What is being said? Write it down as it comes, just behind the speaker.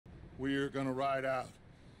we are gonna ride out,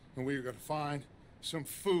 and we are gonna find some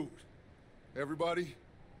food. Everybody,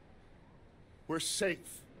 we're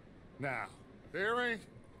safe now. There ain't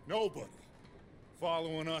nobody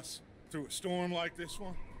following us through a storm like this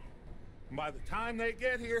one. And by the time they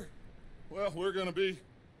get here, well, we're gonna be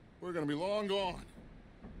long gone.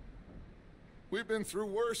 We've been through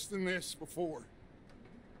worse than this before.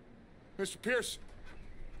 Mr. Pearson,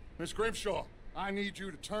 Miss Grimshaw, I need you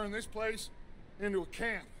to turn this place into a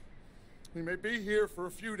camp. We may be here for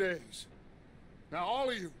a few days. Now, all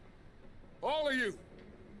of you,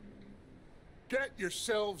 get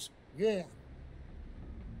yourselves warm.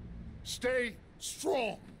 Stay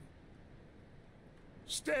strong.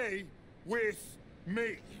 Stay with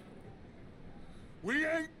me. We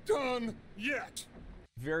ain't done yet.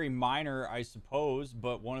 Very minor, I suppose,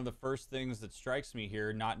 but one of the first things that strikes me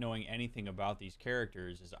here, not knowing anything about these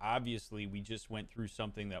characters, is obviously we just went through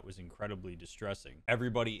something that was incredibly distressing.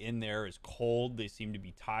 Everybody in there is cold. They seem to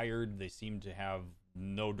be tired. They seem to have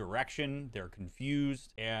no direction. They're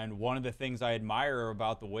confused. And one of the things I admire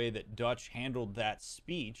about the way that Dutch handled that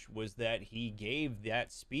speech was that he gave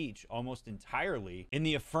that speech almost entirely in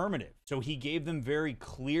the affirmative. So he gave them very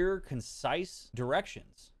clear, concise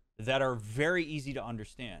directions that are very easy to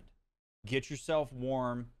understand. Get yourself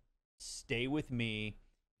warm, stay with me.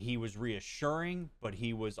 He was reassuring, but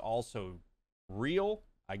he was also real,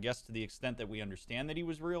 I guess, to the extent that we understand that he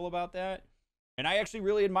was real about that. And I actually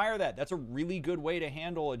really admire that. That's a really good way to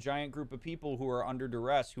handle a giant group of people who are under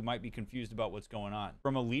duress, who might be confused about what's going on.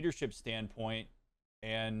 From a leadership standpoint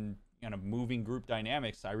and kind of moving group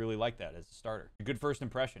dynamics, I really like that as a starter. A good first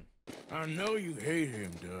impression. I know you hate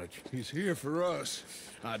him, Dutch. He's here for us.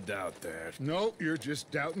 I doubt that. No, you're just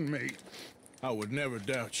doubting me. I would never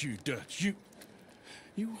doubt you, Dutch.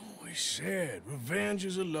 You always said revenge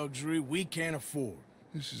is a luxury we can't afford.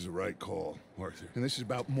 This is the right call, Arthur. And this is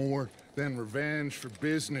about more than revenge for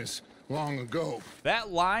business long ago.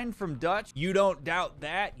 That line from Dutch, you don't doubt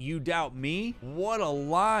that, you doubt me. What a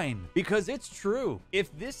line. Because it's true.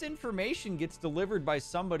 If this information gets delivered by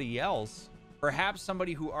somebody else, perhaps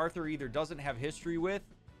somebody who Arthur either doesn't have history with,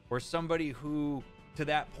 or somebody who, to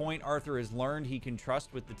that point, Arthur has learned he can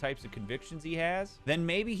trust with the types of convictions he has, then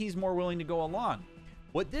maybe he's more willing to go along.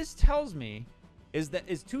 What this tells me is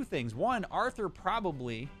two things. One, Arthur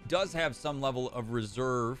probably does have some level of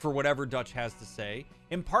reserve for whatever Dutch has to say,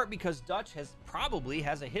 in part because Dutch probably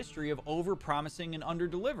has a history of over-promising and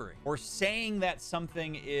under-delivering, or saying that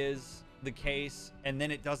something is the case and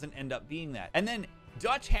then it doesn't end up being that. And then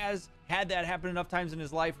Dutch has had that happen enough times in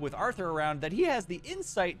his life with Arthur around that he has the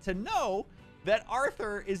insight to know that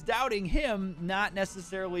Arthur is doubting him, not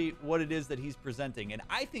necessarily what it is that he's presenting. And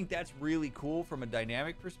I think that's really cool from a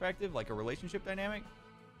dynamic perspective, like a relationship dynamic,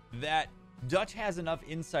 that Dutch has enough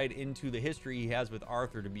insight into the history he has with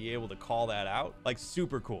Arthur to be able to call that out. Like,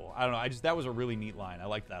 super cool. I don't know. That was a really neat line. I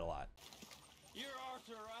liked that a lot. You're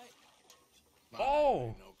Arthur, right?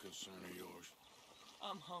 Oh! No concern of yours.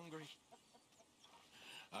 I'm hungry.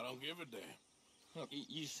 I don't give a damn. Look,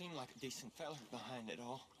 you seem like a decent fella behind it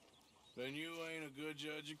all. Then you ain't a good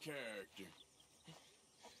judge of character.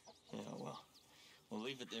 Yeah, well, we'll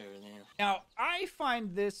leave it there then. Now, I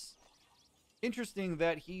find this interesting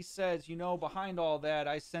that he says, you know, behind all that,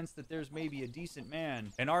 I sense that there's maybe a decent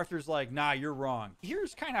man. And Arthur's like, nah, you're wrong.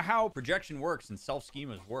 Here's kind of how projection works and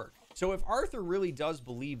self-schemas work. So if Arthur really does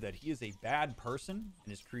believe that he is a bad person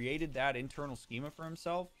and has created that internal schema for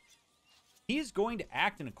himself, he is going to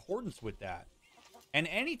act in accordance with that. And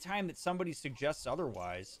anytime that somebody suggests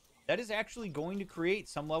otherwise, that is actually going to create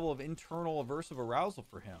some level of internal aversive arousal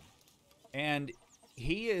for him. And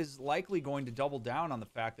he is likely going to double down on the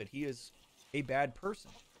fact that he is a bad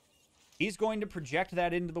person. He's going to project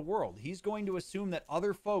that into the world. He's going to assume that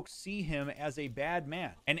other folks see him as a bad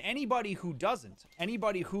man. And anybody who doesn't,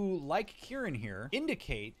 anybody who, like Kieran here,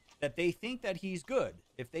 indicate that they think that he's good,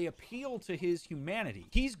 if they appeal to his humanity,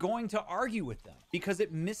 he's going to argue with them because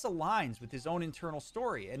it misaligns with his own internal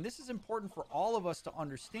story. And this is important for all of us to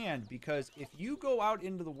understand, because if you go out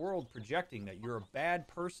into the world projecting that you're a bad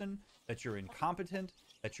person, that you're incompetent,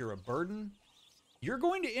 that you're a burden, you're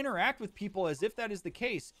going to interact with people as if that is the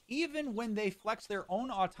case, even when they flex their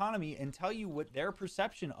own autonomy and tell you what their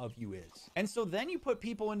perception of you is. And so then you put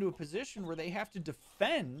people into a position where they have to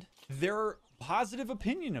defend their positive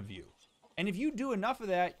opinion of you. And if you do enough of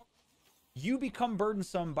that, you become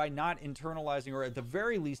burdensome by not internalizing, or at the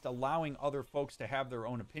very least allowing other folks to have their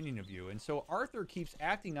own opinion of you. And so Arthur keeps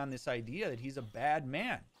acting on this idea that he's a bad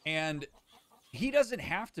man, and he doesn't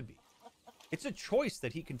have to be. It's a choice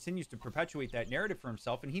that he continues to perpetuate that narrative for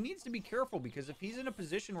himself, and he needs to be careful, because if he's in a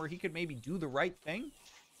position where he could maybe do the right thing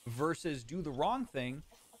versus do the wrong thing,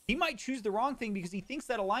 He might choose the wrong thing because he thinks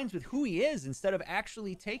that aligns with who he is instead of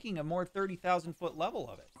actually taking a more 30,000 foot level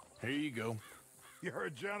of it. Here you go. You're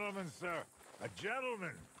a gentleman, sir. A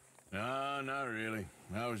gentleman. No, not really.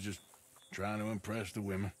 I was just trying to impress the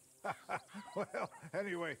women. Well,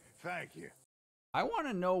 anyway, thank you. I want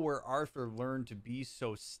to know where Arthur learned to be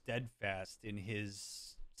so steadfast in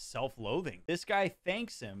his self-loathing. This guy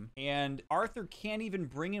thanks him, and Arthur can't even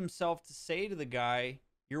bring himself to say to the guy,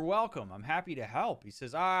 "You're welcome. I'm happy to help." He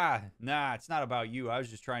says, nah, it's not about you. I was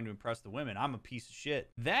just trying to impress the women. I'm a piece of shit.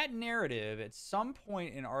 That narrative at some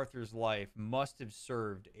point in Arthur's life must have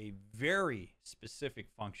served a very specific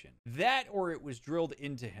function. That, or it was drilled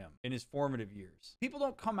into him in his formative years. People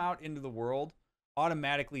don't come out into the world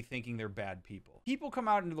automatically thinking they're bad people. People come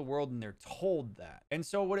out into the world and they're told that. And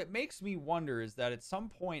so what it makes me wonder is that at some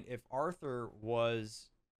point, if Arthur was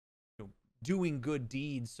doing good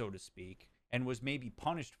deeds, so to speak, and was maybe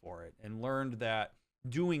punished for it and learned that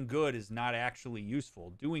doing good is not actually useful.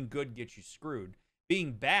 Doing good gets you screwed.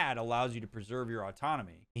 Being bad allows you to preserve your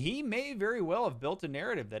autonomy. He may very well have built a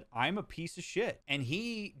narrative that I'm a piece of shit, and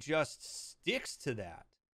he just sticks to that.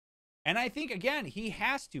 And I think, again, he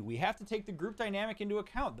has to. We have to take the group dynamic into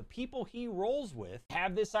account. The people he rolls with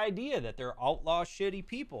have this idea that they're outlaw, shitty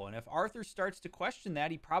people. And if Arthur starts to question that,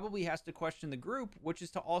 he probably has to question the group, which is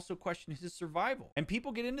to also question his survival. And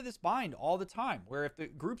people get into this bind all the time, where if the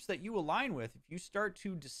groups that you align with, if you start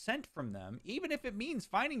to dissent from them, even if it means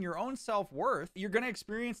finding your own self-worth, you're going to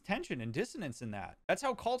experience tension and dissonance in that. That's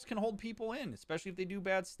how cults can hold people in, especially if they do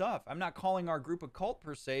bad stuff. I'm not calling our group a cult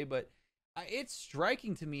per se, but it's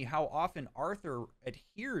striking to me how often Arthur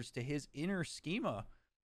adheres to his inner schema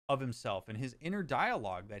of himself and his inner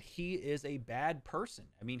dialogue that he is a bad person.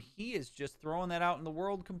 I mean, he is just throwing that out in the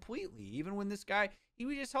world completely. Even when this guy, he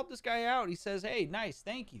just helped this guy out. He says, "Hey, nice,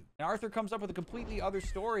 thank you." And Arthur comes up with a completely other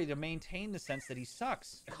story to maintain the sense that he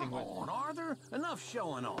sucks. Come on, Arthur. Enough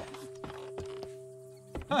showing off.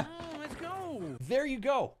 Huh. Let's go. There you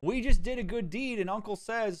go. We just did a good deed, and Uncle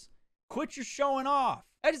says, "Quit your showing off."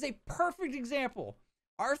 That is a perfect example.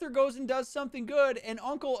 Arthur goes and does something good, and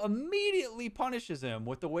Uncle immediately punishes him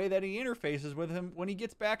with the way that he interfaces with him when he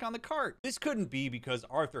gets back on the cart. This couldn't be because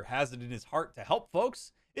Arthur has it in his heart to help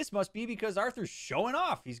folks. This must be because Arthur's showing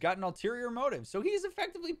off. He's got an ulterior motive. So he's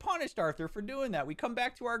effectively punished Arthur for doing that. We come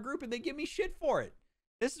back to our group and they give me shit for it.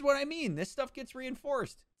 This is what I mean. This stuff gets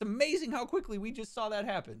reinforced. It's amazing how quickly we just saw that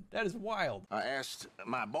happen. That is wild. I asked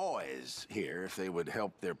my boys here if they would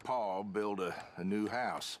help their pa build a new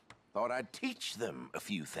house. Thought I'd teach them a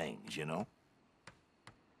few things, you know.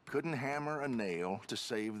 Couldn't hammer a nail to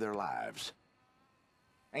save their lives.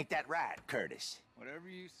 Ain't that right, Curtis? Whatever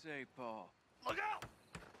you say, Paul. Look out!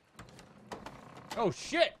 Oh,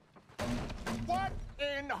 shit. What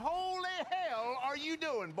in holy hell are you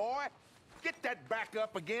doing, boy? Get that back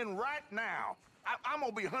up again right now. I'm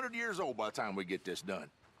gonna be 100 years old by the time we get this done.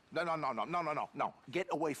 No. Get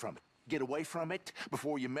away from it. Get away from it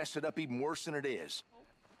before you mess it up even worse than it is.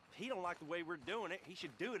 If he don't like the way we're doing it, he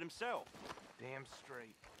should do it himself. Damn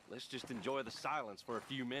straight. Let's just enjoy the silence for a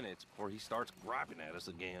few minutes before he starts griping at us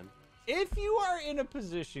again. If you are in a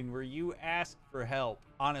position where you ask for help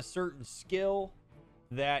on a certain skill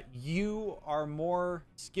that you are more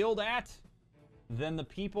skilled at than the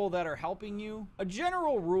people that are helping you, a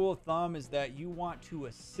general rule of thumb is that you want to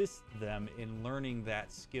assist them in learning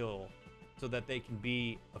that skill so that they can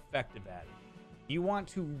be effective at it. You want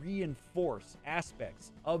to reinforce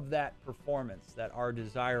aspects of that performance that are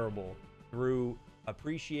desirable through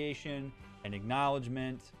appreciation and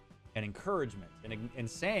acknowledgement and encouragement and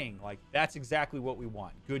saying, like, that's exactly what we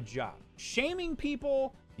want. Good job. Shaming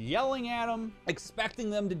people, yelling at them, expecting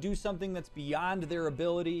them to do something that's beyond their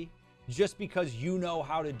ability just because you know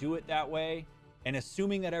how to do it that way, and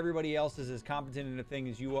assuming that everybody else is as competent in a thing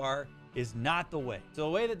as you are, is not the way. So the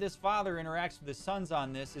way that this father interacts with his sons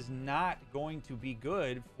on this is not going to be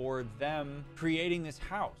good for them creating this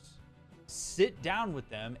house. Sit down with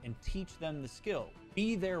them and teach them the skill.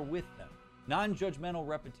 Be there with them. Non-judgmental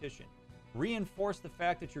repetition. Reinforce the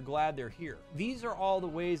fact that you're glad they're here. These are all the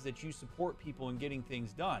ways that you support people in getting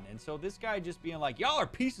things done. And so this guy just being like, y'all are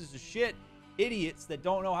pieces of shit, idiots that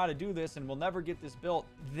don't know how to do this and will never get this built,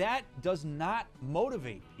 that does not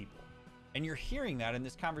motivate people. And you're hearing that in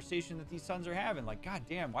this conversation that these sons are having. Like, God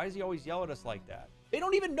damn, why does he always yell at us like that? They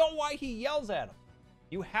don't even know why he yells at them.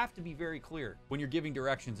 You have to be very clear when you're giving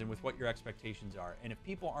directions and with what your expectations are. And if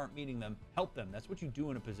people aren't meeting them, help them. That's what you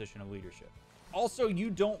do in a position of leadership. Also, you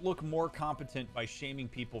don't look more competent by shaming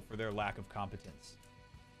people for their lack of competence.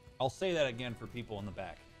 I'll say that again for people in the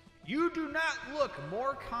back. You do not look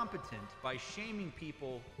more competent by shaming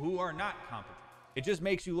people who are not competent. It just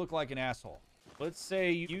makes you look like an asshole. Let's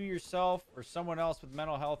say you yourself or someone else with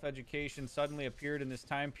mental health education suddenly appeared in this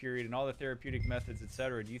time period and all the therapeutic methods,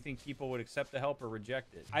 etc. Do you think people would accept the help or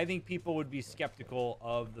reject it? I think people would be skeptical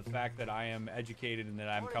of the fact that I am educated and that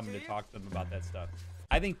I'm coming to talk to them about that stuff.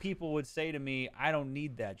 I think people would say to me, I don't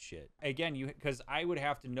need that shit. Again, because I would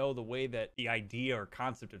have to know the way that the idea or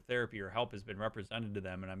concept of therapy or help has been represented to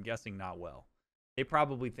them, and I'm guessing not well. They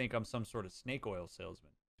probably think I'm some sort of snake oil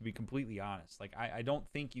salesman, to be completely honest. Like, I don't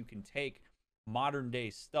think you can take modern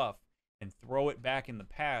day stuff and throw it back in the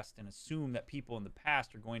past and assume that people in the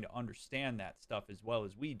past are going to understand that stuff as well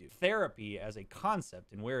as we do. Therapy as a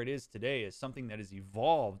concept and where it is today is something that has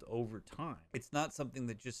evolved over time. It's not something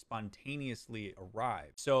that just spontaneously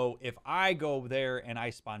arrived. So if I go there and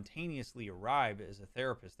I spontaneously arrive as a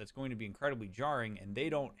therapist, that's going to be incredibly jarring, and they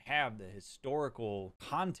don't have the historical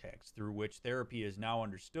context through which therapy is now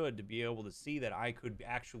understood to be able to see that I could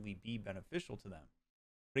actually be beneficial to them.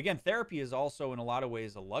 But again, therapy is also in a lot of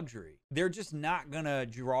ways a luxury. They're just not going to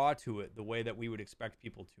draw to it the way that we would expect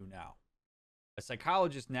people to now. A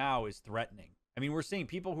psychologist now is threatening. I mean, we're seeing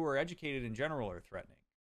people who are educated in general are threatening.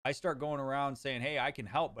 I start going around saying, hey, I can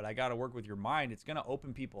help, but I got to work with your mind. It's going to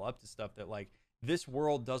open people up to stuff that, like, this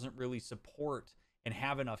world doesn't really support and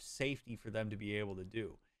have enough safety for them to be able to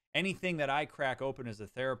do. Anything that I crack open as a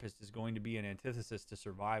therapist is going to be an antithesis to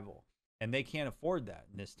survival. And they can't afford that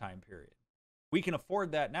in this time period. We can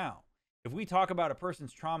afford that now. If we talk about a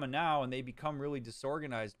person's trauma now and they become really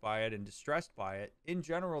disorganized by it and distressed by it, in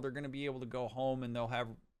general, they're going to be able to go home and they'll have,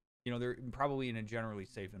 you know, they're probably in a generally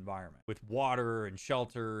safe environment with water and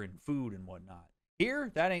shelter and food and whatnot. Here,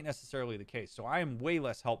 that ain't necessarily the case. So I am way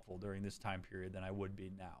less helpful during this time period than I would be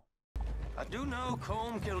now. I do know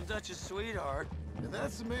Colm killed Dutch's sweetheart. And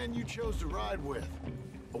that's the man you chose to ride with.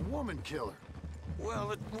 A woman killer.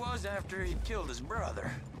 Well, it was after he killed his brother.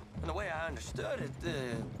 And the way I understood it,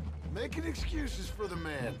 Making excuses for the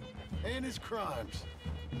man and his crimes.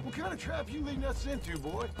 What kind of trap you leading us into,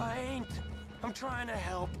 boy? I ain't. I'm trying to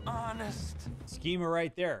help, honest. Schema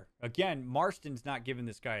right there. Again, Marston's not giving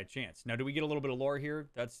this guy a chance. Now, do we get a little bit of lore here?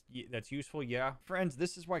 That's useful, yeah. Friends,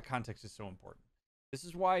 this is why context is so important. This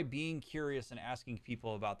is why being curious and asking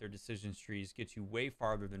people about their decision trees gets you way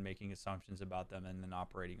farther than making assumptions about them and then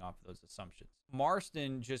operating off of those assumptions.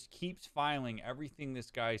 Marston just keeps filing everything this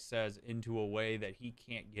guy says into a way that he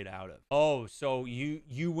can't get out of. Oh, so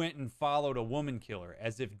you went and followed a woman killer,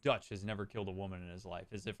 as if Dutch has never killed a woman in his life,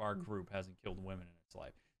 as if our group hasn't killed women in its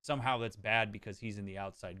life. Somehow that's bad because he's in the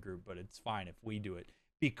outside group, but it's fine if we do it.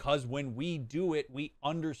 Because when we do it, we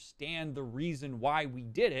understand the reason why we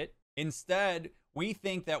did it. Instead, we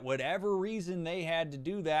think that whatever reason they had to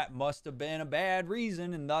do that must have been a bad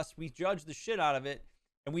reason, and thus we judge the shit out of it,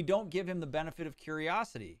 and we don't give him the benefit of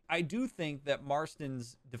curiosity. I do think that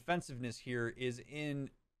Marston's defensiveness here is in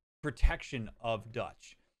protection of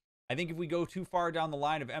Dutch. I think if we go too far down the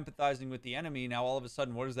line of empathizing with the enemy, now all of a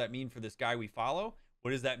sudden, what does that mean for this guy we follow?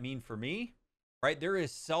 What does that mean for me? Right? There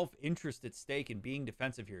is self-interest at stake in being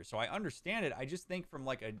defensive here. So I understand it. I just think from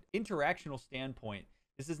like an interactional standpoint,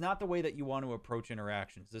 this is not the way that you want to approach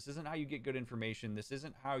interactions. This isn't how you get good information. This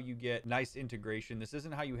isn't how you get nice integration. This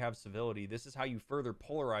isn't how you have civility. This is how you further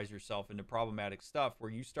polarize yourself into problematic stuff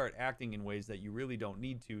where you start acting in ways that you really don't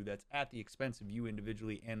need to, that's at the expense of you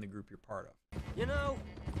individually and the group you're part of. you know,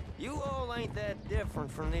 you all ain't that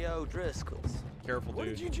different from the O'Driscolls. Careful, dude. What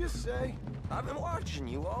did you just say? I've been watching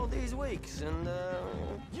you all these weeks, and,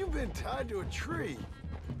 You've been tied to a tree.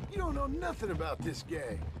 You don't know nothing about this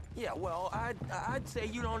gang. yeah, well, I'd say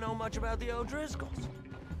you don't know much about the O'Driscolls.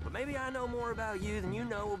 But maybe I know more about you than you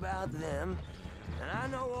know about them, and I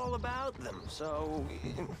know all about them, so...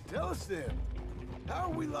 Tell us then, how are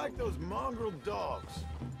we like those mongrel dogs?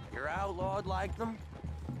 You're outlawed like them?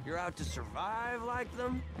 You're out to survive like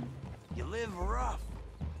them? You live rough.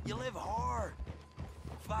 You live hard.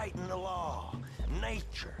 Fighting the law,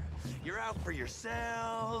 nature. You're out for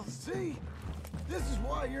yourselves. See? This is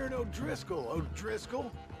why you're an O'Driscoll,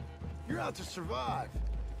 O'Driscoll. You're out to survive.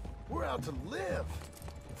 We're out to live.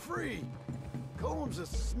 Free. Colm's a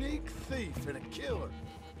sneak thief and a killer.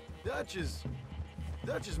 Dutch is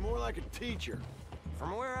more like a teacher.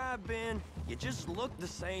 From where I've been, you just look the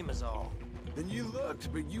same as all. Then you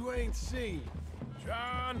looked, but you ain't seen.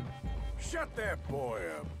 John, shut that boy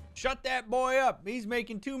up. Shut that boy up. He's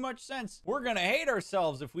making too much sense. We're going to hate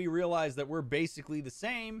ourselves if we realize that we're basically the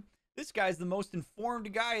same. This guy's the most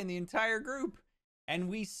informed guy in the entire group. And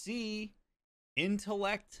we see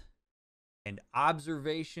intellect and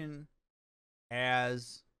observation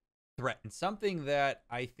as threat. And something that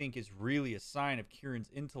I think is really a sign of Kieran's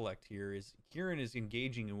intellect here is Kieran is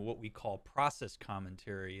engaging in what we call process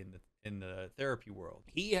commentary in the therapy world.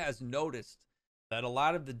 He has noticed that a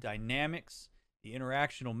lot of the dynamics, the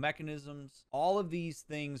interactional mechanisms, all of these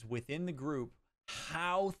things within the group,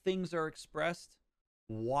 how things are expressed,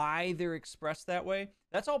 why they're expressed that way,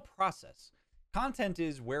 that's all process. Content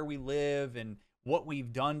is where we live and what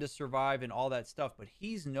we've done to survive and all that stuff, but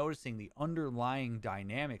he's noticing the underlying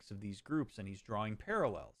dynamics of these groups and he's drawing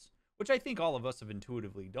parallels, which I think all of us have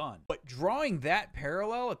intuitively done. But drawing that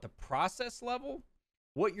parallel at the process level,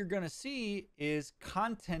 what you're going to see is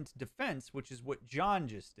content defense, which is what John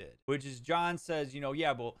just did, which is John says, you know,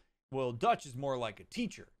 yeah, well, Dutch is more like a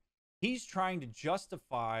teacher. He's trying to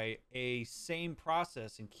justify a same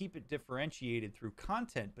process and keep it differentiated through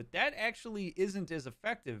content, but that actually isn't as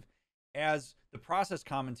effective as the process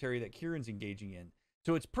commentary that Kieran's engaging in.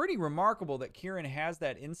 So it's pretty remarkable that Kieran has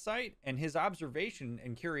that insight, and his observation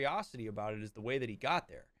and curiosity about it is the way that he got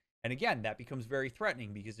there. And again, that becomes very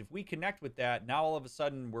threatening, because if we connect with that, now all of a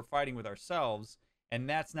sudden we're fighting with ourselves, and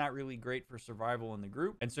that's not really great for survival in the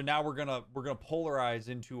group. And so now we're gonna polarize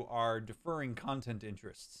into our deferring content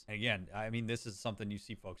interests. And again, I mean, this is something you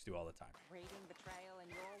see folks do all the time. Reading betrayal in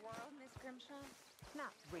your world, Miss Grimshaw?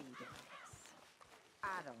 Not reading this.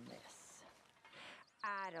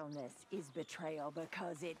 Idleness is betrayal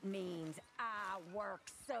because it means I work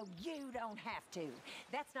so you don't have to.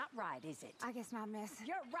 That's not right, is it? I guess not, miss.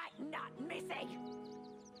 You're right, not missy.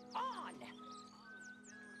 On!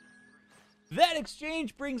 That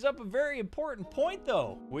exchange brings up a very important point,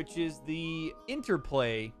 though, which is the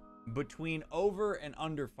interplay between over and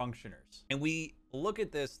under functioners. And we look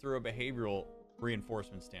at this through a behavioral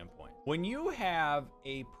reinforcement standpoint. When you have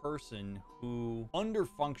a person who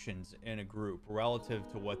underfunctions in a group relative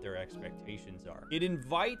to what their expectations are, it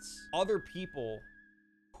invites other people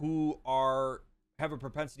who have a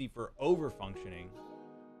propensity for overfunctioning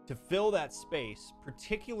to fill that space,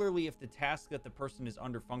 particularly if the task that the person is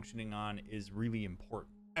underfunctioning on is really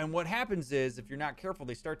important. And what happens is, if you're not careful,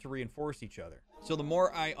 they start to reinforce each other. So the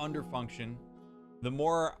more I underfunction, the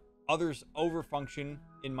more others overfunction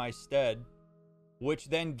in my stead, which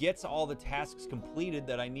then gets all the tasks completed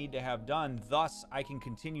that I need to have done. Thus, I can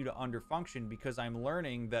continue to underfunction because I'm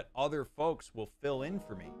learning that other folks will fill in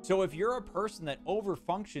for me. So if you're a person that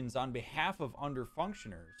overfunctions on behalf of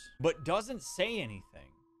underfunctioners, but doesn't say anything,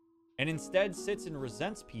 and instead sits and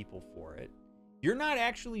resents people for it, you're not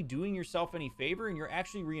actually doing yourself any favor, and you're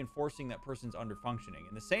actually reinforcing that person's underfunctioning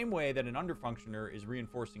in the same way that an underfunctioner is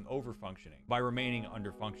reinforcing overfunctioning by remaining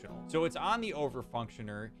underfunctional. So it's on the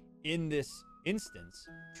overfunctioner in this instance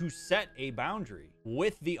to set a boundary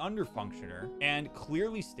with the underfunctioner and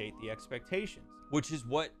clearly state the expectations, which is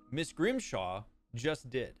what Miss Grimshaw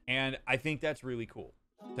just did. And I think that's really cool.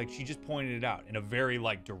 Like, she just pointed it out in a very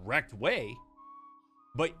direct way,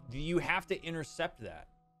 but you have to intercept that.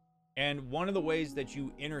 And one of the ways that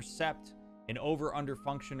you intercept an over-under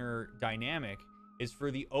functioner dynamic is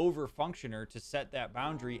for the over functioner to set that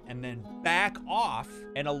boundary and then back off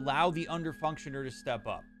and allow the under functioner to step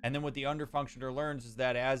up. And then what the under functioner learns is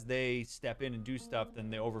that as they step in and do stuff,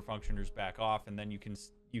 then the over functioners back off, and then you can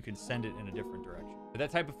send it in a different direction. But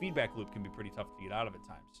that type of feedback loop can be pretty tough to get out of at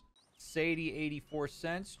times. Sadie 84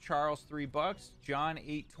 cents, Charles $3, John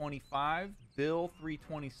 8.25, Bill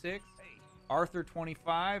 3.26, Arthur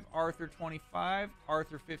 25, Arthur 25,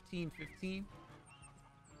 Arthur 15.15.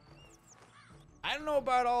 I don't know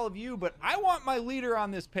about all of you, but I want my leader on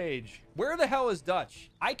this page. Where the hell is Dutch?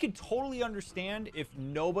 I could totally understand if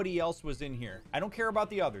nobody else was in here. I don't care about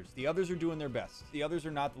the others. The others are doing their best. The others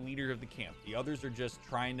are not the leader of the camp. The others are just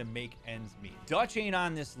trying to make ends meet. Dutch ain't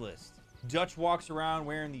on this list. Dutch walks around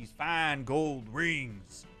wearing these fine gold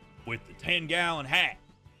rings with the 10-gallon hat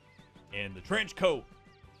and the trench coat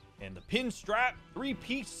and the pinstripe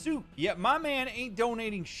three-piece suit. Yet my man ain't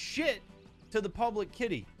donating shit to the public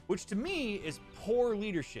kitty, which to me is poor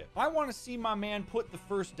leadership. I want to see my man put the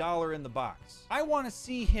first dollar in the box. I want to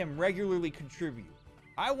see him regularly contribute.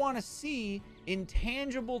 I want to see, in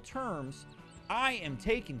tangible terms, I am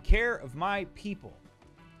taking care of my people.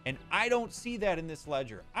 And I don't see that in this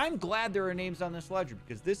ledger. I'm glad there are names on this ledger,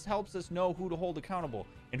 because this helps us know who to hold accountable.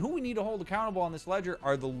 And who we need to hold accountable on this ledger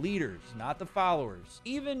are the leaders, not the followers.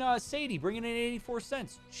 Even Sadie bringing in 84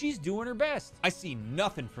 cents. She's doing her best. I see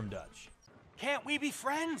nothing from Dutch. Can't we be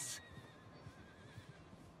friends?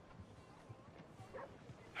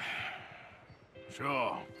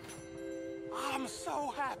 Sure. I'm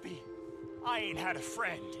so happy. I ain't had a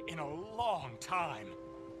friend in a long time.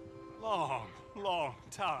 Long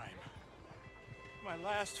time. My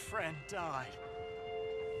last friend died.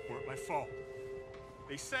 Weren't my fault.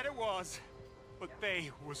 They said it was, but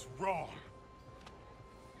they was wrong.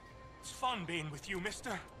 It's fun being with you,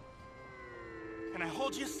 mister. Can I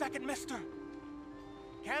hold you a second, mister?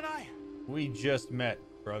 Can I? We just met,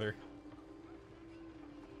 brother.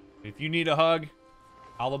 If you need a hug,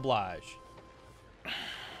 I'll oblige.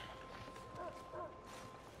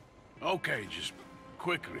 Okay, just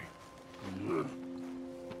quickly.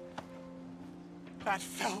 That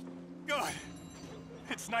felt good.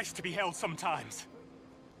 It's nice to be held sometimes.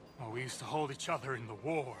 Oh, we used to hold each other in the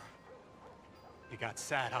war. You got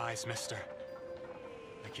sad eyes, mister.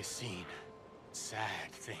 Like you've seen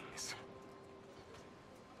sad things.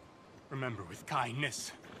 Remember, with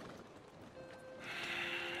kindness.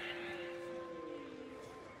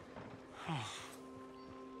 I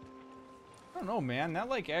don't know, man. That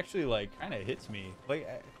like actually like kind of hits me.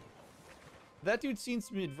 Like that dude's seen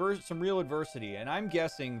some real adversity, and I'm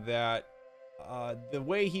guessing that the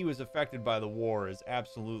way he was affected by the war is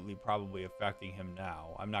absolutely probably affecting him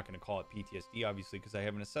now. I'm not going to call it PTSD, obviously, because I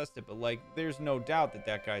haven't assessed it, but like, there's no doubt that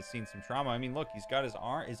that guy's seen some trauma. I mean, look, he's got his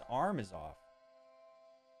arm is off.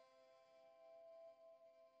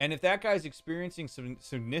 And if that guy's experiencing some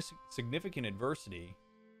significant adversity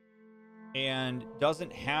and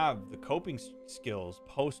doesn't have the coping skills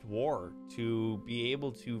post-war to be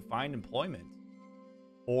able to find employment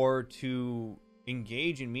or to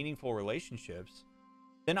engage in meaningful relationships,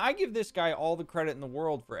 then I give this guy all the credit in the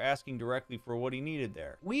world for asking directly for what he needed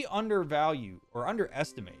there. We undervalue, or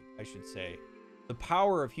underestimate, I should say, the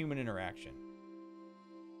power of human interaction.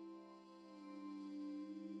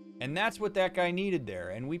 And that's what that guy needed there,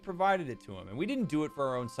 and we provided it to him. And we didn't do it for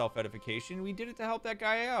our own self-edification. We did it to help that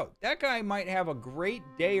guy out. That guy might have a great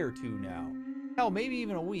day or two now. Hell, maybe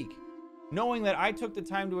even a week, knowing that I took the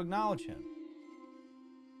time to acknowledge him.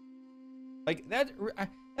 Like,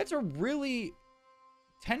 that's a really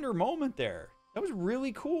tender moment there. That was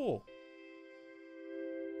really cool.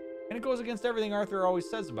 And it goes against everything Arthur always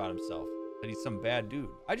says about himself, that he's some bad dude.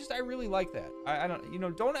 I really like that. I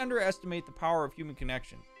don't underestimate the power of human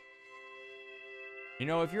connection. You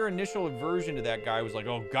know, if your initial aversion to that guy was like,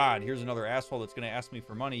 oh God, here's another asshole that's going to ask me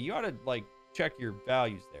for money, you ought to, like, check your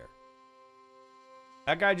values there.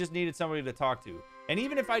 That guy just needed somebody to talk to. And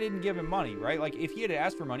even if I didn't give him money, right? Like, if he had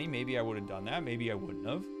asked for money, maybe I would have done that. Maybe I wouldn't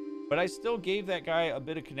have. But I still gave that guy a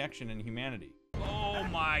bit of connection and humanity. Oh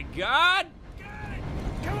my God!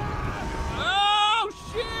 Come on! Oh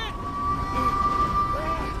shit!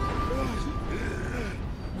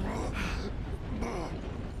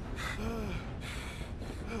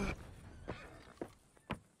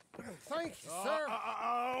 Thank you, sir.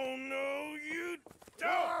 Oh, no, you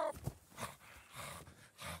don't.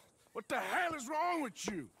 What the hell is wrong with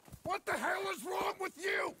you? What the hell is wrong with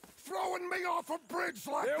you? Throwing me off a bridge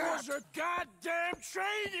like that? There was a goddamn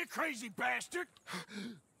train, you crazy bastard!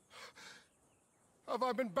 Have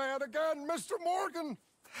I been bad again, Mr. Morgan?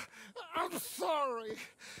 I'm sorry.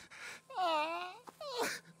 I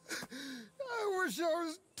wish I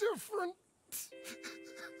was different.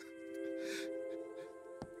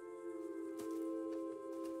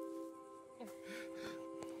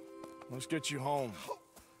 Let's get you home.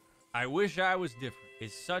 I wish I was different.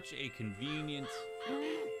 Is such a convenient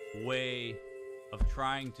way of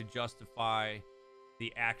trying to justify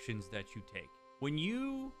the actions that you take. When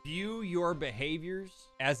you view your behaviors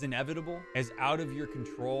as inevitable, as out of your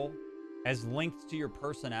control, as linked to your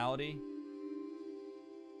personality,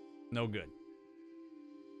 no good.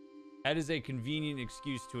 That is a convenient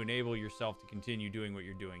excuse to enable yourself to continue doing what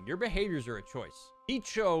you're doing. Your behaviors are a choice. He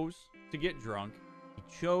chose to get drunk. He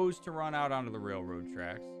chose to run out onto the railroad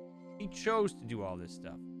tracks. He chose to do all this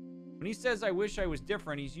stuff. When he says, I wish I was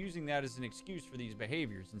different, he's using that as an excuse for these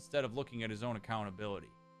behaviors instead of looking at his own accountability.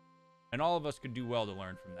 And all of us could do well to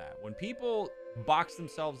learn from that. When people box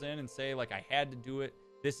themselves in and say, like, I had to do it,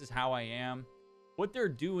 this is how I am, what they're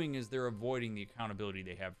doing is they're avoiding the accountability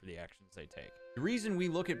they have for the actions they take. The reason we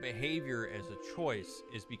look at behavior as a choice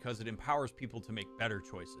is because it empowers people to make better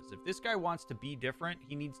choices. If this guy wants to be different,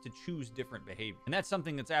 he needs to choose different behavior. And that's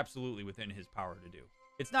something that's absolutely within his power to do.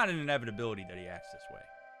 It's not an inevitability that he acts this way.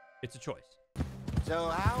 It's a choice. So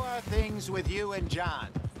how are things with you and John?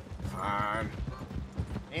 Fine.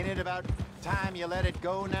 Ain't it about time you let it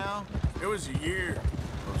go now? It was a year,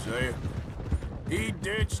 Hosea. He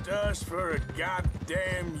ditched us for a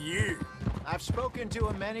goddamn year. I've spoken to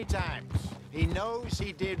him many times. He knows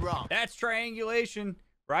he did wrong. That's triangulation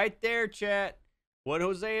right there, chat. What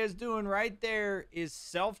Hosea is doing right there is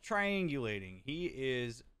self-triangulating. He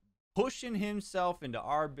is pushing himself into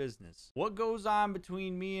our business. What goes on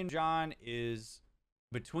between me and John is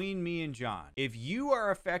between me and John. If you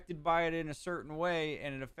are affected by it in a certain way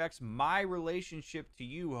and it affects my relationship to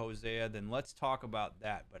you, Hosea, then let's talk about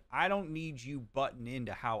that. But I don't need you butting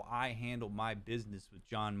into how I handle my business with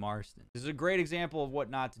John Marston. This is a great example of what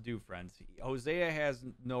not to do, friends. Hosea has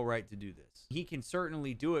no right to do this. He can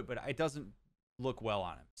certainly do it, but it doesn't look well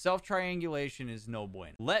on him. Self-triangulation is no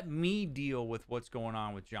bueno. Let me deal with what's going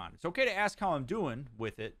on with John. It's okay to ask how I'm doing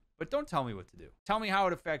with it, but don't tell me what to do. Tell me how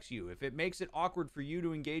it affects you. If it makes it awkward for you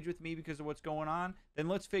to engage with me because of what's going on, then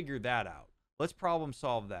let's figure that out. Let's problem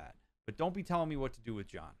solve that. But don't be telling me what to do with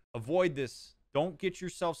John. Avoid this. Don't get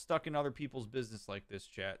yourself stuck in other people's business like this,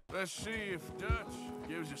 chat. Let's see if Dutch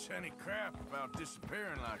gives us any crap about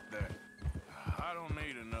disappearing like that. I don't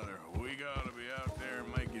need another "we gotta be out there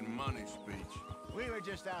making money" speech. We were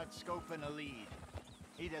just out scoping a lead.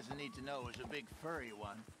 He doesn't need to know it was a big furry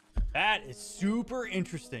one. That is super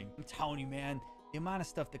interesting. I'm telling you, man, the amount of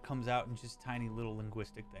stuff that comes out in just tiny little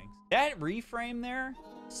linguistic things. That reframe there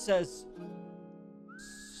says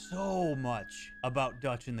so much about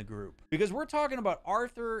Dutch in the group. Because we're talking about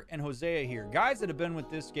Arthur and Hosea here, guys that have been with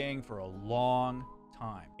this gang for a long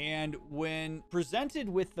time. And when presented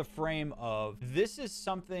with the frame of this is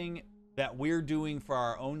something that we're doing for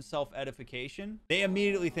our own self-edification, they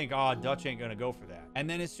immediately think, oh, Dutch ain't gonna go for that. And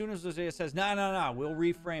then as soon as Hosea says, no, we'll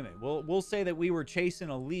reframe it. We'll say that we were chasing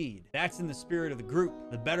a lead. That's in the spirit of the group,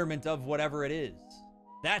 the betterment of whatever it is.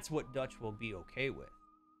 That's what Dutch will be okay with.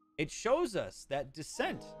 It shows us that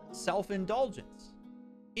dissent, self-indulgence,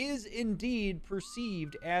 is indeed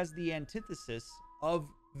perceived as the antithesis of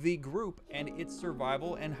the group and its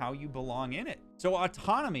survival and how you belong in it. So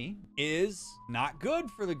autonomy is not good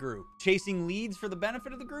for the group. Chasing leads for the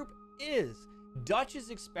benefit of the group is. Dutch is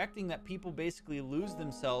expecting that people basically lose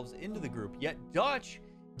themselves into the group, yet Dutch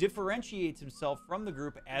differentiates himself from the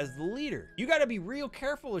group as the leader. You got to be real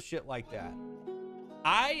careful of shit like that.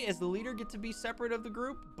 I, as the leader, get to be separate of the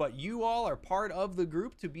group, but you all are part of the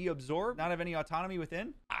group to be absorbed, not have any autonomy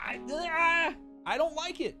within. I don't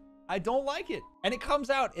like it. I don't like it. And it comes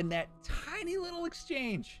out in that tiny little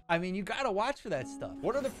exchange. I mean, you gotta watch for that stuff.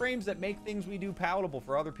 What are the frames that make things we do palatable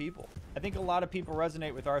for other people? I think a lot of people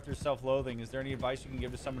resonate with Arthur's self-loathing. Is there any advice you can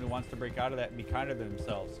give to someone who wants to break out of that and be kinder to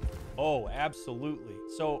themselves? Oh, absolutely.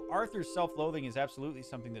 So Arthur's self-loathing is absolutely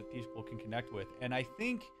something that people can connect with. And I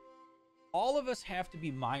think all of us have to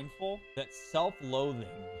be mindful that self-loathing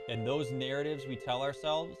and those narratives we tell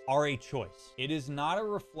ourselves are a choice. It is not a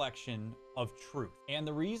reflection of truth. And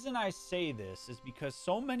the reason I say this is because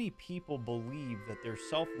so many people believe that their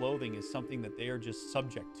self-loathing is something that they are just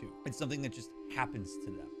subject to. It's something that just happens to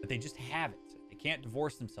them, that they just have it. They can't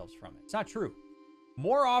divorce themselves from it. It's not true.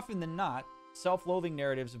 More often than not, self-loathing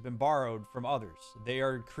narratives have been borrowed from others. They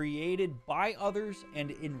are created by others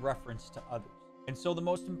and in reference to others. And so the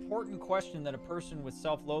most important question that a person with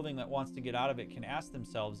self-loathing that wants to get out of it can ask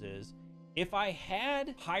themselves is, if I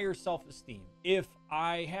had higher self-esteem, if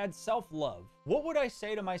I had self-love, what would I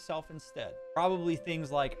say to myself instead? Probably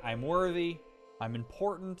things like, I'm worthy, I'm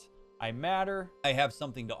important, I matter, I have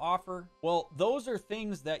something to offer. Well, those are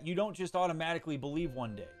things that you don't just automatically believe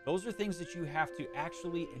one day. Those are things that you have to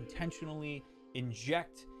actually intentionally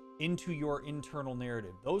inject into your internal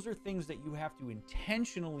narrative. Those are things that you have to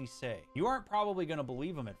intentionally say. You aren't probably going to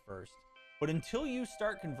believe them at first, but until you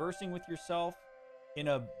start conversing with yourself in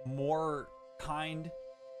a more kind,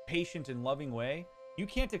 patient, and loving way, you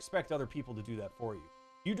can't expect other people to do that for you.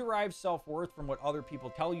 You derive self-worth from what other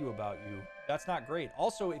people tell you about you. That's not great.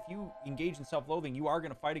 Also, if you engage in self-loathing, you are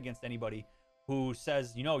going to fight against anybody who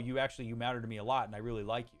says, you know, you matter to me a lot and I really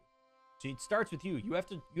like you. So it starts with you. You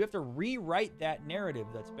have to rewrite that narrative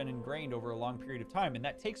that's been ingrained over a long period of time. And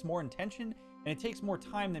that takes more intention and it takes more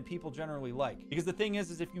time than people generally like. Because the thing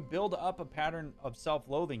is if you build up a pattern of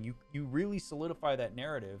self-loathing, you really solidify that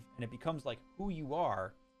narrative and it becomes like who you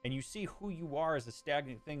are, and you see who you are as a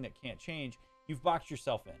stagnant thing that can't change. You've boxed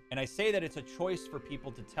yourself in. And I say that it's a choice for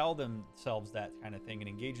people to tell themselves that kind of thing and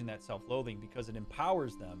engage in that self-loathing because it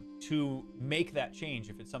empowers them to make that change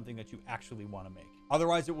if it's something that you actually want to make.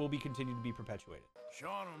 Otherwise, it will be continued to be perpetuated.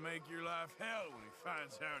 Sean will make your life hell when he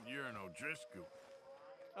finds out you're an O'Driscoll.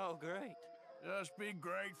 Oh, great. Just be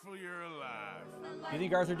grateful you're alive. Do you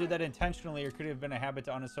think Arthur did that intentionally, or could it have been a habit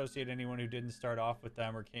to unassociate anyone who didn't start off with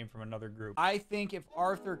them or came from another group? I think if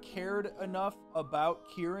Arthur cared enough about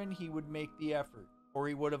Kieran, he would make the effort, or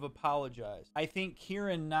he would have apologized. I think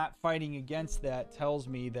Kieran not fighting against that tells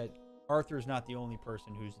me that Arthur's not the only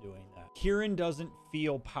person who's doing that. Kieran doesn't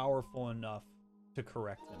feel powerful enough to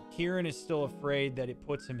correct him. Kieran is still afraid that it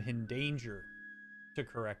puts him in danger to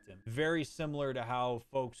correct him. Very similar to how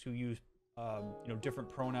folks who use different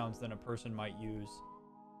pronouns than a person might use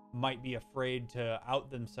might be afraid to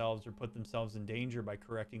out themselves or put themselves in danger by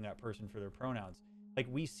correcting that person for their pronouns. Like,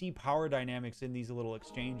 we see power dynamics in these little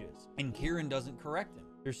exchanges, and Kieran doesn't correct him.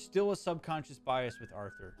 There's still a subconscious bias with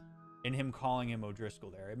Arthur in him calling him O'Driscoll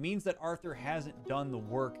there. It means that Arthur hasn't done the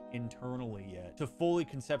work internally yet to fully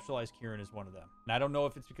conceptualize Kieran as one of them. And I don't know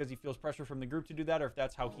if it's because he feels pressure from the group to do that, or if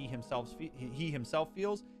that's how he himself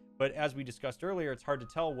feels. But as we discussed earlier, it's hard to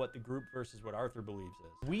tell what the group versus what Arthur believes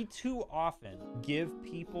is. We too often give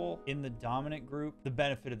people in the dominant group the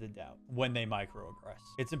benefit of the doubt when they microaggress.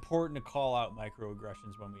 It's important to call out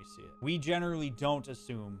microaggressions when we see it. We generally don't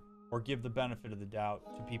assume or give the benefit of the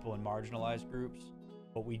doubt to people in marginalized groups,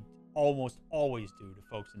 but we almost always do to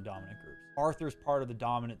folks in dominant groups. Arthur's part of the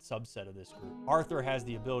dominant subset of this group. Arthur has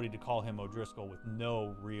the ability to call him O'Driscoll with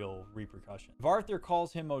no real repercussion. If Arthur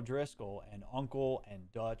calls him O'Driscoll and Uncle and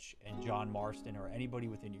Dutch and John Marston or anybody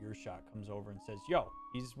within earshot comes over and says, yo,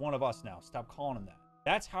 he's one of us now, stop calling him that.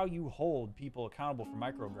 That's how you hold people accountable for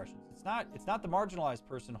microaggressions. It's not the marginalized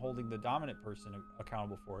person holding the dominant person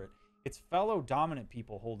accountable for it. It's fellow dominant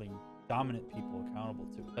people holding dominant people accountable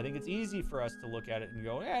to it. I think it's easy for us to look at it and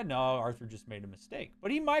go, yeah, no, Arthur just made a mistake. But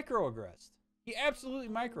he microaggressed. He absolutely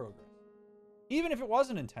microaggressed. Even if it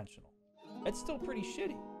wasn't intentional, it's still pretty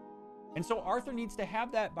shitty. And so Arthur needs to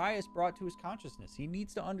have that bias brought to his consciousness. He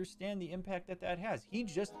needs to understand the impact that that has. He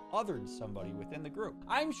just othered somebody within the group.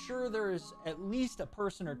 I'm sure there is at least a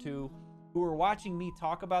person or two who are watching me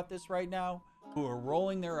talk about this right now, who are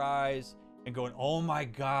rolling their eyes and going, oh my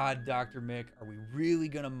God, Dr. Mick, are we really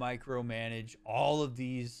gonna micromanage all of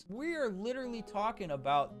these? We are literally talking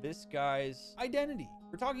about this guy's identity.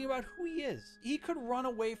 We're talking about who he is. He could run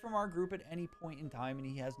away from our group at any point in time, and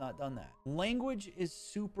he has not done that. Language is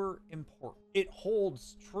super important. It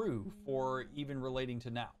holds true for even relating to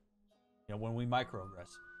now. You know, when we microaggress.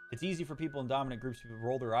 It's easy for people in dominant groups to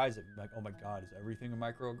roll their eyes at me like, oh my God, is everything a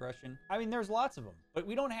microaggression? I mean, there's lots of them, but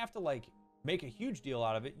we don't have to like make a huge deal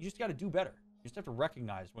out of it. You just got to do better. You just have to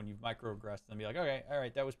recognize when you've microaggressed and be like, okay, all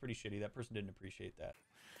right, that was pretty shitty. That person didn't appreciate that.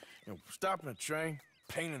 You know, stopping a train,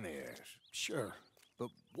 pain in the ass. Sure, but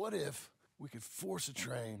what if we could force a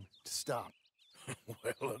train to stop?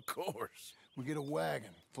 Well, of course. We get a wagon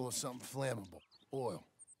full of something flammable, oil,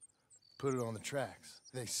 put it on the tracks.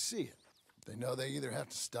 They see it. They know they either have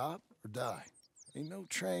to stop or die. Ain't no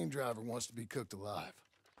train driver wants to be cooked alive.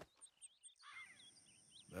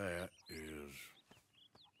 That is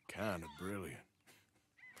kind of brilliant.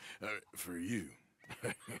 For you.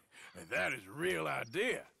 That is a real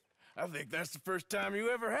idea. I think that's the first time you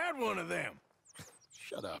ever had one of them.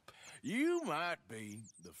 Shut up. You might be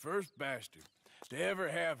the first bastard to ever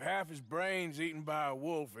have half his brains eaten by a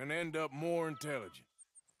wolf and end up more intelligent.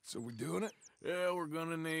 So we doing it? Yeah, we're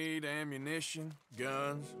gonna need ammunition,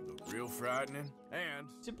 guns, look real frightening, and...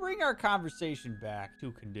 To bring our conversation back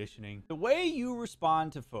to conditioning, the way you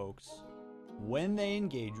respond to folks when they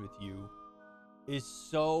engage with you is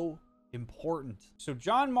so important. So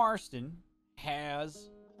John Marston has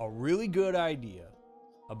a really good idea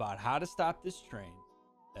about how to stop this train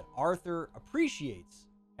that Arthur appreciates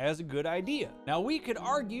as a good idea. Now, we could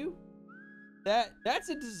argue that that's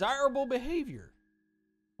a desirable behavior.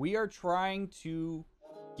 We are trying to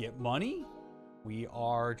get money. We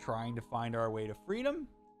are trying to find our way to freedom.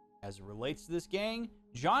 As it relates to this gang,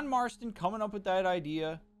 John Marston coming up with that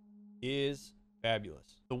idea is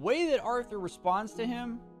fabulous. The way that Arthur responds to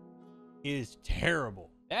him is terrible.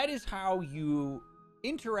 That is how you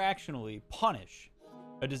interactionally punish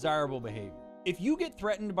a desirable behavior. If you get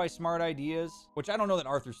threatened by smart ideas, which I don't know that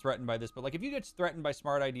Arthur's threatened by this, but like if you get threatened by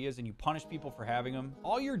smart ideas and you punish people for having them,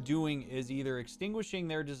 all you're doing is either extinguishing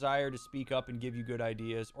their desire to speak up and give you good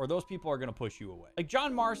ideas, or those people are going to push you away. Like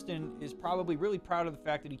John Marston is probably really proud of the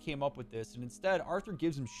fact that he came up with this, and instead Arthur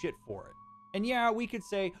gives him shit for it. And yeah, we could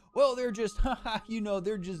say, well, they're just, you know,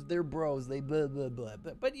 they're bros, they blah, blah, blah.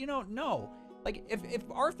 But you know, no. Like, if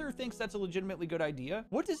Arthur thinks that's a legitimately good idea,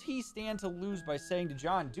 what does he stand to lose by saying to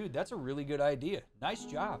John, dude, that's a really good idea. Nice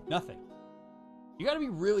job. Nothing. You got to be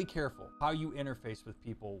really careful how you interface with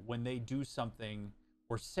people when they do something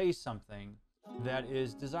or say something that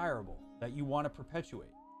is desirable, that you want to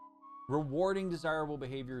perpetuate. Rewarding desirable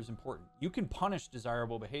behavior is important. You can punish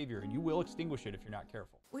desirable behavior, and you will extinguish it if you're not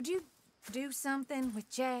careful. Would you do something with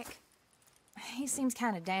Jack? He seems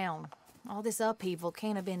kind of down. All this upheaval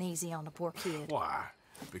can't have been easy on the poor kid. Why?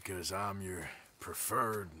 Because I'm your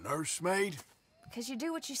preferred nursemaid? Because you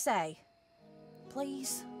do what you say.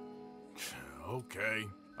 Please? Okay.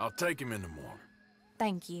 I'll take him in the morning.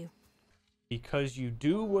 Thank you. Because you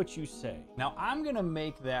do what you say. Now, I'm going to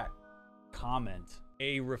make that comment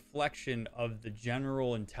a reflection of the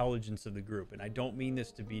general intelligence of the group, and I don't mean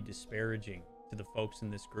this to be disparaging to the folks in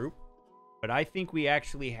this group, but I think we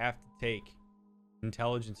actually have to take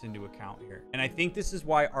intelligence into account here. And I think this is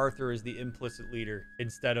why Arthur is the implicit leader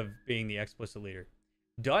instead of being the explicit leader.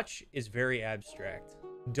 Dutch is very abstract.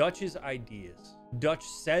 Dutch is ideas. Dutch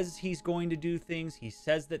says he's going to do things. He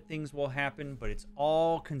says that things will happen, but it's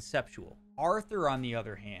all conceptual. Arthur, on the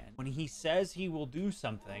other hand, when he says he will do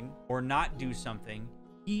something or not do something,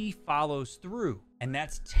 he follows through, and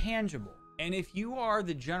that's tangible. And if you are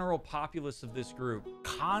the general populace of this group,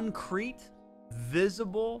 concrete,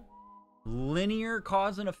 visible, linear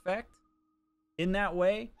cause and effect in that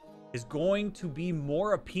way is going to be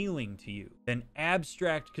more appealing to you than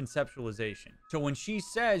abstract conceptualization. So when she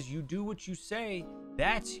says you do what you say,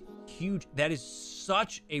 that's huge. That is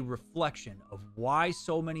such a reflection of why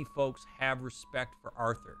so many folks have respect for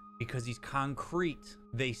Arthur, because he's concrete.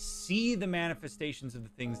 They see the manifestations of the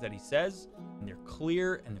things that he says, and they're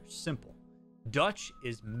clear and they're simple. Dutch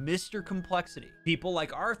is Mr. Complexity. People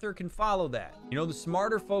like Arthur can follow that. You know, the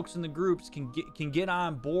smarter folks in the groups can get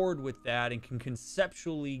on board with that and can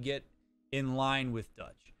conceptually get in line with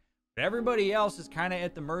Dutch. But everybody else is kind of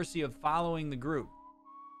at the mercy of following the group.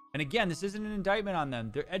 And again, this isn't an indictment on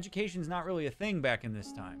them. Their education's not really a thing back in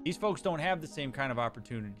this time. These folks don't have the same kind of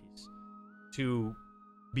opportunities to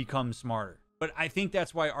become smarter. But I think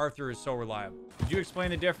that's why Arthur is so reliable. Could you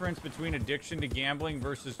explain the difference between addiction to gambling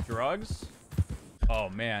versus drugs? Oh,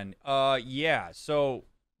 man. Yeah. So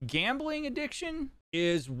gambling addiction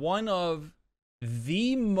is one of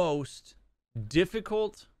the most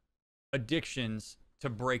difficult addictions to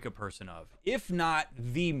break a person of, if not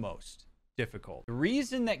the most difficult. The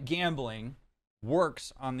reason that gambling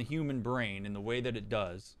works on the human brain in the way that it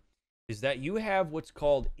does is that you have what's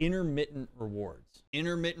called intermittent rewards.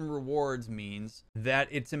 Intermittent rewards means that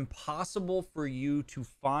it's impossible for you to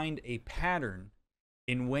find a pattern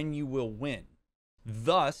in when you will win.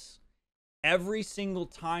 Thus, every single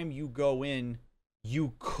time you go in,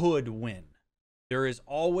 you could win. There is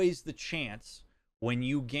always the chance when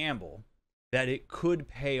you gamble that it could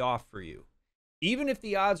pay off for you. Even if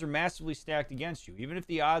the odds are massively stacked against you, even if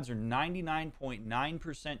the odds are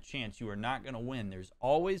 99.9% chance you are not going to win, there's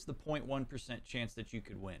always the 0.1% chance that you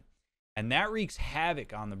could win. And that wreaks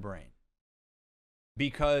havoc on the brain.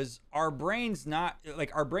 Because our brain's not,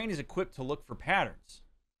 like, our brain is equipped to look for patterns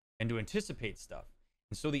and to anticipate stuff.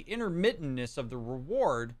 And so the intermittentness of the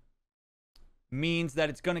reward means that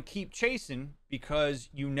it's going to keep chasing because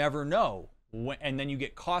you never know. And then you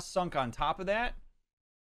get cost sunk on top of that.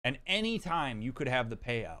 And anytime you could have the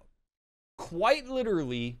payout. Quite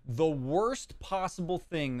literally, the worst possible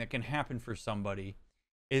thing that can happen for somebody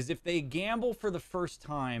is if they gamble for the first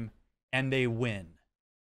time and they win.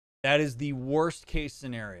 That is the worst case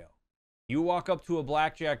scenario. You walk up to a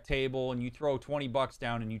blackjack table and you throw 20 bucks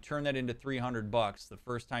down and you turn that into 300 bucks the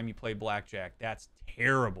first time you play blackjack. That's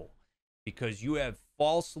terrible because you have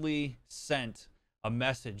falsely sent a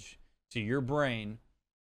message to your brain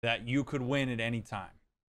that you could win at any time.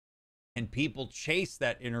 And people chase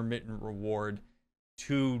that intermittent reward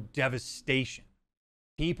to devastation.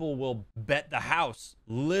 People will bet the house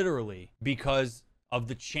literally because of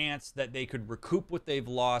the chance that they could recoup what they've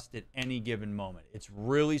lost at any given moment. It's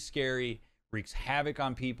really scary, wreaks havoc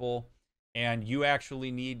on people, and you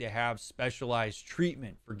actually need to have specialized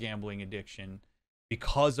treatment for gambling addiction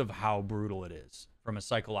because of how brutal it is from a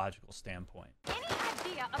psychological standpoint. Any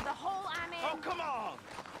idea of the hole I'm in? Oh, come on!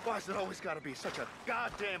 Why's it always got to be such a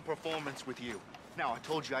goddamn performance with you? Now, I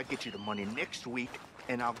told you I'd get you the money next week,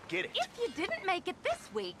 and I'll get it. If you didn't make it this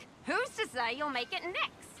week, who's to say you'll make it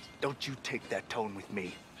next? Don't you take that tone with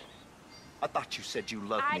me. I thought you said you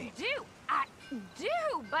loved me. I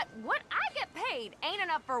do, but what I get paid ain't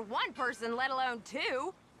enough for one person, let alone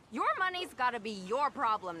two. Your money's gotta be your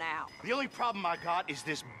problem now. The only problem I got is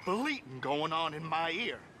this bleating going on in my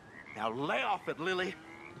ear. Now lay off it, Lily.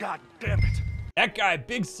 God damn it. That guy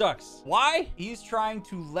big sucks. Why? He's trying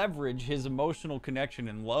to leverage his emotional connection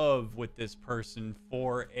and love with this person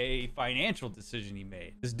for a financial decision he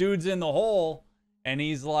made. This dude's in the hole. And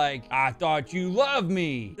he's like, I thought you loved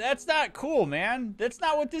me. That's not cool, man. That's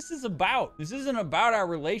not what this is about. This isn't about our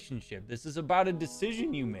relationship. This is about a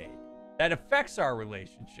decision you made that affects our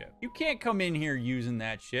relationship. You can't come in here using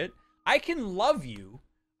that shit. I can love you.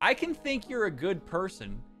 I can think you're a good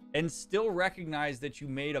person and still recognize that you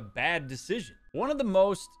made a bad decision. One of the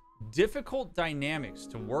most difficult dynamics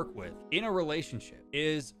to work with in a relationship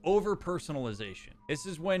is over-personalization. This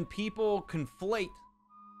is when people conflate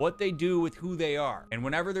what they do with who they are. And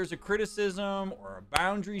whenever there's a criticism or a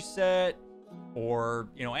boundary set or,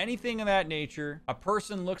 you know, anything of that nature, a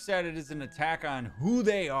person looks at it as an attack on who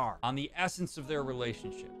they are, on the essence of their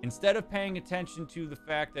relationship, instead of paying attention to the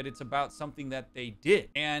fact that it's about something that they did.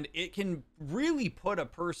 And it can really put a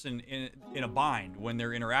person in a bind when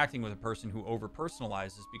they're interacting with a person who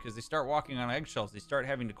over-personalizes, because they start walking on eggshells. They start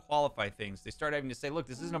having to qualify things. They start having to say, look,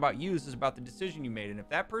 this isn't about you. This is about the decision you made. And if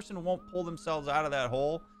that person won't pull themselves out of that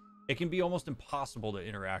hole, it can be almost impossible to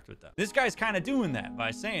interact with them. This guy's kind of doing that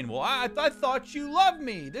by saying, well, I thought you loved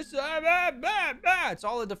me. This, it's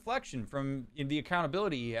all a deflection from the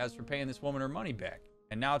accountability he has for paying this woman her money back.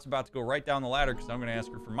 And now it's about to go right down the ladder because I'm going to ask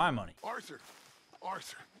her for my money. Arthur,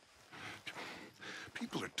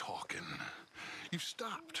 people are talking. You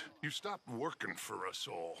stopped working for us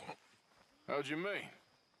all. How'd you mean?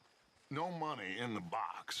 No money in the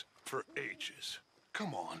box for H's.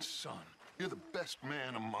 Come on, son. You're the best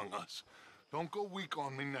man among us. Don't go weak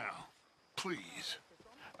on me now. Please.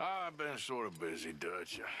 I've been sort of busy,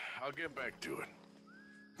 Dutch. I'll get back to it.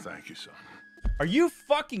 Thank you, son. Are you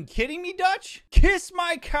fucking kidding me, Dutch? Kiss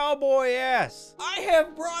my cowboy ass. I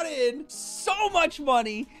have brought in so much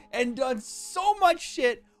money and done so much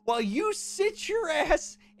shit while you sit your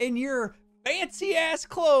ass in your fancy ass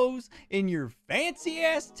clothes in your fancy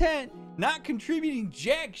ass tent, not contributing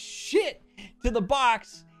jack shit to the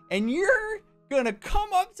box. And you're gonna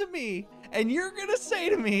come up to me and you're gonna say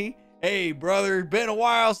to me, hey, brother, been a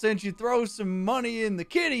while since you throw some money in the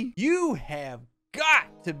kitty. You have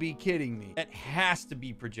got to be kidding me. That has to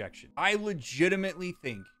be projection. I legitimately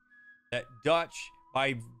think that Dutch,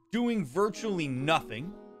 by doing virtually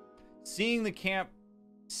nothing, seeing the camp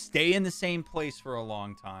stay in the same place for a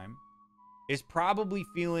long time, is probably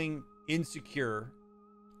feeling insecure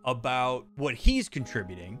about what he's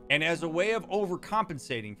contributing, and as a way of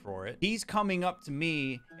overcompensating for it, he's coming up to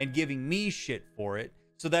me and giving me shit for it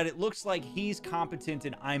so that it looks like he's competent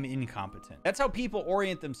and I'm incompetent. That's how people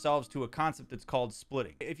orient themselves to a concept that's called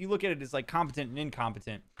splitting. If you look at it as like competent and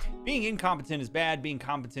incompetent, being incompetent is bad, being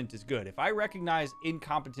competent is good. If I recognize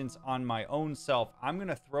incompetence on my own self, I'm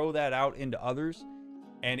gonna throw that out into others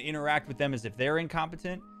and interact with them as if they're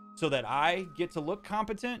incompetent so that I get to look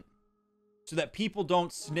competent, so that people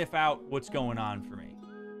don't sniff out what's going on for me.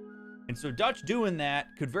 And so Dutch doing that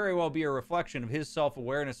could very well be a reflection of his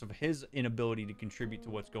self-awareness of his inability to contribute to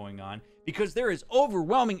what's going on, because there is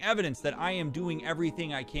overwhelming evidence that I am doing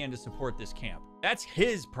everything I can to support this camp. That's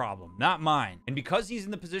his problem, not mine. And because he's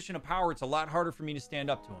in the position of power, it's a lot harder for me to stand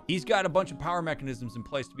up to him. He's got a bunch of power mechanisms in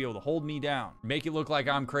place to be able to hold me down, make it look like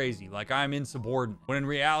I'm crazy, like I'm insubordinate, when in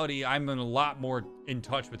reality, I'm in a lot more in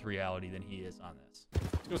touch with reality than he is on this.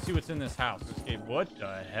 Let's go see what's in this house. Okay, what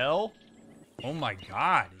the hell? Oh my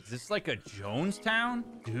God, is this like a Jonestown?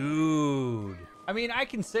 Dude. I mean, I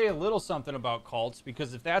can say a little something about cults,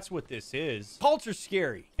 because if that's what this is, cults are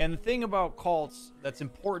scary. And the thing about cults that's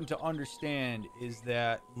important to understand is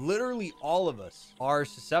that literally all of us are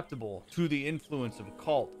susceptible to the influence of a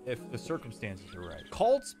cult if the circumstances are right.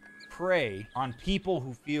 Cults prey on people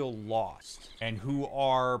who feel lost and who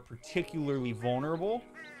are particularly vulnerable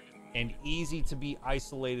and easy to be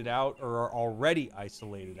isolated out or are already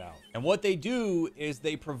isolated out. And what they do is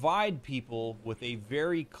they provide people with a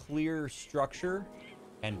very clear structure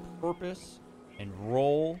and purpose and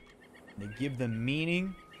role. They give them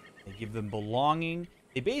meaning. They give them belonging.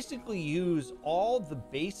 They basically use all the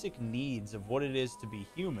basic needs of what it is to be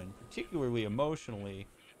human, particularly emotionally,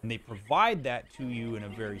 and they provide that to you in a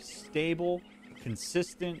very stable,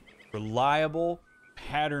 consistent, reliable,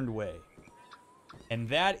 patterned way. And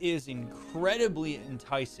that is incredibly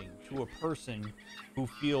enticing to a person who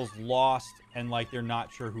feels lost and like they're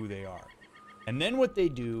not sure who they are. And then what they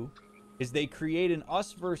do is they create an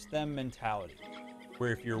us versus them mentality,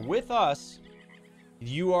 where if you're with us,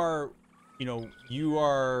 you are, you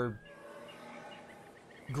are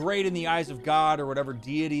great in the eyes of God or whatever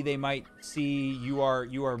deity they might see. You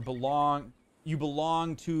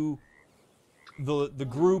belong to the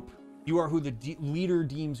group. You are who the leader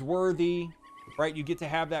deems worthy. Right? You get to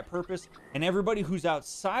have that purpose. And everybody who's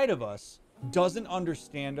outside of us doesn't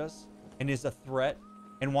understand us and is a threat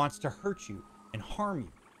and wants to hurt you and harm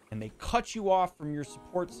you. And they cut you off from your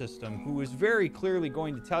support system, who is very clearly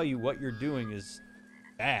going to tell you what you're doing is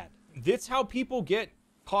bad. That's how people get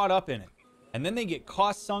caught up in it. And then they get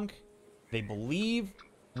cost sunk. They believe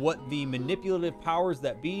what the manipulative powers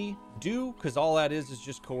that be do, because all that is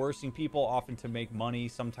just coercing people, often to make money,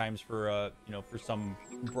 sometimes for for some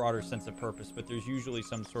broader sense of purpose, but there's usually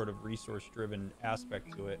some sort of resource driven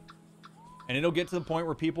aspect to it. And it'll get to the point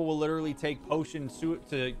where people will literally take potions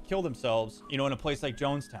to kill themselves, in a place like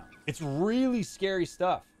Jonestown. It's really scary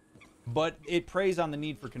stuff. but it preys on the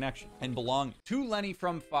need for connection and belonging. To Lenny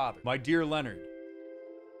from father. My dear Leonard,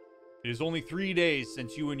 it is only 3 days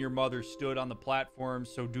since you and your mother stood on the platform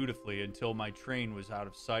so dutifully until my train was out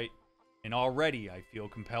of sight, and already I feel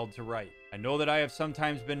compelled to write. I know that I have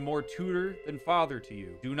sometimes been more tutor than father to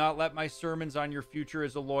you. Do not let my sermons on your future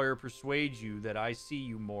as a lawyer persuade you that I see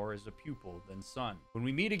you more as a pupil than son. When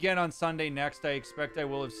we meet again on Sunday next, I expect I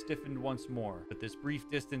will have stiffened once more, but this brief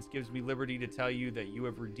distance gives me liberty to tell you that you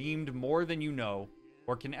have redeemed more than you know,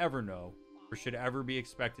 or can ever know, or should ever be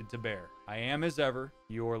expected to bear. I am, as ever,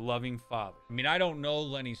 your loving father. I mean, I don't know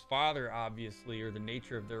Lenny's father, obviously, or the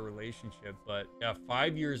nature of their relationship, but yeah,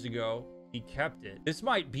 5 years ago, he kept it. This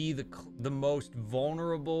might be the most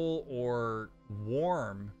vulnerable or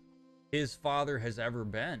warm his father has ever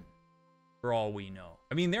been, for all we know.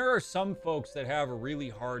 I mean, there are some folks that have a really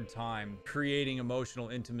hard time creating emotional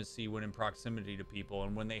intimacy when in proximity to people,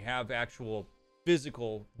 and when they have actual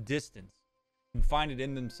physical distance, and find it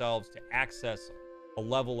in themselves to access a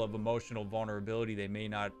level of emotional vulnerability they may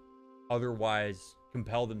not otherwise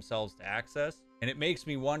compel themselves to access. And it makes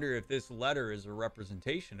me wonder if this letter is a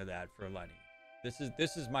representation of that for Lenny.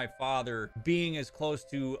 This is my father being as close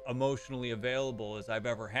to emotionally available as I've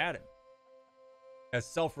ever had him, as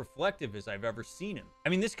self-reflective as I've ever seen him. I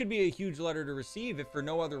mean, this could be a huge letter to receive if for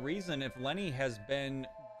no other reason, if Lenny has been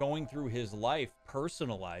going through his life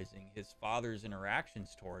personalizing his father's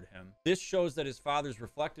interactions toward him. This shows that his father's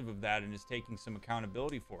reflective of that and is taking some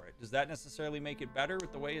accountability for it. Does that necessarily make it better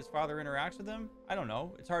with the way his father interacts with him? I don't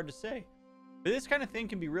know. It's hard to say. But this kind of thing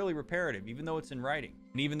can be really reparative, even though it's in writing,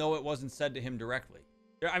 and even though it wasn't said to him directly.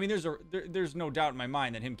 I mean, there's no doubt in my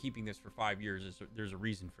mind that him keeping this for 5 years, there's a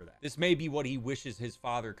reason for that. This may be what he wishes his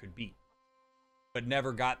father could be, but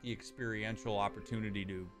never got the experiential opportunity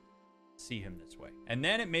to see him this way. And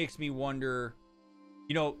then it makes me wonder,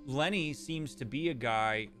 you know, Lenny seems to be a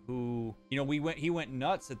guy who, you know, he went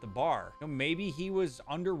nuts at the bar. You know, maybe he was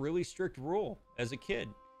under really strict rule as a kid,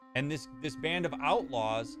 and this band of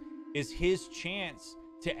outlaws is his chance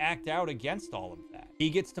to act out against all of that. He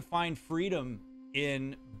gets to find freedom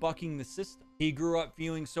in bucking the system. He grew up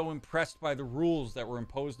feeling so impressed by the rules that were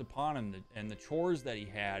imposed upon him and the chores that he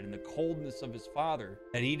had and the coldness of his father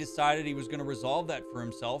that he decided he was going to resolve that for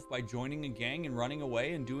himself by joining a gang and running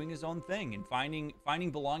away and doing his own thing and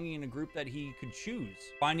finding belonging in a group that he could choose,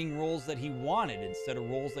 finding roles that he wanted instead of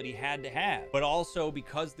roles that he had to have. But also,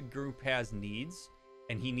 because the group has needs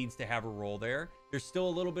and he needs to have a role there, there's still a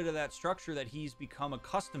little bit of that structure that he's become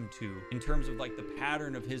accustomed to in terms of like the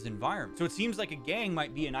pattern of his environment. So it seems like a gang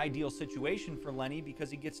might be an ideal situation for Lenny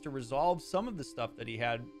because he gets to resolve some of the stuff that he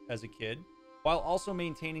had as a kid while also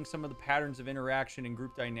maintaining some of the patterns of interaction and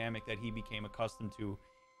group dynamic that he became accustomed to,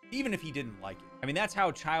 even if he didn't like it. I mean, that's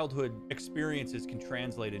how childhood experiences can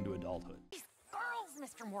translate into adulthood. These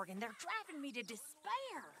girls, Mr. Morgan, they're driving me to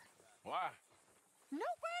despair. Why? No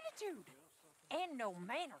gratitude and no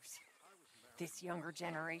manners. This younger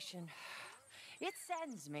generation, it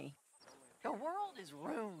saddens me. The world is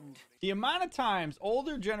ruined. The amount of times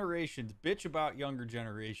older generations bitch about younger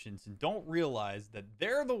generations and don't realize that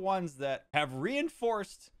they're the ones that have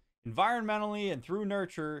reinforced environmentally and through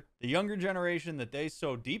nurture the younger generation that they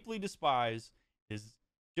so deeply despise is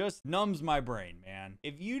just numbs my brain, man.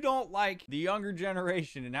 If you don't like the younger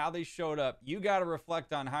generation and how they showed up, you got to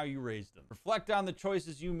reflect on how you raised them. Reflect on the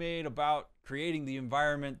choices you made about creating the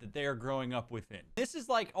environment that they are growing up within. This is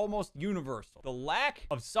like almost universal. The lack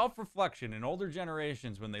of self-reflection in older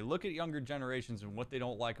generations when they look at younger generations and what they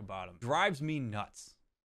don't like about them drives me nuts.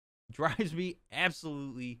 Drives me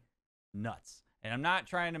absolutely nuts. And I'm not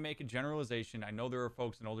trying to make a generalization. I know there are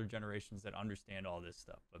folks in older generations that understand all this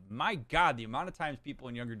stuff. But my God, the amount of times people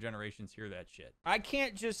in younger generations hear that shit. I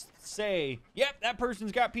can't just say, yep, that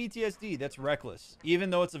person's got PTSD. That's reckless. Even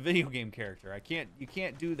though it's a video game character. You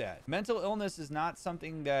can't do that. Mental illness is not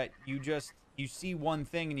something that you see one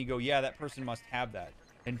thing and you go, yeah, that person must have that.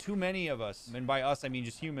 And too many of us, and by us, I mean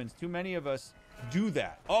just humans, too many of us do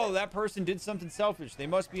that. Oh, that person did something selfish. They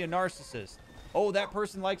must be a narcissist. Oh, that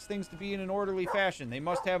person likes things to be in an orderly fashion. They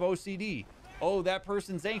must have OCD. Oh, that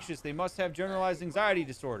person's anxious. They must have generalized anxiety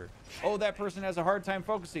disorder. Oh, that person has a hard time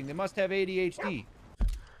focusing. They must have ADHD.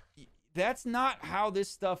 That's not how this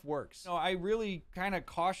stuff works. No, I really kind of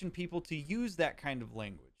caution people to use that kind of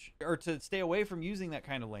language or to stay away from using that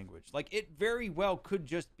kind of language. Like, it very well could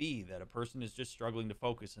just be that a person is just struggling to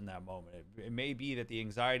focus in that moment. It may be that the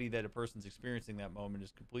anxiety that a person's experiencing that moment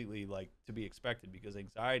is completely like to be expected because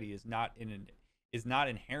anxiety is not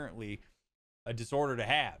inherently a disorder to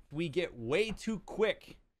have. We get way too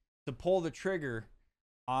quick to pull the trigger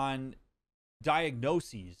on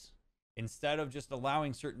diagnoses instead of just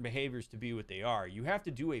allowing certain behaviors to be what they are. You have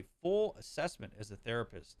to do a full assessment as a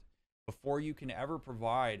therapist before you can ever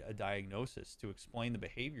provide a diagnosis to explain the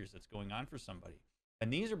behaviors that's going on for somebody.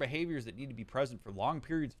 And these are behaviors that need to be present for long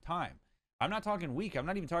periods of time. I'm not talking a week. I'm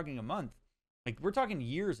not even talking a month. Like, we're talking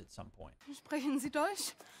years at some point. Sprechen Sie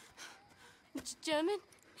Deutsch? German?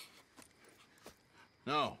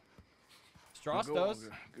 No. Strauss does.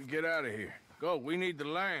 Get out of here. Go. We need the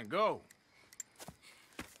land. Go.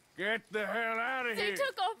 Get the hell out of here. They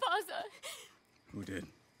took our father. Who did?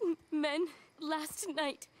 Men, last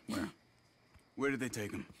night. Where? Where did they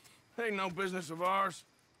take him? Ain't no business of ours.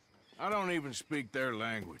 I don't even speak their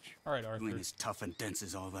language. All right, Arthur. You ain't as tough and dense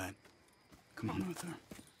as all that. Come on, Arthur.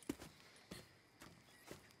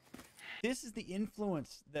 This is the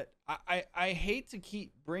influence that I hate to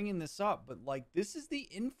keep bringing this up, but like, this is the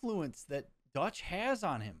influence that Dutch has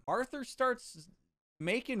on him. Arthur starts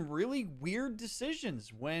making really weird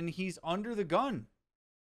decisions when he's under the gun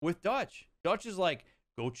with Dutch. Dutch is like,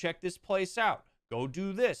 go check this place out. Go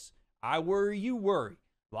do this. I worry, you worry.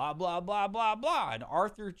 Blah, blah, blah, blah, blah. And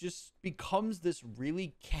Arthur just becomes this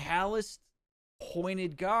really calloused,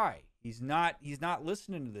 pointed guy. He's not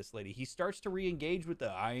listening to this lady. He starts to re-engage with the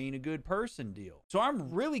I ain't a good person deal. So I'm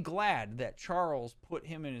really glad that Charles put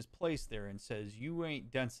him in his place there and says, you ain't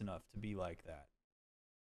dense enough to be like that.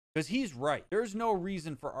 Because he's right. There's no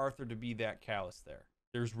reason for Arthur to be that callous there.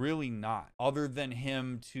 There's really not. Other than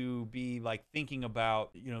him to be like thinking about,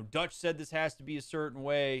 you know, Dutch said this has to be a certain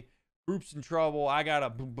way. Group's in trouble. I gotta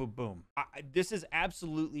boom, boom, boom. This is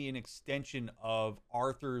absolutely an extension of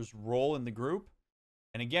Arthur's role in the group.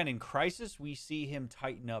 And again, in Crisis, we see him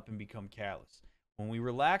tighten up and become callous. When we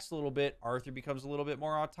relax a little bit, Arthur becomes a little bit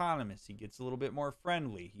more autonomous. He gets a little bit more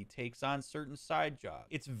friendly. He takes on certain side jobs.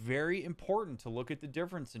 It's very important to look at the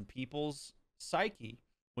difference in people's psyche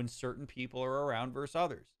when certain people are around versus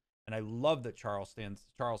others. And I love that Charles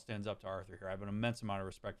stands up to Arthur here. I have an immense amount of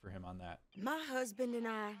respect for him on that. My husband and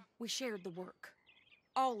I, we shared the work.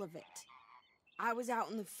 All of it. I was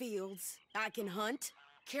out in the fields. I can hunt,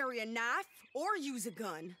 carry a knife, or use a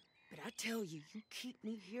gun. But I tell you, you keep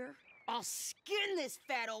me here, I'll skin this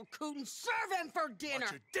fat old coot and serve him for dinner.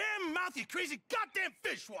 Watch your damn mouth, you crazy goddamn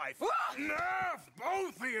fishwife! Enough,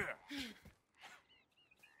 both of you!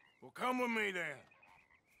 Well, come with me then.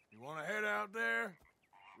 You want to head out there,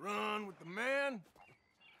 run with the men?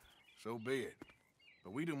 So be it.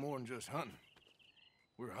 But we do more than just hunting.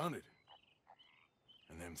 We're hunted.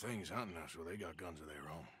 And them things hunting us, well, they got guns of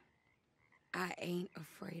their own. I ain't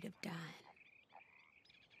afraid of dying.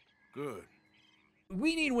 Good.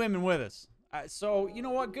 We need women with us. So, you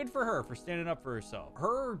know what? Good for her for standing up for herself.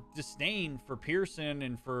 Her disdain for Pearson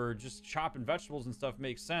and for just chopping vegetables and stuff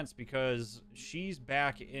makes sense because she's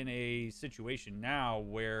back in a situation now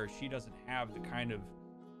where she doesn't have the kind of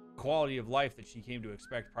quality of life that she came to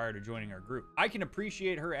expect prior to joining our group. I can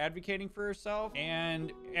appreciate her advocating for herself,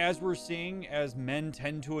 and as we're seeing, as men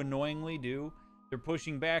tend to annoyingly do, they're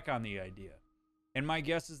pushing back on the idea. And my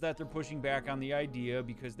guess is that they're pushing back on the idea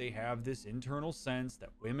because they have this internal sense that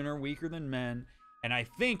women are weaker than men. And I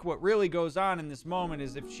think what really goes on in this moment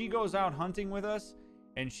is if she goes out hunting with us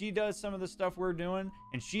and she does some of the stuff we're doing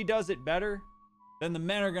and she does it better, then the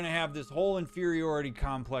men are going to have this whole inferiority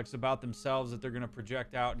complex about themselves that they're going to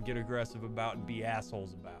project out and get aggressive about and be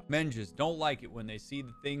assholes about. Men just don't like it when they see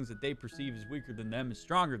the things that they perceive as weaker than them as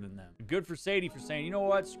stronger than them. Good for Sadie for saying, you know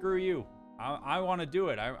what, screw you. I want to do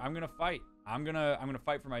it. I'm going to fight. I'm gonna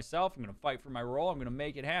fight for myself. I'm gonna fight for my role. I'm gonna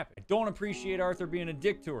make it happen. I don't appreciate Arthur being a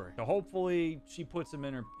dick to her. So hopefully she puts him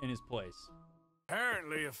in his place.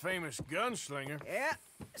 Apparently a famous gunslinger. Yeah,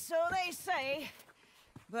 so they say.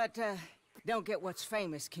 But don't get what's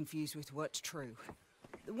famous confused with what's true.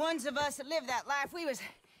 The ones of us that live that life, we was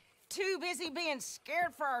too busy being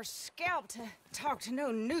scared for our scalp to talk to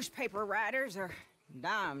no newspaper writers or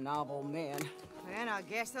dime novel men. And I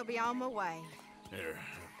guess they'll be on my way. Here.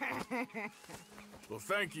 Well,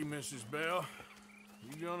 thank you, Mrs. Bell.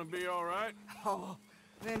 You gonna be all right? Oh,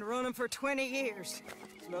 been running for 20 years.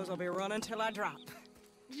 Suppose I'll be running till I drop.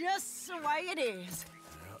 Just the way it is.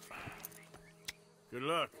 Yep. Good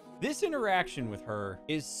luck. This interaction with her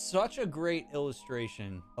is such a great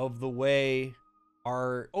illustration of the way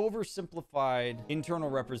our oversimplified internal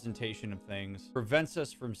representation of things prevents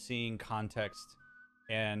us from seeing context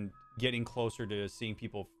and getting closer to seeing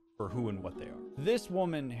people for who and what they are. This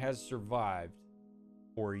woman has survived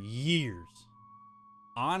for years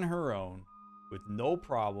on her own with no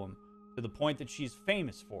problem to the point that she's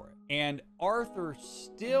famous for it. And Arthur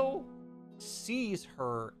still sees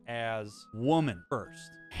her as woman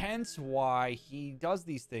first. Hence why he does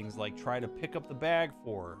these things like try to pick up the bag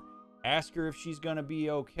for her, ask her if she's gonna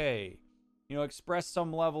be okay, You know, express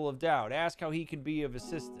some level of doubt. Ask how he can be of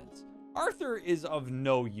assistance. Arthur is of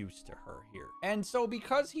no use to her here. And so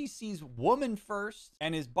because he sees woman first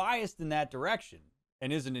and is biased in that direction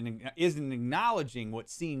and isn't acknowledging what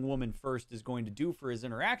seeing woman first is going to do for his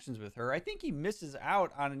interactions with her, I think he misses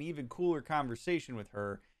out on an even cooler conversation with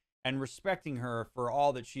her and respecting her for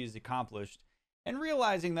all that she has accomplished and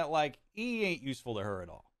realizing that, like, he ain't useful to her at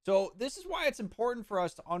all. So this is why it's important for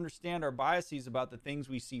us to understand our biases about the things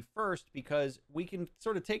we see first, because we can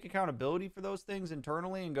sort of take accountability for those things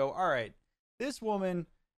internally and go, all right, this woman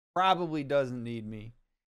probably doesn't need me.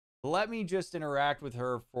 Let me just interact with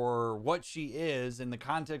her for what she is in the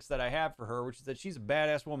context that I have for her, which is that she's a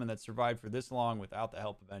badass woman that survived for this long without the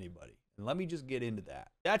help of anybody. And let me just get into that.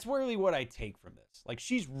 That's really what I take from this. Like,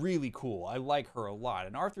 she's really cool. I like her a lot.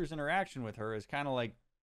 And Arthur's interaction with her is kind of like,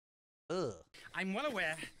 ugh. I'm well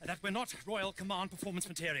aware that we're not Royal Command performance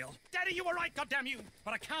material. Daddy, you were right, goddammit you!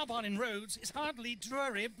 But a cow barn in Rhodes is hardly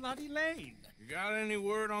Drury Bloody Lane. You got any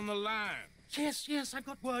word on the lion? Yes, I've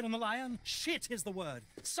got word on the lion. Shit is the word.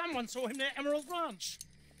 Someone saw him near Emerald Ranch.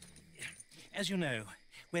 As you know,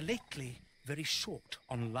 we're lately very short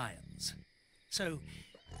on lions. So,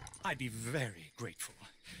 I'd be very grateful.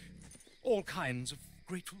 All kinds of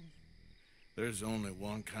grateful. There's only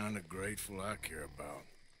one kind of grateful I care about.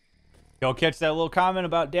 Y'all catch that little comment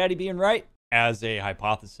about Daddy being right? As a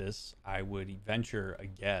hypothesis, I would venture a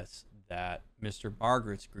guess that Mr.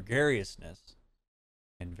 Margaret's gregariousness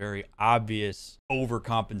and very obvious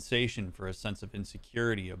overcompensation for a sense of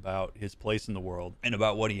insecurity about his place in the world and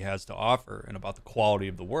about what he has to offer and about the quality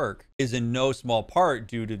of the work is in no small part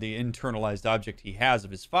due to the internalized object he has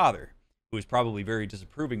of his father, who is probably very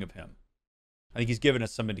disapproving of him. I think he's given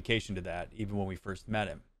us some indication to that even when we first met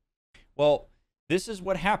him. Well, this is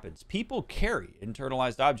what happens. People carry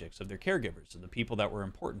internalized objects of their caregivers and the people that were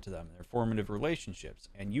important to them, their formative relationships.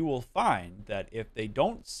 And you will find that if they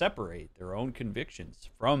don't separate their own convictions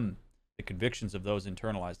from the convictions of those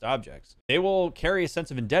internalized objects, they will carry a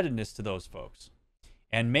sense of indebtedness to those folks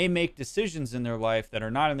and may make decisions in their life that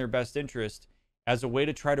are not in their best interest as a way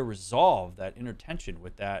to try to resolve that inner tension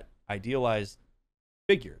with that idealized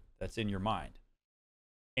figure that's in your mind.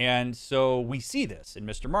 And so we see this in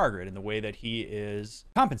Mr. Margaret in the way that he is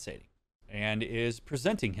compensating and is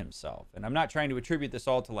presenting himself. And I'm not trying to attribute this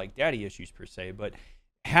all to like daddy issues per se, but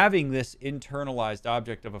having this internalized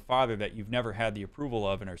object of a father that you've never had the approval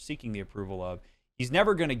of and are seeking the approval of, he's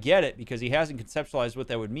never going to get it because he hasn't conceptualized what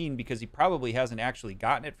that would mean, because he probably hasn't actually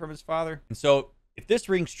gotten it from his father. And so if this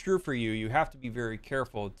rings true for you, you have to be very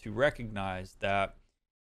careful to recognize that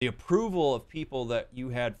the approval of people that you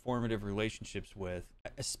had formative relationships with,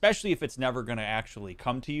 especially if it's never going to actually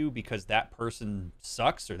come to you because that person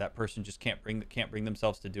sucks or that person just can't bring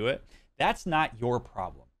themselves to do it, that's not your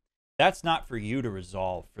problem. That's not for you to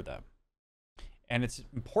resolve for them. And it's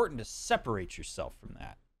important to separate yourself from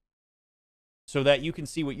that so that you can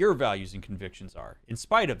see what your values and convictions are in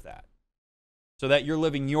spite of that, so that you're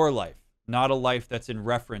living your life, not a life that's in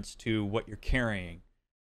reference to what you're carrying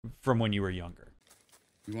from when you were younger.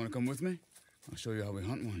 You want to come with me? I'll show you how we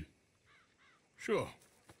hunt one. Sure.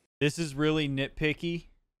 This is really nitpicky.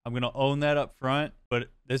 I'm going to own that up front, but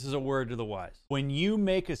this is a word to the wise. When you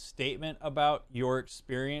make a statement about your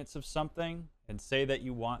experience of something and say that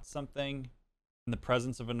you want something in the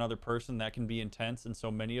presence of another person, that can be intense. And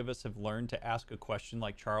so many of us have learned to ask a question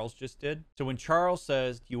like Charles just did. So when Charles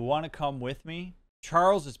says, "Do you want to come with me?"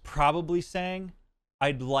 Charles is probably saying,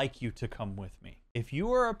 "I'd like you to come with me." If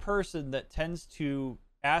you are a person that tends to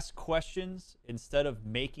ask questions instead of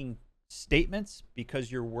making statements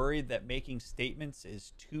because you're worried that making statements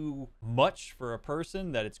is too much for a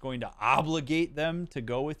person, that it's going to obligate them to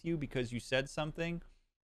go with you because you said something,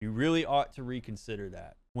 you really ought to reconsider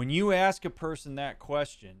that. When you ask a person that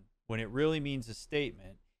question, when it really means a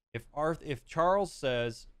statement, if Charles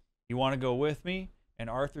says, "You want to go with me?"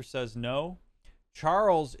 and Arthur says no,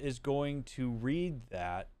 Charles is going to read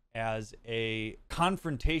that as a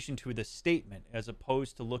confrontation to the statement as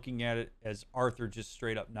opposed to looking at it as Arthur just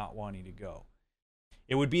straight up not wanting to go.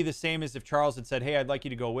 It would be the same as if Charles had said, "Hey, I'd like you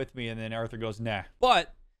to go with me," and then Arthur goes, "Nah."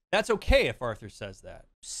 But that's okay if Arthur says that.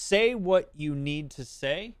 Say what you need to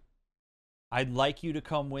say. "I'd like you to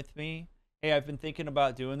come with me. Hey, I've been thinking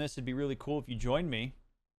about doing this. It'd be really cool if you joined me.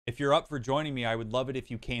 If you're up for joining me, I would love it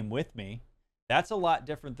if you came with me." That's a lot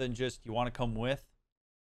different than just, "You want to come with?"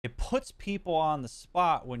 It puts people on the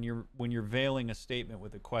spot when you're veiling a statement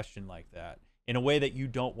with a question like that in a way that you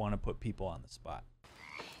don't want to put people on the spot.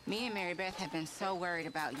 Me and Mary Beth have been so worried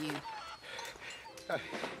about you.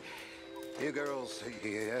 You girls,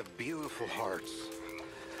 you have beautiful hearts.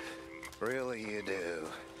 Really, you do.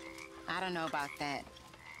 I don't know about that.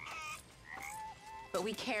 but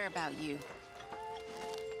we care about you.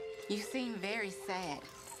 You seem very sad.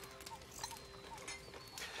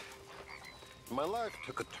 My life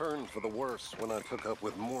took a turn for the worse when I took up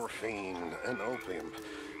with morphine and opium.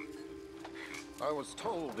 I was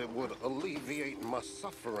told it would alleviate my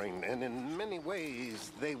suffering, and in many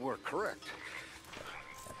ways, they were correct.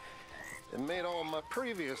 It made all my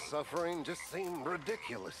previous suffering just seem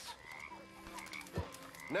ridiculous.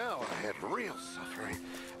 Now I had real suffering,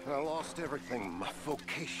 and I lost everything: my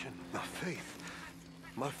vocation, my faith,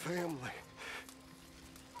 my family.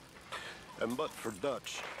 And but for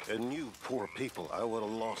Dutch and you poor people, I would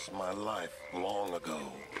have lost my life long ago.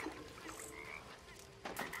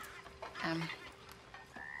 I'm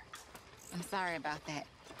sorry about that.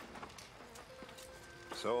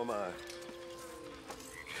 So am I.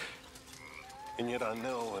 And yet I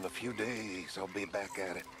know in a few days I'll be back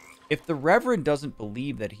at it. If the Reverend doesn't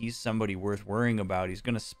believe that he's somebody worth worrying about, he's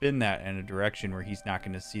going to spin that in a direction where he's not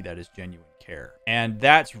going to see that as genuine care. And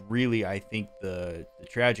that's really, I think, the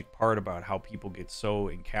tragic part about how people get so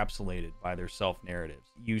encapsulated by their self-narratives.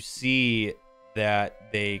 You see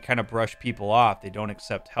that they kind of brush people off. They don't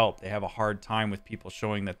accept help. They have a hard time with people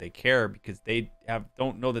showing that they care because they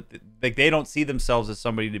don't know that they don't see themselves as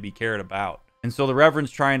somebody to be cared about. And so the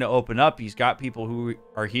Reverend's trying to open up. He's got people who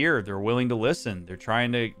are here. They're willing to listen. They're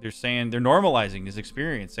normalizing his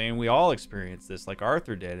experience, saying we all experience this like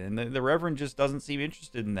Arthur did. And the Reverend just doesn't seem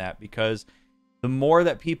interested in that, because the more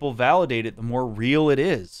that people validate it, the more real it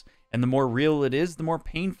is. And the more real it is, the more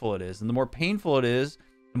painful it is. And the more painful it is,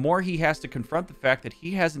 the more he has to confront the fact that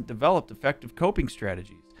he hasn't developed effective coping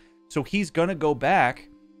strategies. So he's going to go back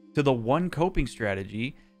to the one coping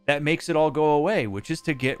strategy that makes it all go away, which is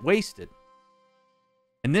to get wasted.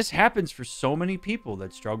 And this happens for so many people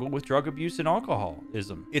that struggle with drug abuse and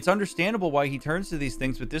alcoholism. It's understandable why he turns to these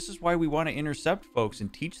things, but this is why we want to intercept folks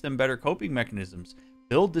and teach them better coping mechanisms,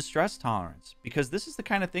 build distress tolerance, because this is the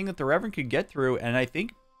kind of thing that the Reverend could get through and I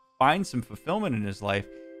think find some fulfillment in his life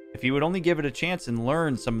if he would only give it a chance and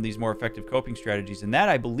learn some of these more effective coping strategies. And that,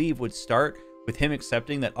 I believe, would start with him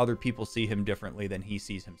accepting that other people see him differently than he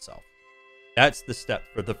sees himself. That's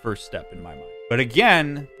the first step in my mind. But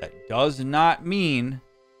again, that does not mean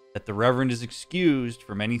that the Reverend is excused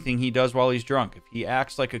from anything he does while he's drunk. If he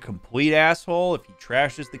acts like a complete asshole, if he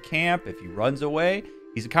trashes the camp, if he runs away,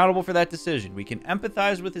 he's accountable for that decision. We can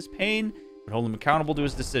empathize with his pain, but hold him accountable to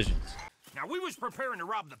his decisions. Now, we was preparing to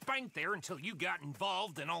rob the bank there until you got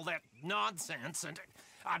involved in all that nonsense, and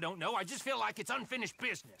I don't know, I just feel like it's unfinished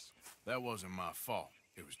business. That wasn't my fault.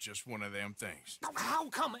 It was just one of them things. How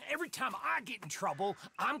come every time I get in trouble,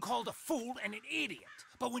 I'm called a fool and an idiot?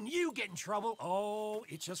 But when you get in trouble, oh,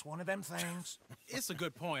 it's just one of them things. It's a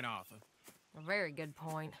good point, Arthur. A very good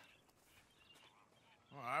point.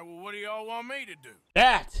 All right, well, what do y'all want me to do?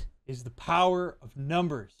 That is the power of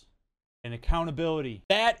numbers and accountability.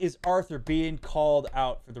 That is Arthur being called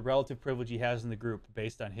out for the relative privilege he has in the group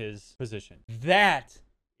based on his position. That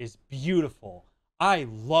is beautiful. I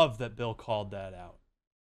love that Bill called that out.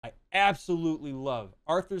 I absolutely love.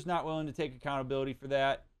 Arthur's not willing to take accountability for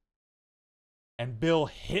that, and Bill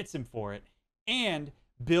hits him for it. And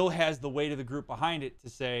Bill has the weight of the group behind it to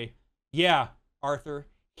say, yeah, Arthur,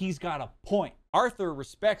 he's got a point. Arthur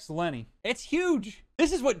respects Lenny. It's huge.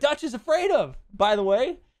 This is what Dutch is afraid of, by the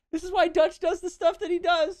way. This is why Dutch does the stuff that he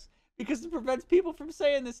does, because it prevents people from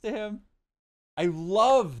saying this to him. I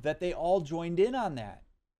love that they all joined in on that.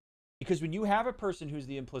 Because when you have a person who's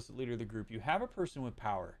the implicit leader of the group, you have a person with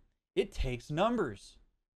power. It takes numbers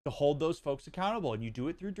to hold those folks accountable, and you do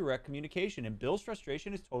it through direct communication. And Bill's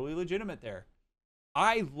frustration is totally legitimate there.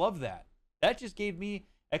 I love that. That just gave me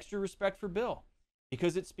extra respect for Bill,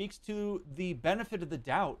 because it speaks to the benefit of the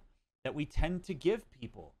doubt that we tend to give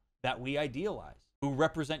people that we idealize, who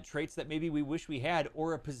represent traits that maybe we wish we had,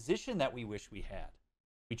 or a position that we wish we had.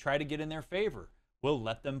 We try to get in their favor. We'll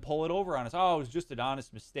let them pull it over on us. Oh, it was just an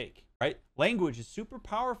honest mistake, right? Language is super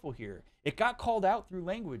powerful here. It got called out through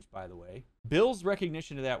language, by the way. Bill's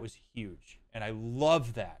recognition of that was huge, and I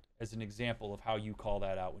love that as an example of how you call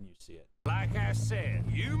that out when you see it. Like I said,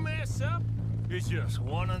 you mess up, it's just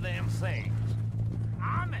one of them things.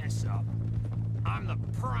 I mess up, I'm the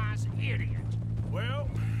prize idiot. Well,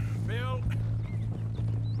 Bill,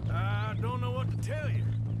 I don't know what to tell you.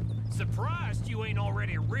 Surprised you ain't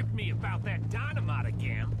already ripped me about that dynamite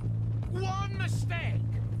again. One mistake,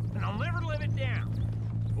 and I'll never live it down.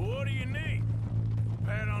 What do you need? A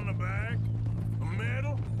pat on the back? A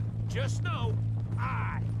medal? Just know,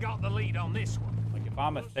 I got the lead on this one. Like if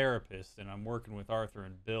I'm a therapist and I'm working with Arthur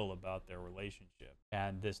and Bill about their relationship,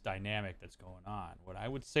 and this dynamic that's going on. What I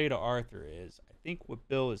would say to Arthur is, I think what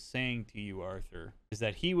Bill is saying to you, Arthur, is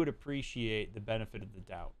that he would appreciate the benefit of the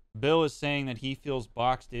doubt. Bill is saying that he feels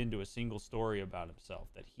boxed into a single story about himself,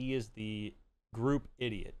 that he is the group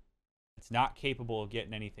idiot that's not capable of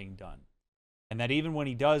getting anything done. And that even when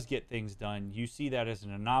he does get things done, you see that as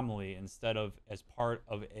an anomaly instead of as part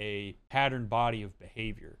of a patterned body of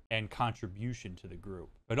behavior and contribution to the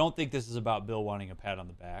group. I don't think this is about Bill wanting a pat on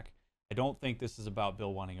the back. I don't think this is about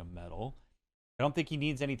Bill wanting a medal. I don't think he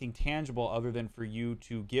needs anything tangible other than for you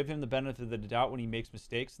to give him the benefit of the doubt when he makes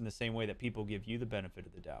mistakes in the same way that people give you the benefit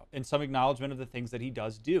of the doubt. And some acknowledgement of the things that he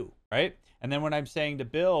does do, right? And then what I'm saying to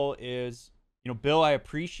Bill is, you know, Bill, I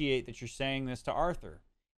appreciate that you're saying this to Arthur.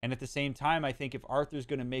 And at the same time, I think if Arthur's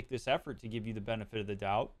going to make this effort to give you the benefit of the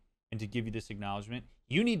doubt and to give you this acknowledgement,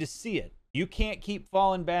 you need to see it. You can't keep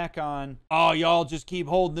falling back on, oh, y'all just keep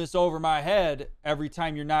holding this over my head every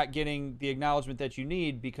time you're not getting the acknowledgement that you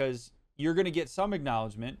need, because you're going to get some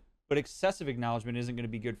acknowledgement, but excessive acknowledgement isn't going to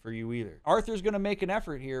be good for you either. Arthur's going to make an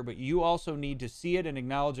effort here, but you also need to see it and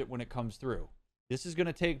acknowledge it when it comes through. This is going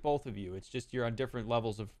to take both of you. It's just you're on different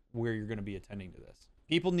levels of where you're going to be attending to this.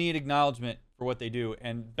 People need acknowledgement for what they do,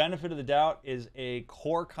 and benefit of the doubt is a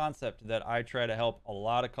core concept that I try to help a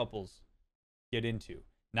lot of couples get into.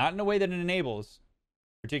 Not in a way that it enables,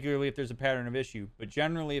 particularly if there's a pattern of issue, but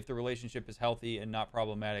generally if the relationship is healthy and not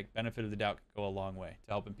problematic, benefit of the doubt can go a long way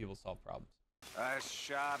to helping people solve problems. I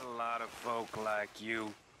shot a lot of folk like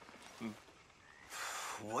you.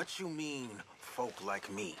 What you mean, folk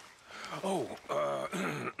like me? Oh,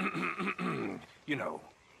 you know,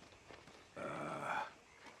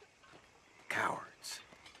 cowards.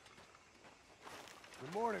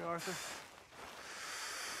 Good morning, Arthur.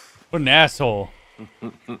 What an asshole.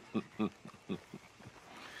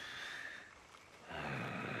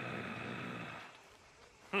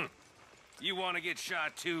 You want to get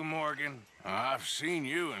shot too, Morgan? I've seen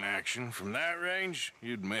you in action. From that range,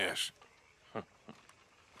 you'd miss. What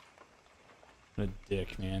a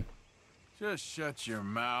dick, man. Just shut your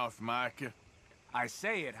mouth, Micah. I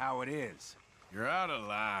say it how it is. You're out of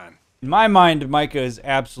line. In my mind, Micah is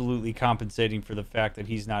absolutely compensating for the fact that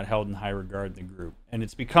he's not held in high regard in the group. And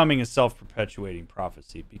it's becoming a self-perpetuating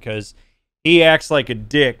prophecy because he acts like a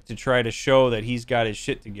dick to try to show that he's got his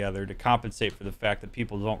shit together to compensate for the fact that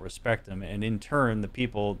people don't respect him. And in turn, the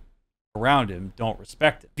people around him don't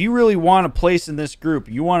respect him. If you really want a place in this group,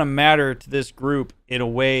 you want to matter to this group in a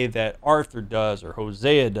way that Arthur does or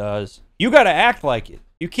Hosea does, you got to act like it.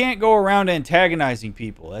 You can't go around antagonizing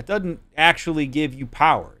people. That doesn't actually give you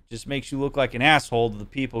power. It just makes you look like an asshole to the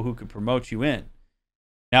people who could promote you in.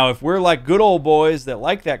 Now, if we're like good old boys that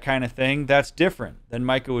like that kind of thing, that's different. Then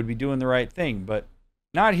Micah would be doing the right thing, but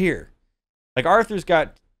not here. Like, Arthur's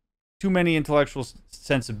got too many intellectual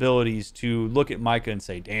sensibilities to look at Micah and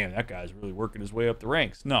say, damn, that guy's really working his way up the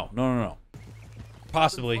ranks. No.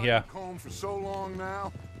 Possibly, yeah. Home for so long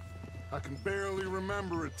now, I can barely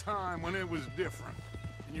remember a time when it was different.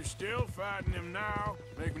 And you're still fighting him now.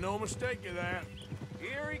 Make no mistake of that.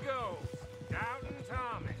 Here he goes, Doubting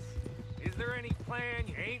Thomas. Is there any plan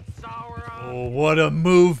you ain't sour on? Oh, what a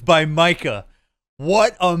move by Micah.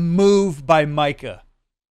 What a move by Micah.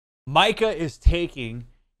 Micah is taking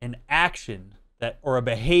an action that, or a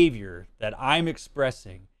behavior that I'm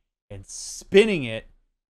expressing and spinning it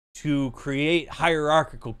to create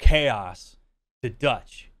hierarchical chaos to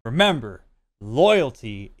Dutch. Remember,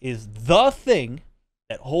 loyalty is the thing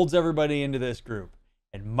that holds everybody into this group.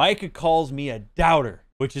 And Micah calls me a doubter,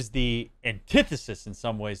 which is the antithesis in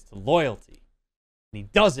some ways to loyalty. And he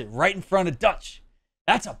does it right in front of Dutch.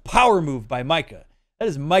 That's a power move by Micah. That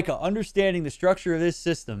is Micah understanding the structure of this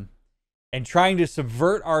system and trying to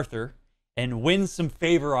subvert Arthur and win some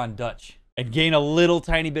favor on Dutch and gain a little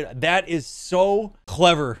tiny bit. That is so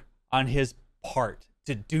clever on his part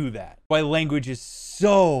to do that. Why language is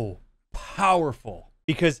so powerful.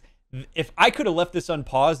 Because if I could have left this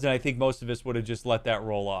unpaused, then I think most of us would have just let that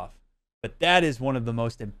roll off. But that is one of the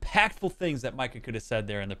most impactful things that Micah could have said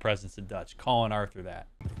there in the presence of Dutch, calling Arthur that.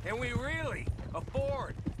 Can we really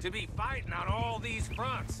afford to be fighting on all these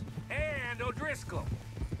fronts? And O'Driscoll.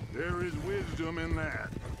 There is wisdom in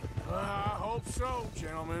that. I hope so,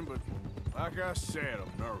 gentlemen, but like I said,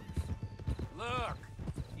 I'm nervous. Look,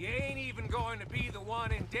 you ain't even going to be the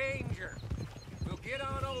one in danger. We'll get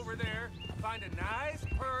on over there, find a nice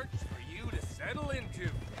perch for you to settle into.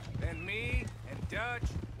 Then me and Dutch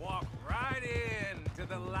walk right in to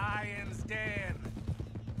the lion's den.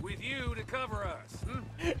 With you to cover us.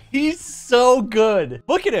 He's so good.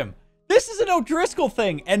 Look at him. This is an O'Driscoll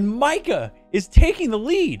thing, and Micah is taking the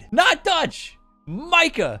lead. Not Dutch.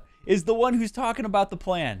 Micah is the one who's talking about the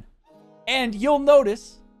plan. And you'll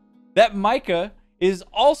notice that Micah is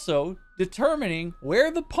also determining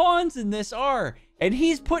where the pawns in this are. And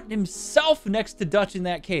he's putting himself next to Dutch in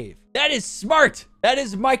that cave. That is smart. That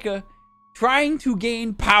is Micah trying to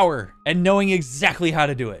gain power and knowing exactly how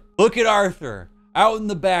to do it. Look at Arthur out in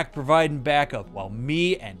the back providing backup while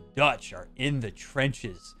me and Dutch are in the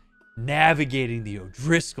trenches navigating the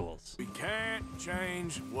O'Driscolls. We can't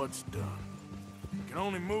change what's done. We can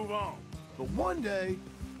only move on. But one day,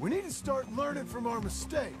 we need to start learning from our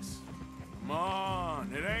mistakes. Come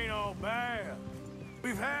on, it ain't all bad.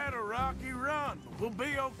 We've had a rocky run, but we'll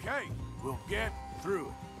be okay. We'll get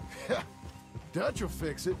through it. Dutch will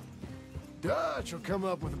fix it. Dutch will come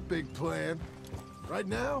up with a big plan. Right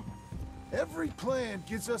now, every plan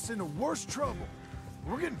gets us into worse trouble.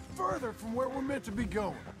 We're getting further from where we're meant to be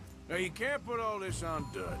going. Now, you can't put all this on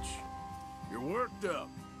Dutch. You're worked up,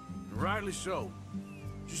 and rightly so.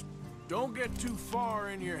 Just don't get too far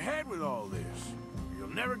in your head with all this. You'll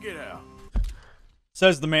never get out.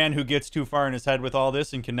 Says the man who gets too far in his head with all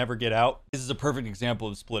this and can never get out. This is a perfect example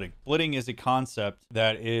of splitting. Splitting is a concept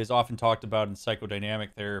that is often talked about in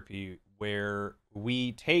psychodynamic therapy, where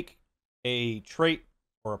we take a trait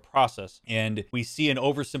or a process and we see an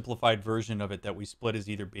oversimplified version of it that we split as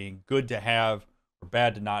either being good to have or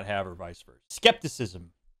bad to not have, or vice versa.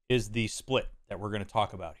 Skepticism is the split that we're going to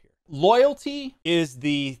talk about here. Loyalty is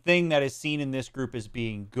the thing that is seen in this group as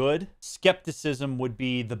being good. Skepticism would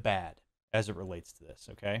be the bad as it relates to this,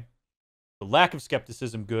 okay? The lack of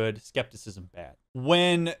skepticism, good. Skepticism, bad.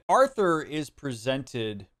 When Arthur is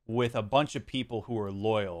presented with a bunch of people who are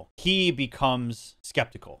loyal, he becomes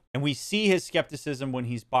skeptical. And we see his skepticism when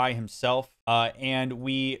he's by himself. And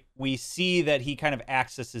we see that he kind of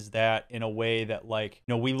accesses that in a way that, like,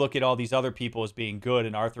 you know, we look at all these other people as being good,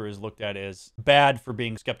 and Arthur is looked at as bad for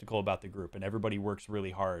being skeptical about the group. And everybody works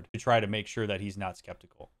really hard to try to make sure that he's not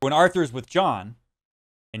skeptical. When Arthur's with John,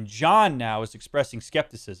 and John now is expressing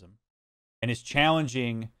skepticism and is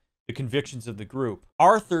challenging the convictions of the group,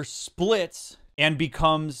 Arthur splits and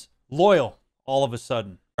becomes loyal all of a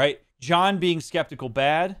sudden, right? John being skeptical,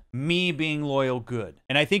 bad. Me being loyal, good.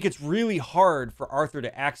 And I think it's really hard for Arthur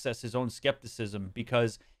to access his own skepticism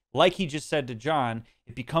because, like he just said to John,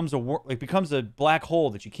 it becomes a black hole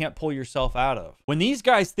that you can't pull yourself out of. When these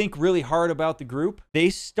guys think really hard about the group, they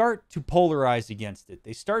start to polarize against it.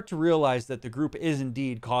 They start to realize that the group is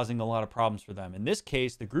indeed causing a lot of problems for them. In this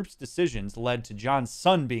case, the group's decisions led to John's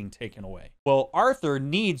son being taken away. Well, Arthur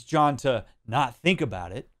needs John to not think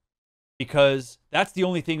about it, because that's the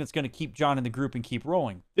only thing that's going to keep John in the group and keep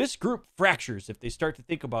rolling. This group fractures if they start to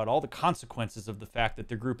think about all the consequences of the fact that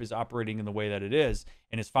their group is operating in the way that it is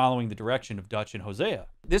and is following the direction of Dutch and Hosea.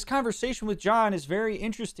 This conversation with John is very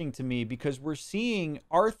interesting to me because we're seeing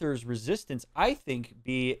Arthur's resistance, I think,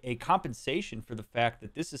 be a compensation for the fact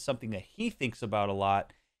that this is something that he thinks about a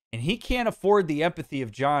lot, and he can't afford the empathy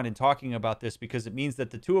of John in talking about this because it means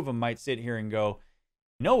that the two of them might sit here and go,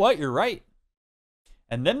 you know what, you're right.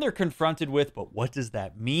 And then they're confronted with, but what does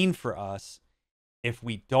that mean for us if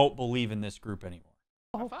we don't believe in this group anymore?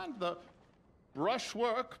 I find the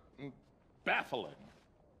brushwork baffling.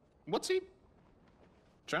 What's he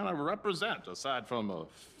trying to represent aside from a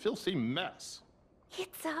filthy mess?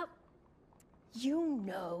 It's up. You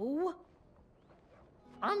know.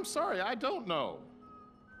 I'm sorry, I don't know.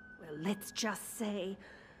 Well, let's just say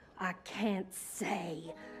I can't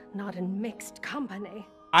say. Not in mixed company.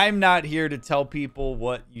 I'm not here to tell people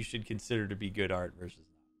what you should consider to be good art versus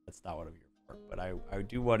not. That's not what I'm here for. But I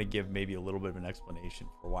do want to give maybe a little bit of an explanation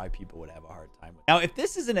for why people would have a hard time with it. Now, if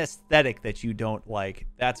this is an aesthetic that you don't like,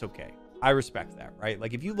 that's okay. I respect that, right?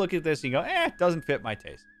 Like, if you look at this and you go, it doesn't fit my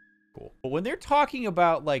taste. Cool. But when they're talking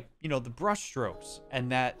about, like, you know, the brush strokes and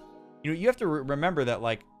that, you know, you have to remember that,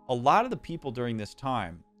 like, a lot of the people during this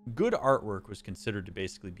time, good artwork was considered to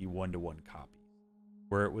basically be one-to-one copies,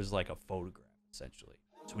 where it was like a photograph, essentially.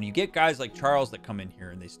 So when you get guys like Charles that come in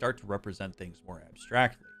here and they start to represent things more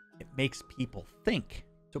abstractly, it makes people think.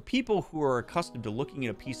 So people who are accustomed to looking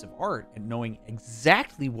at a piece of art and knowing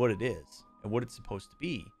exactly what it is and what it's supposed to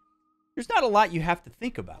be, there's not a lot you have to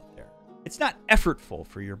think about there. It's not effortful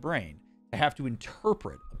for your brain to have to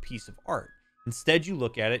interpret a piece of art. Instead, you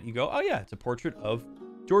look at it and you go, oh yeah, it's a portrait of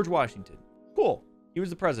George Washington. Cool. He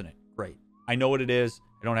was the president. Great. I know what it is.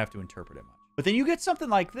 I don't have to interpret it much. But then you get something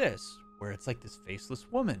like this, where it's like this faceless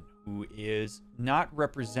woman who is not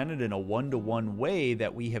represented in a one-to-one way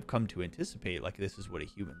that we have come to anticipate, like this is what a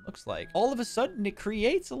human looks like. All of a sudden, it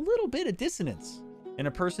creates a little bit of dissonance in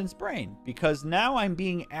a person's brain, because now I'm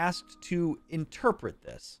being asked to interpret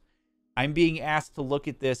this. I'm being asked to look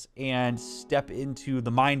at this and step into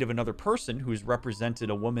the mind of another person who's represented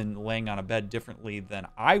a woman laying on a bed differently than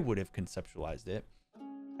I would have conceptualized it.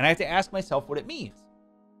 And I have to ask myself what it means.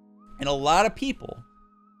 And a lot of people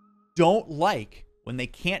don't like when they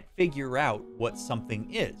can't figure out what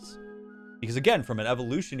something is. Because again, from an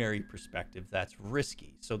evolutionary perspective, that's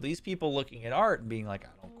risky. So these people looking at art and being like, I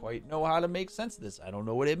don't quite know how to make sense of this. I don't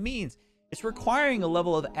know what it means. It's requiring a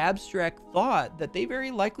level of abstract thought that they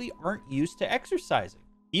very likely aren't used to exercising,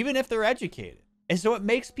 even if they're educated. And so it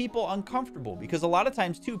makes people uncomfortable because a lot of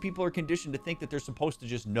times too, people are conditioned to think that they're supposed to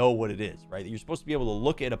just know what it is, right? That you're supposed to be able to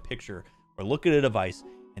look at a picture or look at a device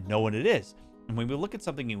and know what it is. And when we look at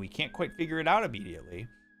something and we can't quite figure it out immediately,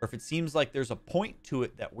 or if it seems like there's a point to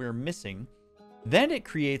it that we're missing, then it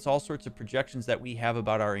creates all sorts of projections that we have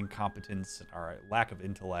about our incompetence and our lack of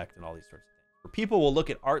intellect and all these sorts of things. Where people will look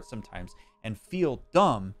at art sometimes and feel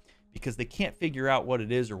dumb because they can't figure out what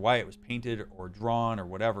it is or why it was painted or drawn or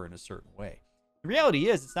whatever in a certain way. The reality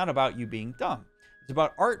is, it's not about you being dumb. It's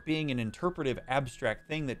about art being an interpretive, abstract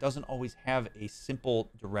thing that doesn't always have a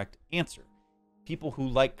simple, direct answer. People who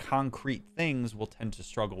like concrete things will tend to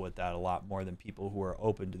struggle with that a lot more than people who are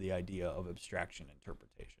open to the idea of abstraction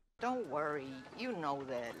interpretation. Don't worry. You know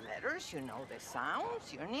the letters, you know the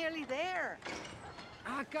sounds. You're nearly there.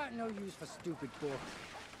 I got no use for stupid books.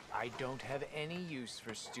 I don't have any use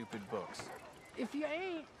for stupid books. If you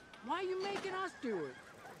ain't, why you making us do it?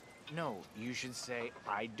 No, you should say,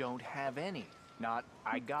 I don't have any, not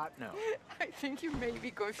I got no. I think you may be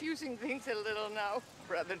confusing things a little now,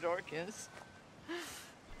 Brother Dorkins.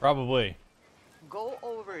 Probably. Go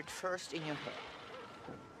over it first in your head.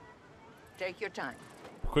 Take your time.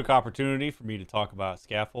 Quick opportunity for me to talk about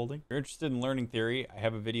scaffolding. If you're interested in learning theory, I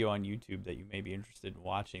have a video on YouTube that you may be interested in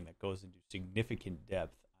watching that goes into significant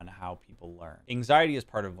depth on how people learn. Anxiety is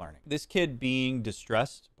part of learning. This kid being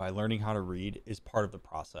distressed by learning how to read is part of the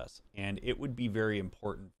process. And it would be very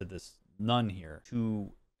important for this nun here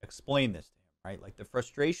to explain this to him, right? Like the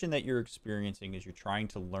frustration that you're experiencing as you're trying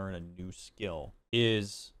to learn a new skill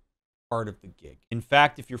is part of the gig. In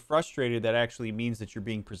fact, if you're frustrated, that actually means that you're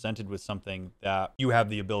being presented with something that you have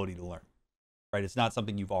the ability to learn, right? It's not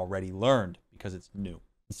something you've already learned because it's new.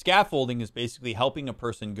 And scaffolding is basically helping a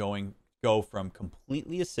person go from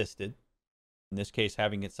completely assisted, in this case,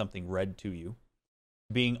 having it something read to you,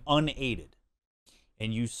 being unaided.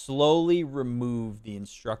 And you slowly remove the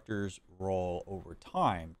instructor's role over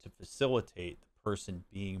time to facilitate the person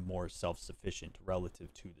being more self-sufficient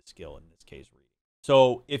relative to the skill, in this case, reading.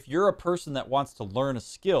 So if you're a person that wants to learn a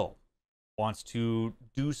skill, wants to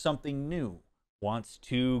do something new, wants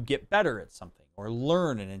to get better at something, or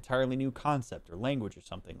learn an entirely new concept or language or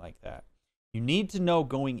something like that, you need to know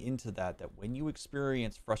going into that when you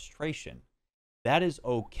experience frustration, that is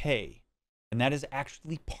okay. And that is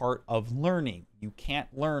actually part of learning. You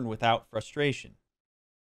can't learn without frustration.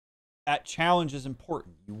 That challenge is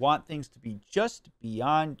important. You want things to be just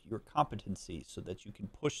beyond your competency so that you can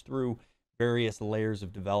push through various layers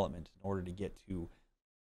of development in order to get to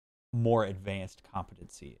more advanced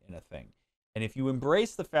competency in a thing. And if you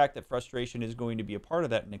embrace the fact that frustration is going to be a part of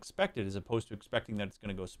that and expect it, as opposed to expecting that it's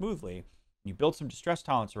going to go smoothly, and you build some distress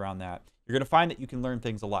tolerance around that, you're going to find that you can learn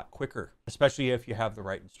things a lot quicker, especially if you have the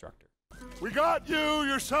right instructor. We got you,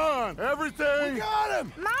 your son, everything. We got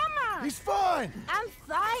him. Mama! He's fine. I'm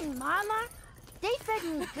fine, Mama. They fed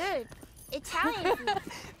me good. Italian food.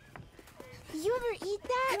 You ever eat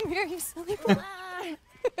that? Come here, you silly boy.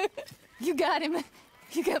 You got him.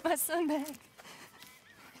 You got my son back.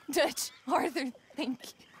 Dutch, Arthur, thank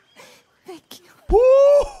you. Thank you.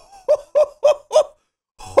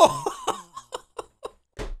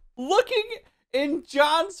 Looking in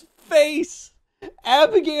John's face,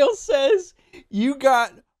 Abigail says, "You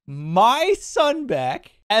got my son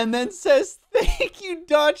back," and then says, "Thank you,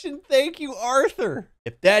 Dutch, and thank you, Arthur."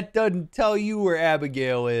 If that doesn't tell you where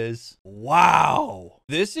Abigail is, wow.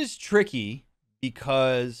 This is tricky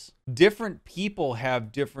because different people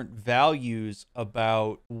have different values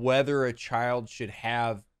about whether a child should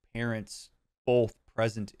have parents both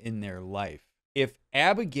present in their life. If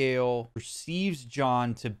Abigail perceives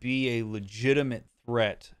John to be a legitimate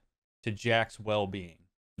threat to Jack's well-being,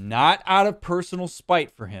 not out of personal spite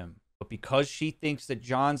for him, but because she thinks that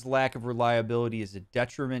John's lack of reliability is a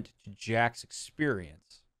detriment to Jack's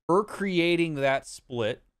experience, her creating that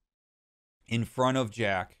split in front of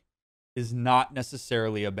Jack is not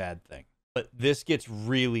necessarily a bad thing. But this gets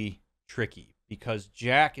really tricky because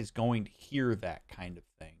Jack is going to hear that kind of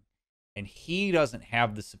thing. And he doesn't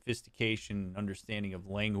have the sophistication and understanding of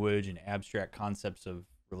language and abstract concepts of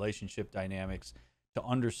relationship dynamics to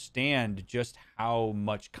understand just how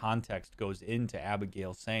much context goes into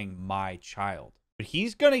Abigail saying my child. But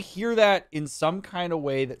he's going to hear that in some kind of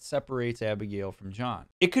way that separates Abigail from John.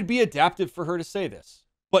 It could be adaptive for her to say this,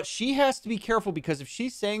 but she has to be careful, because if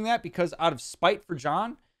she's saying that because out of spite for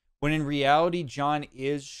John, when in reality, John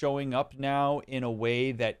is showing up now in a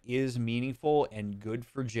way that is meaningful and good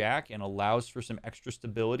for Jack and allows for some extra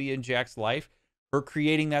stability in Jack's life, her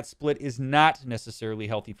creating that split is not necessarily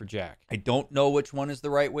healthy for Jack. I don't know which one is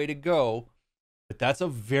the right way to go, but that's a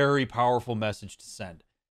very powerful message to send.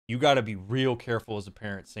 You got to be real careful as a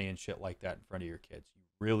parent saying shit like that in front of your kids. You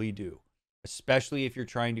really do. Especially if you're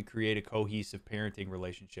trying to create a cohesive parenting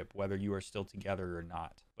relationship, whether you are still together or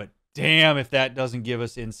not. But damn if that doesn't give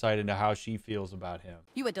us insight into how she feels about him.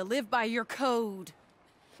 You had to live by your code.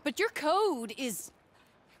 But your code is...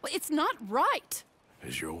 well, it's not right.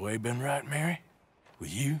 Has your way been right, Mary?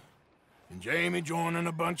 With you? And Jamie joining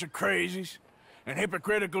a bunch of crazies? And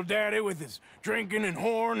hypocritical daddy with his drinking and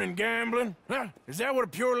whoring and gambling? Huh? Is that what a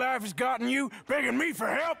pure life has gotten you? Begging me for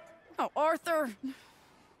help? Oh, Arthur.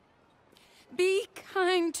 Be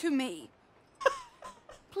kind to me.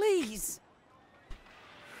 Please.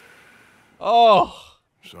 Oh.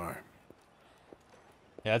 Sorry.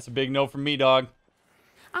 Yeah, that's a big no from me, dog.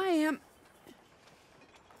 I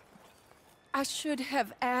should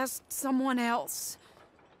have asked someone else.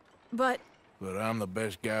 But I'm the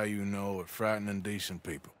best guy you know at frightening decent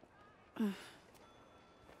people.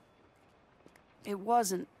 It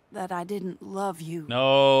wasn't that I didn't love you.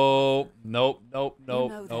 No. Nope. You know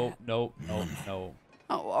that. No.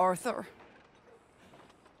 Oh, Arthur.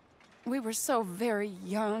 We were so very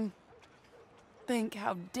young. Think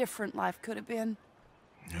how different life could have been.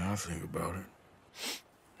 Yeah, I think about it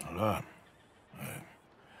a lot.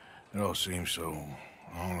 It all seems so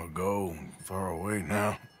long ago and far away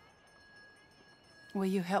now. Will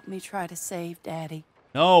you help me try to save Daddy?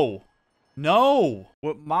 No.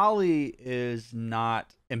 What Molly is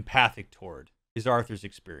not empathic toward is Arthur's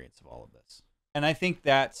experience of all of this. And I think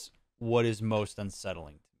that's what is most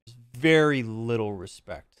unsettling. There's very little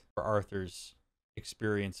respect for Arthur's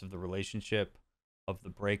experience of the relationship, of the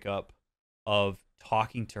breakup, of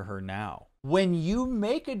talking to her now. When you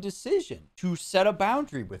make a decision to set a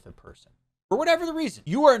boundary with a person, for whatever the reason,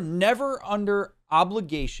 you are never under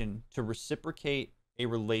obligation to reciprocate a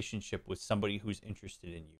relationship with somebody who's interested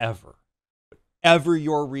in you, ever. Whatever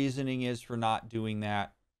your reasoning is for not doing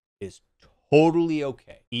that is totally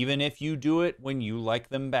okay. Even if you do it when you like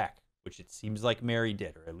them back, which it seems like Mary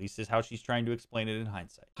did, or at least is how she's trying to explain it in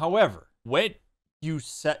hindsight. However, when you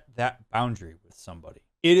set that boundary with somebody,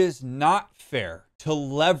 it is not fair to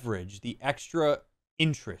leverage the extra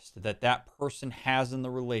interest that that person has in the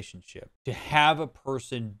relationship to have a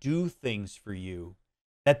person do things for you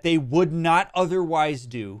that they would not otherwise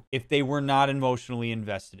do if they were not emotionally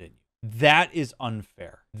invested in you. That is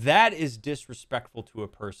unfair. That is disrespectful to a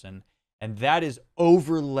person, and that is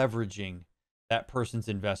over leveraging that person's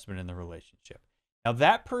investment in the relationship. Now,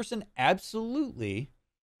 that person absolutely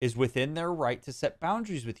is within their right to set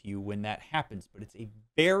boundaries with you when that happens, but it's a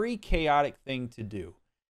very chaotic thing to do,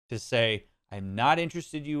 to say, I'm not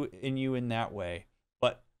interested in you in that way,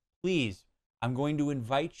 but please, I'm going to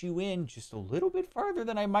invite you in just a little bit farther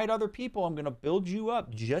than I might other people. I'm going to build you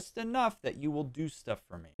up just enough that you will do stuff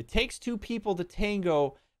for me. It takes two people to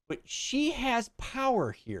tango, but she has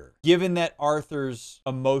power here, given that Arthur's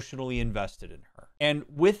emotionally invested in her. And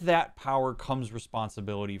with that power comes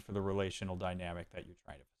responsibility for the relational dynamic that you're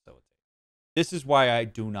trying to facilitate. This is why I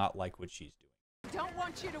do not like what she's doing. Don't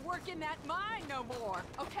want you to work in that mine no more,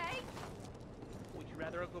 okay? Would you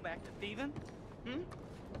rather go back to thieving?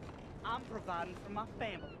 I'm providing for my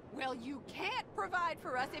family. Well, you can't provide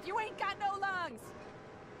for us if you ain't got no lungs.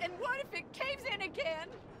 And what if it caves in again?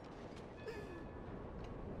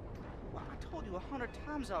 Well, I told you 100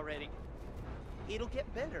 times already. It'll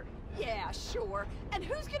get better. Yeah, sure. And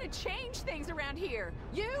who's gonna change things around here?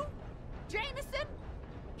 You? Jameson?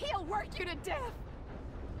 He'll work you to death.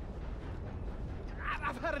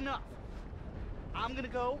 I've had enough. I'm gonna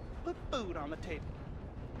go put food on the table.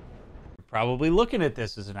 Probably looking at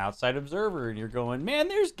this as an outside observer and you're going, man,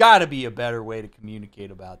 there's got to be a better way to communicate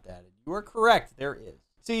about that. And you are correct, there is.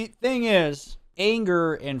 See, thing is,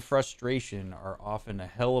 anger and frustration are often a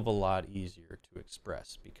hell of a lot easier to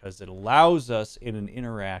express because it allows us in an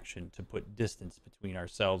interaction to put distance between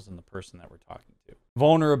ourselves and the person that we're talking to.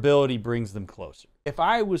 Vulnerability brings them closer. If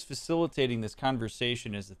I was facilitating this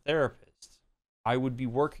conversation as a therapist, I would be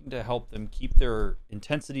working to help them keep their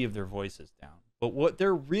intensity of their voices down. But what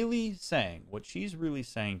they're really saying, what she's really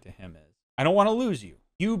saying to him is, I don't want to lose you.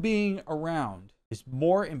 You being around is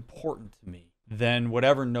more important to me than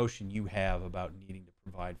whatever notion you have about needing to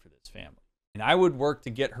provide for this family. And I would work to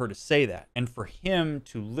get her to say that and for him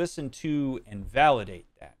to listen to and validate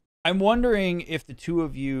that. I'm wondering if the two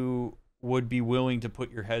of you would be willing to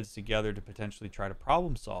put your heads together to potentially try to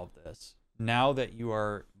problem solve this now that you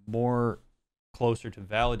are more closer to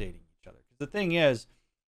validating each other. Because the thing is,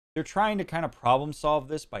 they're trying to kind of problem solve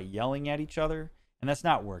this by yelling at each other, and that's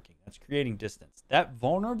not working. That's creating distance. That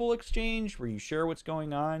vulnerable exchange where you share what's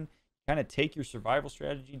going on, kind of take your survival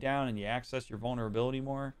strategy down and you access your vulnerability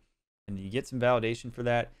more, and you get some validation for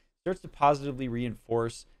that, starts to positively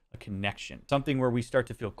reinforce a connection, something where we start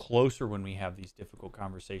to feel closer when we have these difficult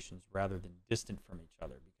conversations rather than distant from each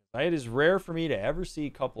other. Because it is rare for me to ever see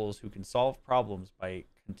couples who can solve problems by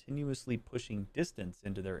continuously pushing distance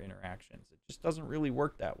into their interactions. It just doesn't really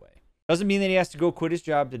work that way. Doesn't mean that he has to go quit his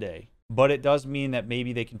job today, but it does mean that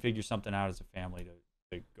maybe they can figure something out as a family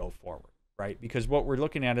to go forward, right? Because what we're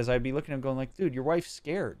looking at is I'd be looking at him going like, dude, your wife's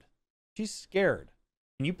scared. She's scared.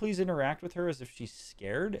 Can you please interact with her as if she's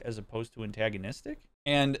scared as opposed to antagonistic?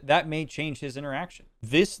 And that may change his interaction.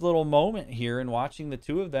 This little moment here in watching the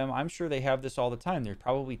two of them, I'm sure they have this all the time. They're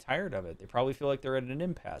probably tired of it. They probably feel like they're at an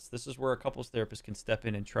impasse. This is where a couples therapist can step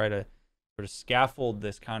in and try to sort of scaffold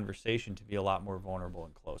this conversation to be a lot more vulnerable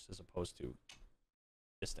and close as opposed to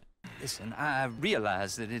distant. Listen, I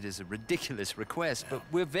realize that it is a ridiculous request, but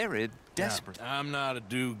we're very desperate. Now, I'm not a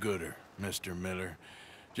do-gooder, Mr. Miller.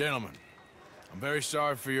 Gentlemen, I'm very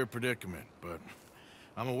sorry for your predicament, but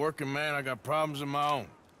I'm a working man. I got problems of my own.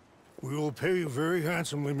 We will pay you very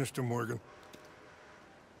handsomely, Mr. Morgan.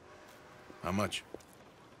 How much?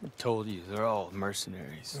 I told you, they're all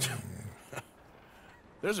mercenaries.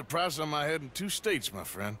 There's a price on my head in 2 states, my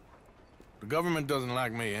friend. The government doesn't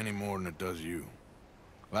like me any more than it does you.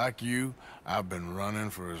 Like you, I've been running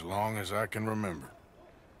for as long as I can remember.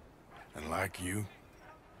 And like you,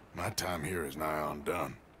 my time here is nigh on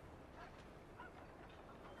done.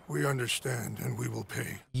 We understand, and we will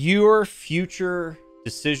pay. Your future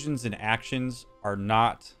decisions and actions are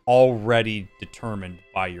not already determined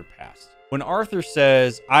by your past. When Arthur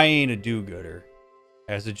says, I ain't a do-gooder,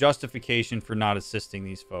 as a justification for not assisting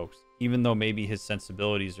these folks, even though maybe his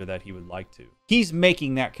sensibilities are that he would like to, he's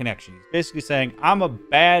making that connection. He's basically saying, I'm a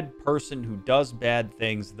bad person who does bad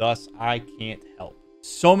things, thus I can't help.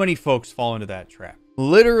 So many folks fall into that trap.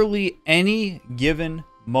 Literally any given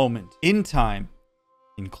moment in time,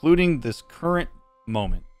 including this current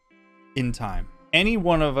moment in time, any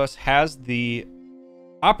one of us has the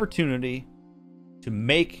opportunity to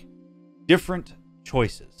make different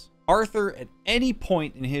choices. Arthur, at any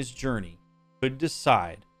point in his journey, could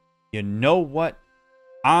decide, you know what?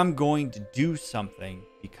 I'm going to do something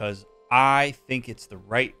because I think it's the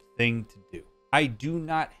right thing to do. I do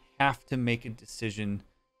not have to make a decision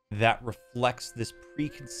that reflects this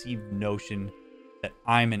preconceived notion that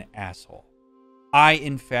I'm an asshole. I,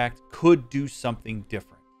 in fact, could do something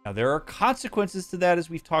different. Now, there are consequences to that, as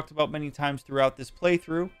we've talked about many times throughout this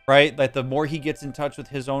playthrough, right? That the more he gets in touch with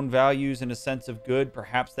his own values and a sense of good,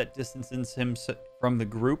 perhaps that distances him from the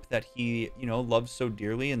group that he, loves so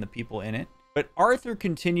dearly and the people in it. But Arthur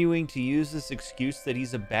continuing to use this excuse that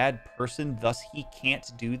he's a bad person, thus he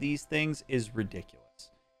can't do these things, is ridiculous.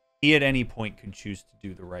 He at any point could choose to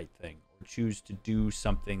do the right thing or choose to do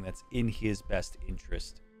something that's in his best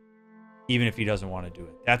interest, even if he doesn't want to do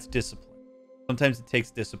it. That's discipline. Sometimes it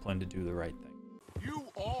takes discipline to do the right thing. You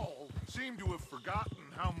all seem to have forgotten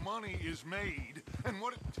how money is made and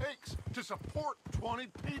what it takes to support 20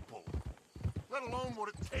 people, let alone what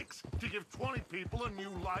it takes to give 20 people a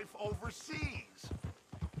new life overseas.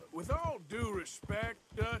 With all due respect,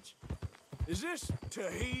 Dutch, is this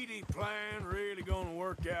Tahiti plan really gonna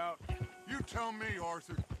work out? You tell me,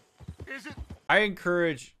 Arthur. Is it? I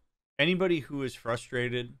encourage anybody who is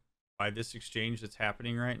frustrated by this exchange that's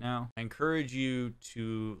happening right now, I encourage you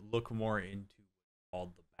to look more into what's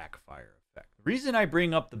called the backfire effect. The reason I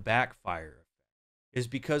bring up the backfire effect is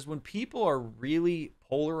because when people are really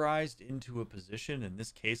polarized into a position, in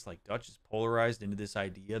this case, like Dutch is polarized into this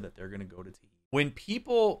idea that they're going to go to Tahiti. When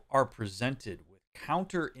people are presented with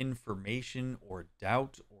counter information or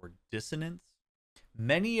doubt or dissonance,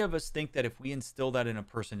 many of us think that if we instill that in a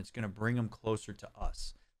person, it's going to bring them closer to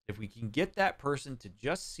us. If we can get that person to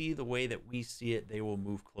just see the way that we see it, they will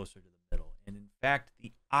move closer to the middle. And in fact,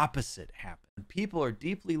 the opposite happens. When people are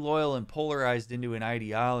deeply loyal and polarized into an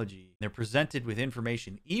ideology, they're presented with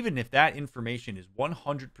information, even if that information is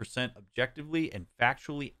 100% objectively and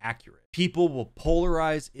factually accurate, people will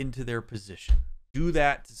polarize into their position. Do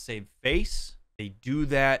that to save face. They do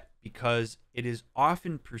that because it is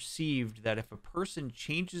often perceived that if a person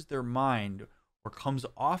changes their mind or comes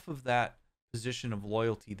off of that position of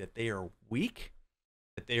loyalty that they are weak,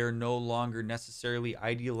 that they are no longer necessarily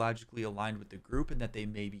ideologically aligned with the group, and that they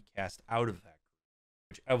may be cast out of that group,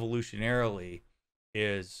 which evolutionarily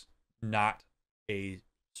is not a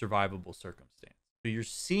survivable circumstance. So you're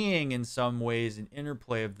seeing in some ways an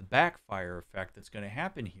interplay of the backfire effect that's going to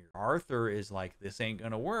happen here. Arthur is like, this ain't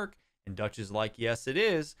going to work. And Dutch is like, yes, it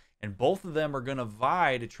is. And both of them are going to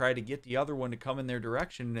vie to try to get the other one to come in their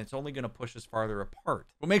direction. And it's only going to push us farther apart.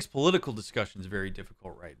 What makes political discussions very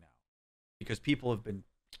difficult right now, because people have been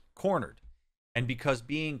cornered. And because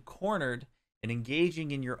being cornered and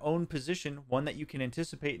engaging in your own position, one that you can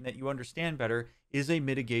anticipate and that you understand better, is a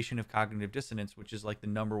mitigation of cognitive dissonance, which is like the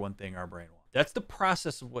 #1 thing our brain wants. That's the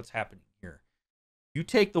process of what's happening here. You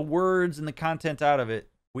take the words and the content out of it,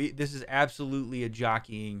 this is absolutely a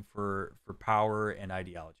jockeying for power and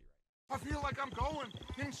ideology. I feel like I'm going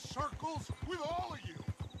in circles with all of you.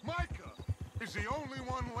 Micah is the only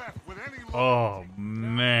one left with any loyalty. Oh,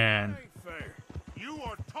 man. Fair. You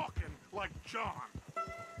are talking like John.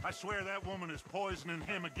 I swear that woman is poisoning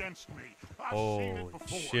him against me. I've seen it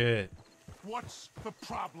before. Shit. What's the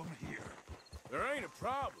problem here? There ain't a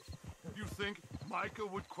problem. You think Micah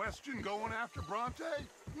would question going after Bronte?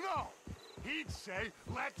 No. He'd say,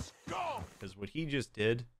 let's go. Because what he just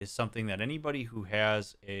did is something that anybody who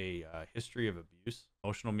has a history of abuse,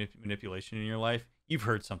 emotional manipulation in your life, you've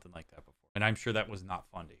heard something like that before. And I'm sure that was not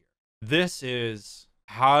fun to hear. This is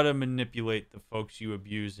how to manipulate the folks you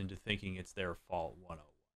abuse into thinking it's their fault 101.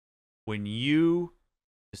 When you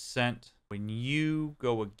dissent, when you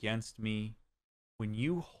go against me, when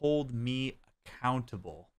you hold me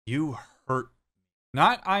accountable, you hurt me.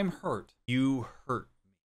 Not I'm hurt, you hurt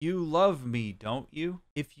me. You love me, don't you?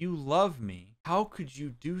 If you love me, how could you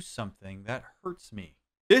do something that hurts me?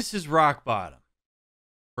 This is rock bottom.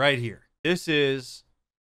 Right here. This is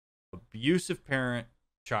abusive parent,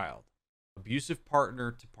 child. Abusive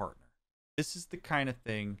partner to partner. This is the kind of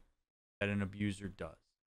thing that an abuser does.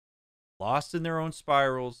 Lost in their own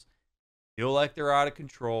spirals, feel like they're out of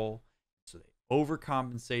control, so they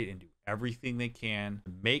overcompensate and do everything they can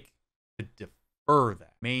to defer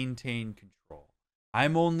that, maintain control.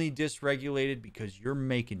 I'm only dysregulated because you're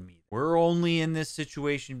making me. We're only in this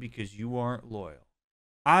situation because you aren't loyal.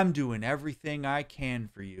 I'm doing everything I can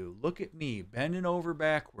for you. Look at me, bending over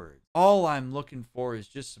backwards. All I'm looking for is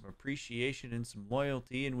just some appreciation and some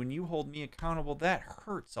loyalty, and when you hold me accountable, that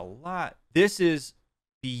hurts a lot. This is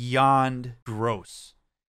beyond gross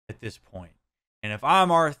at this point. And if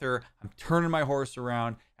I'm Arthur, I'm turning my horse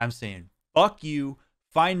around. I'm saying, fuck you.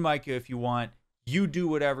 Find Micah if you want. You do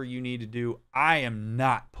whatever you need to do. I am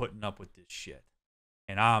not putting up with this shit.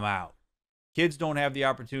 And I'm out. Kids don't have the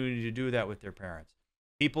opportunity to do that with their parents.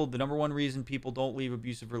 People, the #1 reason people don't leave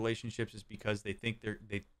abusive relationships is because they think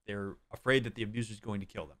they're afraid that the abuser is going to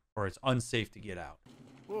kill them, or it's unsafe to get out.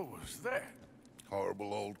 What was that?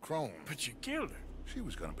 Horrible old crone. But you killed her. She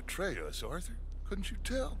was gonna betray us, Arthur. Couldn't you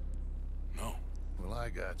tell? No. Well, I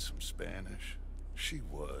got some Spanish. She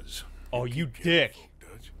was. Oh, you dick.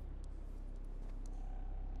 Dutch.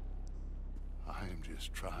 I am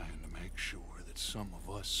just trying to make sure that some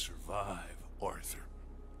of us survive, Arthur.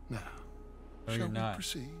 Now, no, shall you're not. we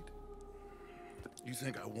proceed? You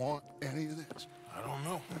think I want any of this? I don't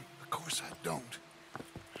know. Of course I don't.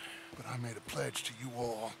 But I made a pledge to you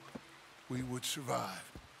all. We would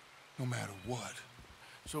survive, no matter what.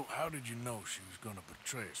 So how did you know she was gonna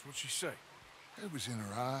betray us? What'd she say? It was in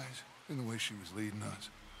her eyes, in the way she was leading us.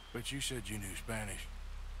 But you said you knew Spanish.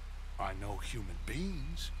 I know human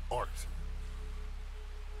beings, Arthur.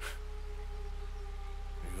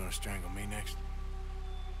 Are you gonna strangle me next?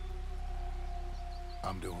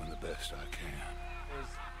 I'm doing the best I can.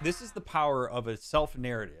 This is the power of a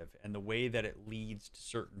self-narrative and the way that it leads to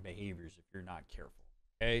certain behaviors if you're not careful,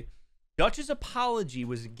 okay? Dutch's apology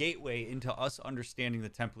was a gateway into us understanding the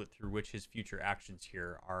template through which his future actions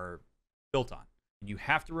here are built on. And you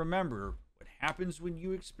have to remember what happens when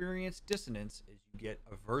you experience dissonance is you get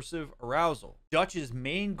aversive arousal. Dutch's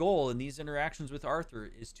main goal in these interactions with Arthur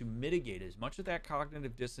is to mitigate as much of that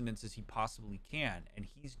cognitive dissonance as he possibly can, and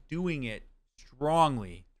he's doing it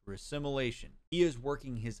strongly through assimilation. He is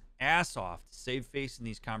working his ass off to save face in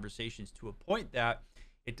these conversations to a point that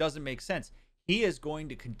it doesn't make sense. He is going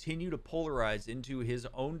to continue to polarize into his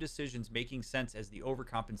own decisions making sense as the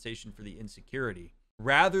overcompensation for the insecurity,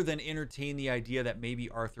 rather than entertain the idea that maybe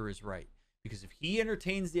Arthur is right. Because if he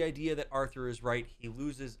entertains the idea that Arthur is right, he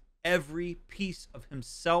loses every piece of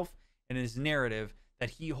himself and his narrative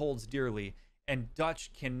that he holds dearly, and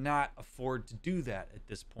Dutch cannot afford to do that at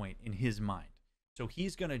this point in his mind. So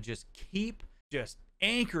he's going to just keep just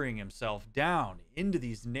anchoring himself down into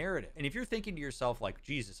these narratives. And if you're thinking to yourself like,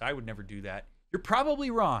 Jesus, I would never do that, you're probably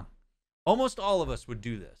wrong. Almost all of us would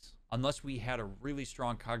do this unless we had a really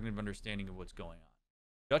strong cognitive understanding of what's going on.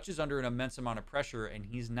 Dutch is under an immense amount of pressure, and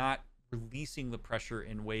he's not releasing the pressure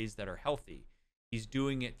in ways that are healthy. He's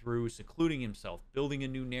doing it through secluding himself, building a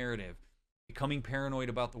new narrative, becoming paranoid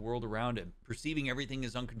about the world around him, perceiving everything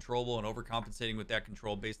as uncontrollable and overcompensating with that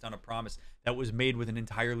control based on a promise that was made with an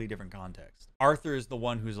entirely different context. Arthur is the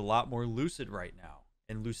one who's a lot more lucid right now.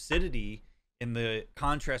 And lucidity, in the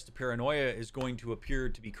contrast to paranoia, is going to appear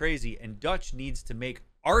to be crazy. And Dutch needs to make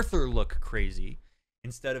Arthur look crazy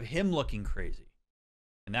instead of him looking crazy.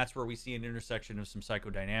 And that's where we see an intersection of some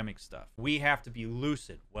psychodynamic stuff. We have to be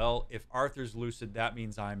lucid. Well, if Arthur's lucid, that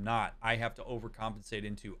means I'm not. I have to overcompensate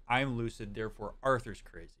into I'm lucid, therefore Arthur's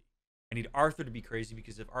crazy. I need Arthur to be crazy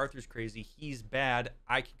because if Arthur's crazy, he's bad.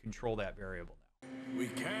 I can control that variable now. We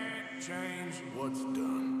can't change what's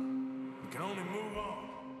done. We can only move on.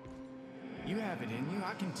 You have it in you,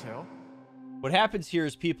 I can tell. What happens here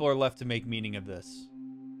is people are left to make meaning of this.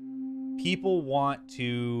 People want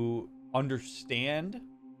to understand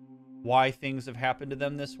why things have happened to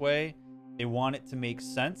them this way. They want it to make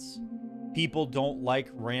sense. People don't like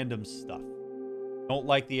random stuff. Don't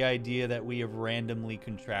like the idea that we have randomly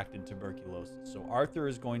contracted tuberculosis. So Arthur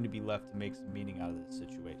is going to be left to make some meaning out of this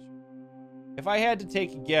situation. If I had to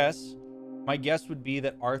take a guess, my guess would be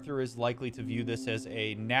that Arthur is likely to view this as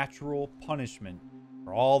a natural punishment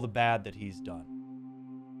for all the bad that he's done.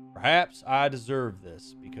 Perhaps I deserve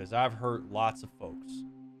this because I've hurt lots of folks.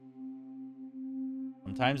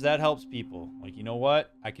 Sometimes that helps people. Like, you know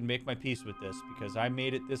what? I can make my peace with this because I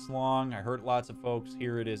made it this long. I hurt lots of folks.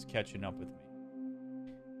 Here it is catching up with me.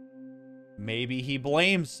 Maybe he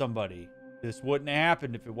blames somebody. This wouldn't have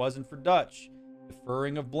happened if it wasn't for Dutch.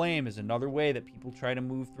 Deferring of blame is another way that people try to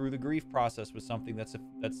move through the grief process with something that's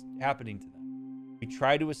happening to them. We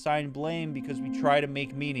try to assign blame because we try to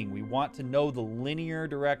make meaning. We want to know the linear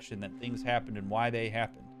direction that things happened and why they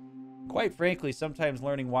happened. Quite frankly, sometimes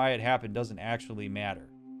learning why it happened doesn't actually matter.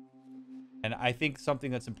 And I think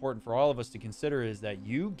something that's important for all of us to consider is that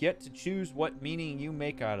you get to choose what meaning you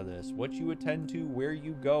make out of this, what you attend to, where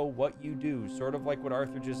you go, what you do. Sort of like what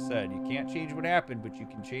Arthur just said. You can't change what happened, but you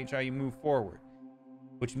can change how you move forward.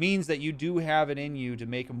 Which means that you do have it in you to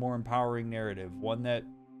make a more empowering narrative, one that,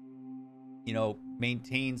 you know,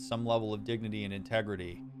 maintains some level of dignity and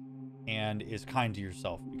integrity and is kind to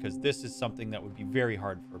yourself, because this is something that would be very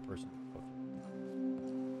hard for a person to go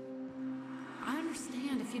through. I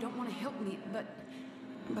understand if you don't want to help me, but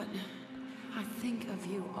I think of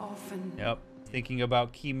you often. Yep. Thinking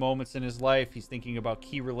about key moments in his life. He's thinking about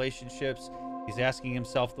key relationships. He's asking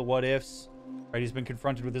himself the what ifs. Right? He's been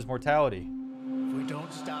confronted with his mortality. If we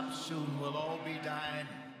don't stop soon, we'll all be dying.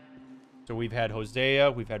 So we've had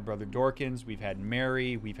Hosea, we've had Brother Dorkins, we've had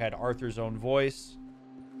Mary, we've had Arthur's own voice.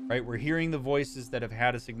 Right? We're hearing the voices that have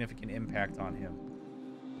had a significant impact on him.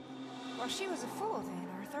 Well, she was a fool then,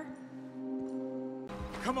 Arthur.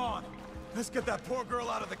 Come on, let's get that poor girl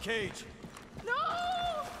out of the cage. No!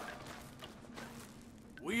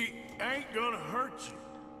 We ain't gonna hurt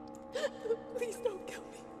you. Please don't kill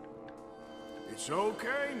me. It's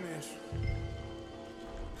okay, miss.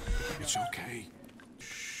 It's okay.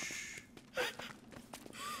 Shh.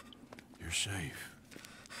 You're safe.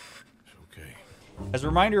 It's okay. As a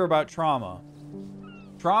reminder about trauma,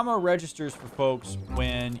 trauma registers for folks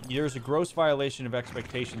when there's a gross violation of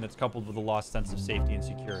expectation that's coupled with a lost sense of safety and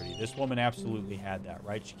security. This woman absolutely had that,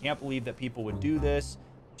 right? She can't believe that people would do this.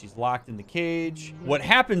 She's locked in the cage. What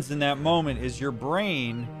happens in that moment is your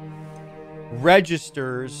brain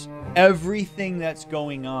registers everything that's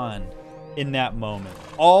going on in that moment.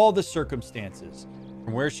 All the circumstances,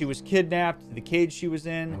 from where she was kidnapped to the cage she was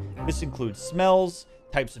in. This includes smells,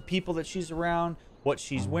 types of people that she's around, what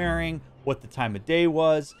she's wearing, what the time of day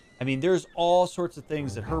was. I mean, there's all sorts of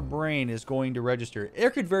things that her brain is going to register.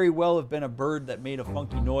 There could very well have been a bird that made a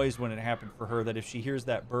funky noise when it happened for her, that if she hears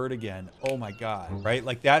that bird again, oh my God, right?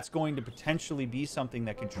 Like, that's going to potentially be something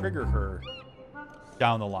that could trigger her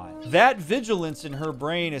down the line. That vigilance in her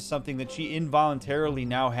brain is something that she involuntarily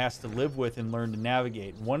now has to live with and learn to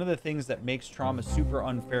navigate. One of the things that makes trauma super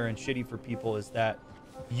unfair and shitty for people is that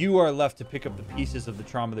you are left to pick up the pieces of the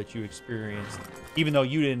trauma that you experienced, even though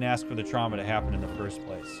you didn't ask for the trauma to happen in the first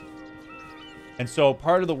place. And so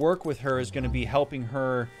part of the work with her is going to be helping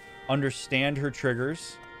her understand her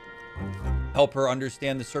triggers, help her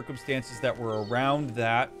understand the circumstances that were around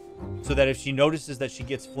that, so that if she notices that she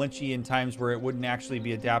gets flinchy in times where it wouldn't actually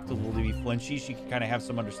be adaptable to be flinchy, she can kind of have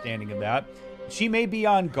some understanding of that. She may be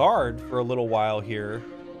on guard for a little while here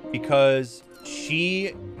because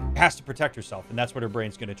she has to protect herself, and that's what her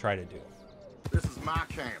brain's going to try to do. This is my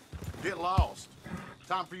camp. Get lost.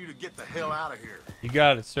 Time for you to get the hell out of here. You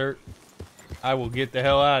got it, sir. I will get the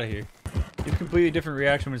hell out of here. You have a completely different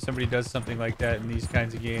reaction when somebody does something like that in these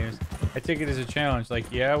kinds of games. I take it as a challenge.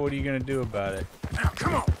 Like, yeah, what are you going to do about it? Now,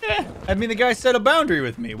 come on. I mean, the guy set a boundary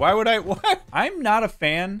with me. Why would I? Why? I'm not a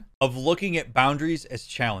fan of looking at boundaries as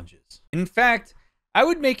challenges. In fact, I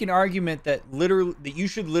would make an argument that you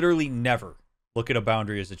should literally never look at a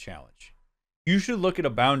boundary as a challenge. You should look at a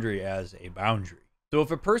boundary as a boundary. So if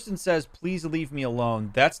a person says, please leave me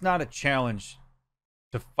alone, that's not a challenge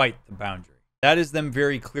to fight the boundary. That is them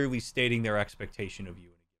very clearly stating their expectation of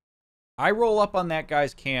you. I roll up on that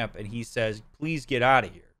guy's camp and he says, please get out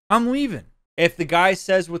of here. I'm leaving. If the guy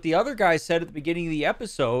says what the other guy said at the beginning of the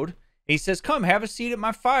episode, he says, come have a seat at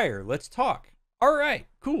my fire. Let's talk. All right,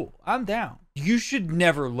 cool. I'm down. You should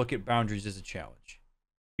never look at boundaries as a challenge.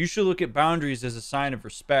 You should look at boundaries as a sign of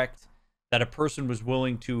respect that a person was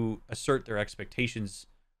willing to assert their expectations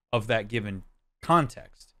of that given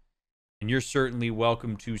context. And you're certainly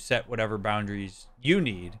welcome to set whatever boundaries you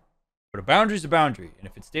need. But a boundary's a boundary. And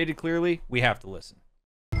if it's stated clearly, we have to listen.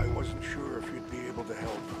 I wasn't sure if you'd be able to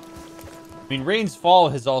help. I mean, Rain's Fall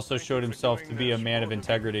has also showed himself to be a man of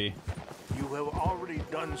integrity. You have already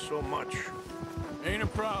done so much. Ain't a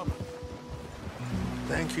problem.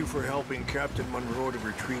 Thank you for helping Captain Monroe to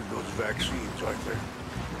retrieve those vaccines, Arthur.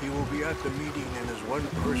 He will be at the meeting and is one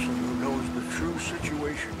person who knows the true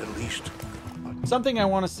situation, at least. Something I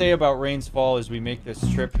want to say about Rain's Fall as we make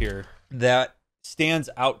this trip here that stands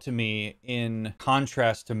out to me in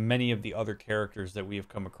contrast to many of the other characters that we have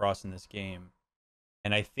come across in this game.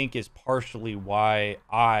 And I think is partially why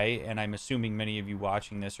and I'm assuming many of you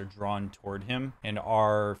watching this, are drawn toward him and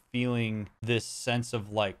are feeling this sense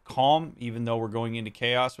of like calm, even though we're going into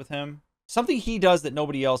chaos with him. Something he does that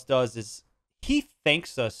nobody else does is he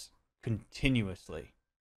thanks us continuously.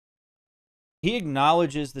 He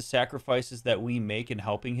acknowledges the sacrifices that we make in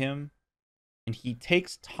helping him, and he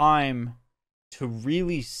takes time to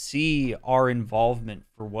really see our involvement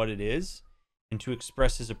for what it is and to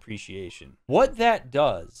express his appreciation. What that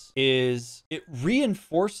does is it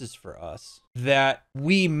reinforces for us that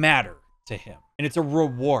we matter to him. And it's a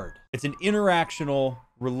reward. It's an interactional,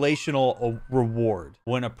 relational reward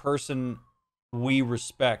when a person we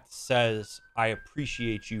respect says, I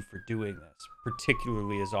appreciate you for doing this,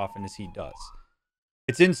 particularly as often as he does.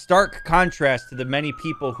 It's in stark contrast to the many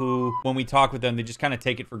people who, when we talk with them, they just kind of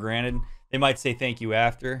take it for granted. They might say thank you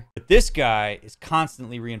after. But this guy is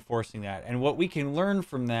constantly reinforcing that. And what we can learn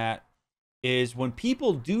from that is when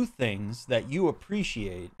people do things that you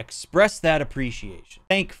appreciate, express that appreciation.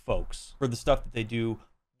 Thank folks for the stuff that they do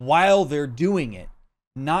while they're doing it,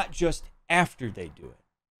 not just after they do it.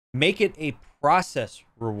 Make it a process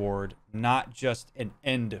reward, not just an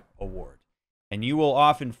end award. And you will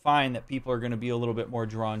often find that people are going to be a little bit more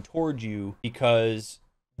drawn toward you because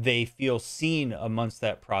they feel seen amongst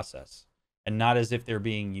that process and not as if they're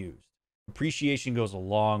being used. Appreciation goes a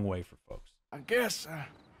long way for folks. I guess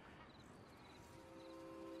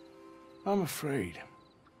I'm afraid.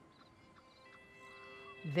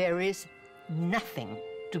 There is nothing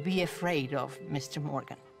to be afraid of, Mr.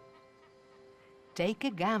 Morgan. Take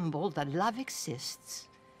a gamble that love exists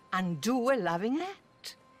and do a loving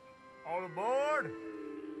act. All aboard?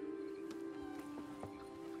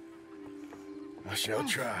 I shall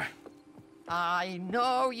try. I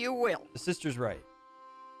know you will. The sister's right.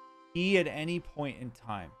 He, at any point in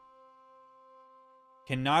time,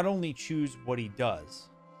 can not only choose what he does,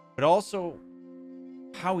 but also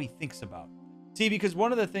how he thinks about it. See, because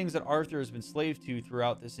one of the things that Arthur has been slave to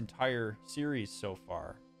throughout this entire series so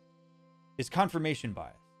far is confirmation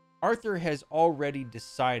bias. Arthur has already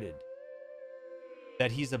decided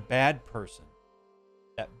that he's a bad person,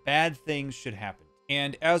 that bad things should happen.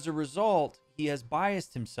 And as a result, he has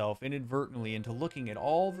biased himself inadvertently into looking at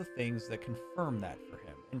all the things that confirm that for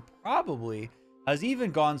him, and probably has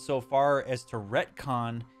even gone so far as to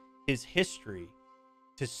retcon his history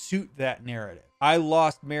to suit that narrative. I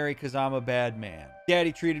lost Mary because I'm a bad man.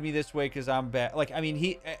 Daddy treated me this way because I'm bad. Like, I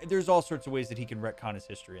mean, there's all sorts of ways that he can retcon his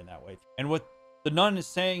history in that way. And what the nun is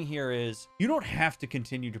saying here is, you don't have to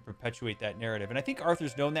continue to perpetuate that narrative. And I think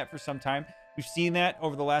Arthur's known that for some time. We've seen that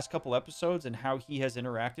over the last couple episodes and how he has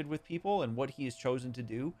interacted with people and what he has chosen to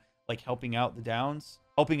do, like helping out the Downs,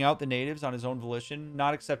 helping out the natives on his own volition,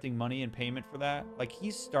 not accepting money and payment for that. Like,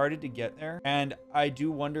 he's started to get there. And I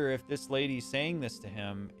do wonder if this lady saying this to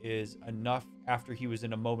him is enough after he was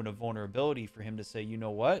in a moment of vulnerability for him to say, you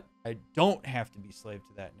know what? I don't have to be slave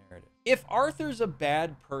to that narrative. If Arthur's a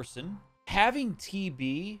bad person, having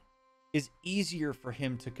TB is easier for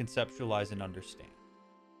him to conceptualize and understand.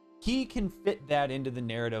 He can fit that into the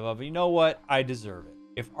narrative of, you know what, I deserve it.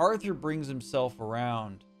 If Arthur brings himself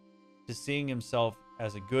around to seeing himself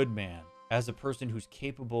as a good man, as a person who's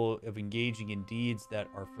capable of engaging in deeds that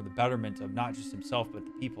are for the betterment of not just himself, but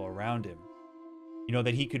the people around him, you know,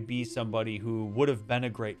 that he could be somebody who would have been a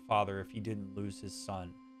great father if he didn't lose his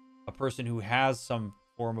son, a person who has some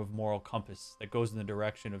form of moral compass that goes in the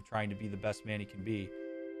direction of trying to be the best man he can be.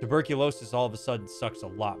 Tuberculosis all of a sudden sucks a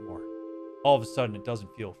lot more. All of a sudden, it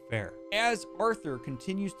doesn't feel fair. As Arthur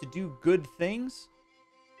continues to do good things,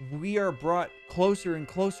 we are brought closer and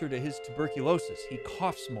closer to his tuberculosis. He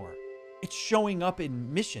coughs more. It's showing up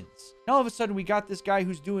in missions. And all of a sudden, we got this guy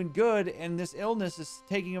who's doing good, and this illness is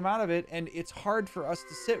taking him out of it, and it's hard for us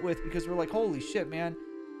to sit with because we're like, holy shit, man,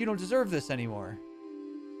 you don't deserve this anymore.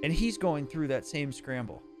 And he's going through that same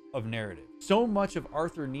scramble of narrative. So much of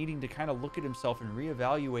Arthur needing to kind of look at himself and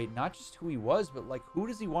reevaluate not just who he was, but like, who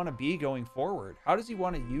does he want to be going forward? How does he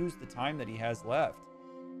want to use the time that he has left?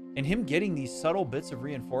 And him getting these subtle bits of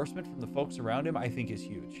reinforcement from the folks around him, I think is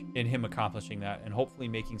huge in him accomplishing that and hopefully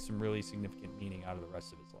making some really significant meaning out of the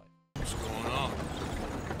rest of his life. What's going on?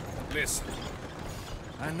 Listen,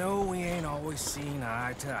 I know we ain't always seen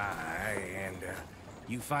eye to eye, and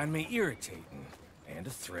you find me irritating and a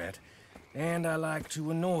threat, and I like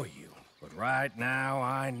to annoy you. But right now,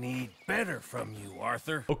 I need better from you,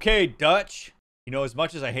 Arthur. Okay, Dutch. You know, as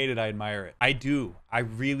much as I hate it, I admire it. I do. I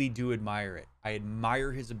really do admire it. I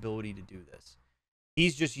admire his ability to do this.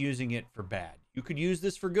 He's just using it for bad. You could use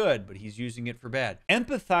this for good, but he's using it for bad.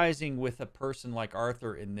 Empathizing with a person like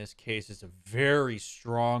Arthur in this case is a very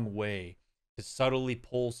strong way to subtly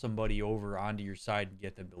pull somebody over onto your side and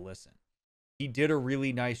get them to listen. He did a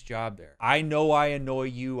really nice job there. I know I annoy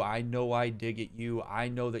you. I know I dig at you. I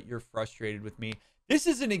know that you're frustrated with me. This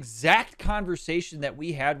is an exact conversation that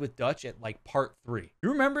we had with Dutch at like part 3. You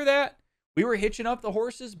remember that? We were hitching up the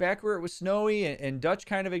horses back where it was snowy, and Dutch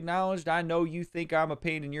kind of acknowledged, I know you think I'm a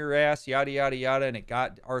pain in your ass, yada, yada, yada, and it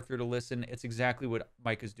got Arthur to listen. It's exactly what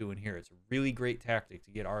Mike is doing here. It's a really great tactic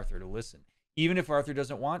to get Arthur to listen, even if Arthur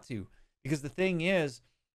doesn't want to. Because the thing is,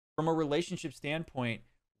 from a relationship standpoint,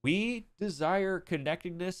 we desire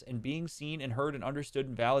connectedness and being seen and heard and understood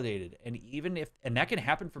and validated. And even if, and that can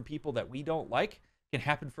happen from people that we don't like, can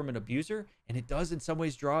happen from an abuser, and it does in some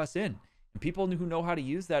ways draw us in. And people who know how to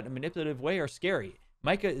use that in a manipulative way are scary.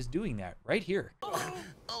 Micah is doing that right here.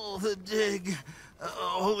 Oh, the dig.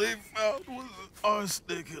 All they found was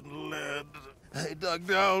arsenic and lead. I dug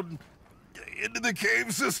down into the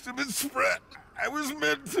cave system and spread. I was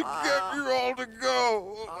meant to get you all to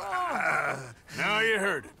go. Now you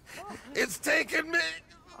heard it. It's taken me.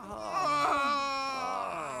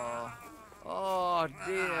 Oh,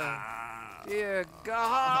 dear. Dear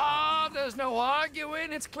God, there's no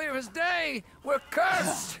arguing. It's clear as day. We're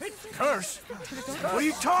cursed. Cursed? What are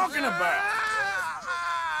you talking about?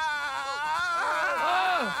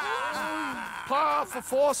 Powerful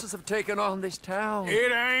forces have taken on this town.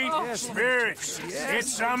 It ain't spirits. Yes.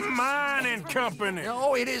 It's a mining company.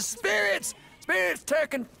 No, it is spirits. Spirits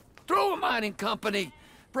taken through a mining company.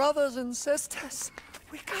 Brothers and sisters,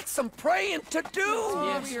 we got some praying to do.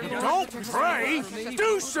 Yes. Don't pray.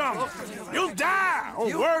 Do something. You'll die,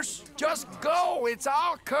 or worse. Just go. It's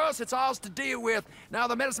our curse. It's ours to deal with. Now,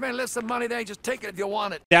 the medicine man lists some money. They just take it if you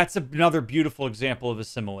want it. That's another beautiful example of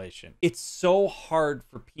assimilation. It's so hard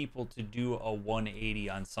for people to do a 180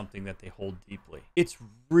 on something that they hold deeply. It's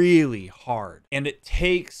really hard. And it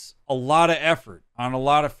takes a lot of effort on a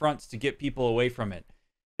lot of fronts to get people away from it.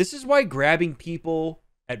 This is why grabbing people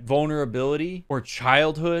at vulnerability or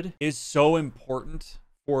childhood is so important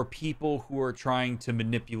for people who are trying to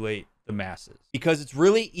manipulate the masses. Because it's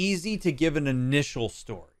really easy to give an initial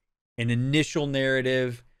story, an initial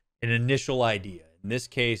narrative, an initial idea. In this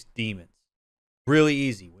case, demons. Really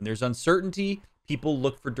easy. When there's uncertainty, people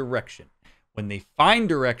look for direction. When they find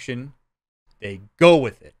direction, they go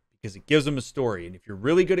with it because it gives them a story. And if you're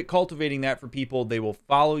really good at cultivating that for people, they will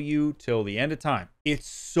follow you till the end of time. It's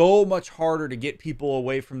so much harder to get people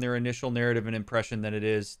away from their initial narrative and impression than it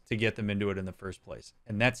is to get them into it in the first place.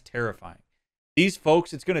 And that's terrifying. These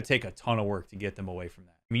folks, it's going to take a ton of work to get them away from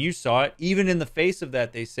that. I mean, you saw it. Even in the face of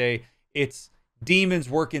that, they say it's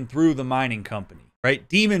demons working through the mining company, right?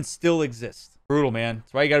 Demons still exist. Brutal, man.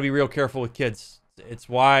 That's why you got to be real careful with kids. It's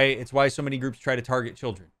why so many groups try to target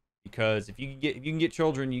children. Because if you can get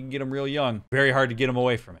children, you can get them real young. Very hard to get them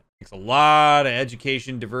away from it. Takes a lot of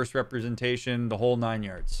education, diverse representation, the whole 9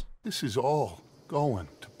 yards. This is all going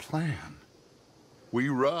to plan. We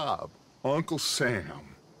rob Uncle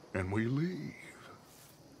Sam and we leave.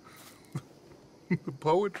 The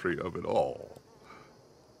poetry of it all.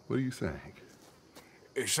 What do you think?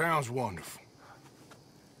 It sounds wonderful.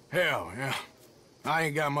 Hell, yeah. I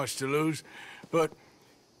ain't got much to lose, but...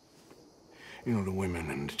 You know, the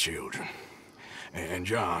women and the children. And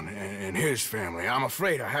John and his family. I'm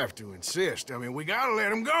afraid I have to insist. I mean, we gotta let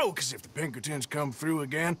them go, because if the Pinkertons come through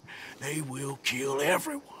again, they will kill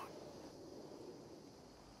everyone.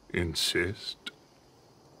 Insist?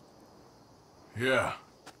 Yeah.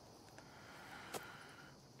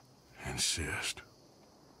 Insist.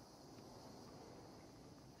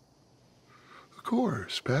 Of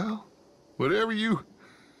course, pal. Whatever you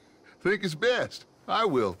think is best, I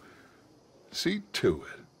will see to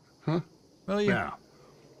it. Huh? Well, Now,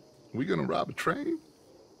 we gonna rob a train?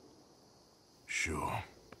 Sure.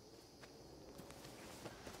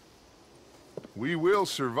 We will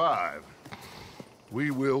survive. We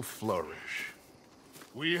will flourish.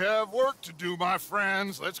 We have work to do, my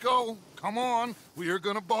friends. Let's go. Come on. We are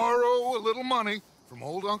gonna borrow a little money from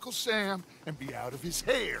old Uncle Sam and be out of his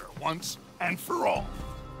hair once and for all.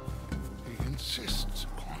 He insists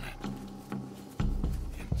upon it.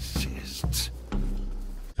 Insists.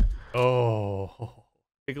 Oh,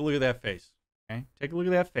 take a look at that face. Okay, take a look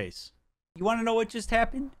at that face. You want to know what just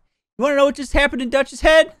happened? You want to know what just happened in Dutch's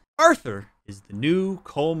head? Arthur is the new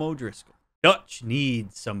Colm O'Driscoll. Dutch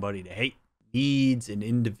needs somebody to hate. Needs an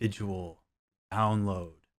individual to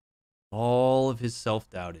download all of his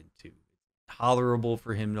self-doubt into. Tolerable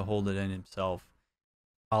for him to hold it in himself.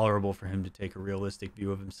 Tolerable for him to take a realistic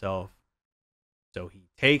view of himself. So he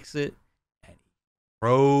takes it and he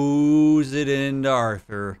throws it into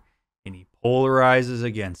Arthur and he polarizes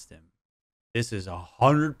against him. This is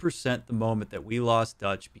 100% the moment that we lost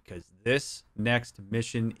Dutch, because this next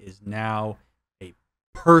mission is now a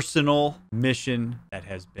personal mission that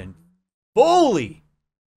has been fully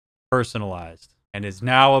personalized and is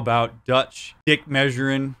now about Dutch dick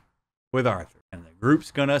measuring with Arthur. And the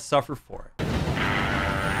group's gonna suffer for it.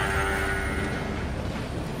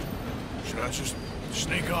 Should I just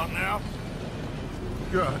sneak on now?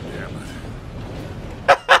 God damn it.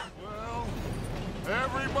 Well,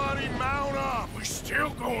 everybody mount up. We still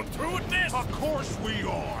going through with this? Of course we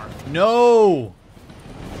are. No.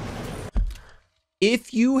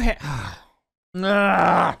 If you have...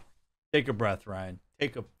 Take a breath, Ryan.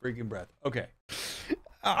 Take a freaking breath. Okay.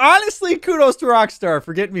 Honestly, kudos to Rockstar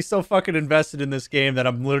for getting me so fucking invested in this game that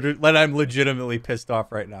I'm legitimately pissed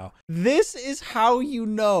off right now. This is how you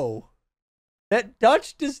know that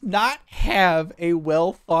Dutch does not have a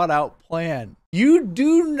well thought out plan. You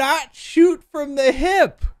do not shoot from the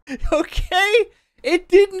hip, okay? It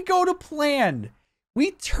didn't go to plan.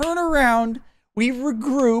 We turn around, we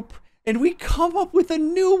regroup, and we come up with a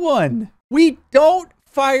new one. We don't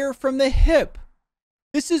fire from the hip.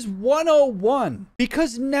 This is 101,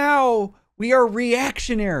 because now we are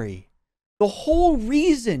reactionary. The whole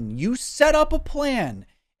reason you set up a plan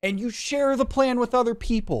and you share the plan with other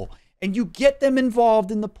people and you get them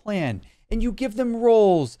involved in the plan and you give them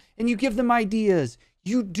roles and you give them ideas,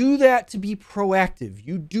 you do that to be proactive.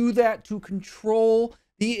 You do that to control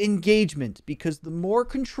the engagement, because the more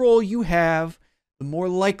control you have, the more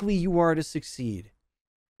likely you are to succeed.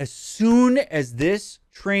 As soon as this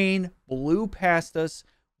train blew past us,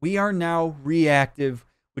 we are now reactive,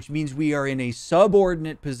 which means we are in a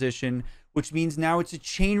subordinate position, which means now it's a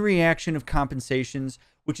chain reaction of compensations,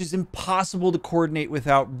 which is impossible to coordinate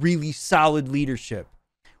without really solid leadership.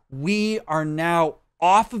 We are now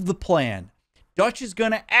off of the plan. Dutch is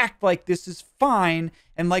going to act like this is fine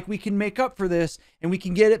and like we can make up for this and we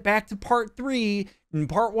can get it back to part 3, and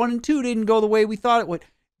part 1 and 2 didn't go the way we thought it would.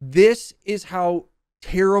 This is how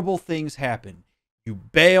terrible things happen. You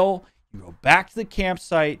bail, you go back to the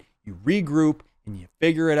campsite, you regroup, and you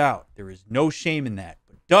figure it out. There is no shame in that.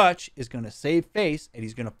 But Dutch is going to save face, and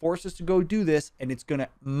he's going to force us to go do this, and it's going to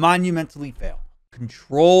monumentally fail.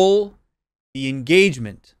 Control the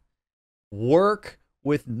engagement. Work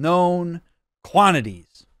with known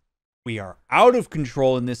quantities. We are out of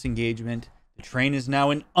control in this engagement. The train is now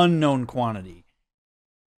an unknown quantity.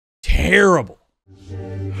 Terrible.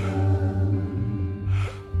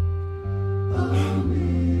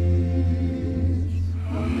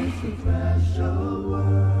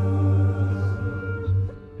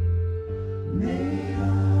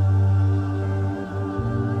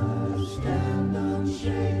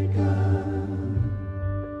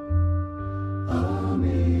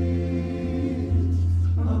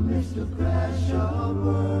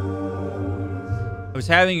 I was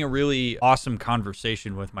having a really awesome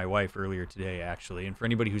conversation with my wife earlier today, actually. And for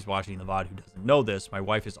anybody who's watching the VOD who doesn't know this, my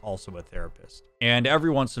wife is also a therapist. And every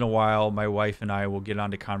once in a while, my wife and I will get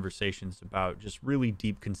onto conversations about just really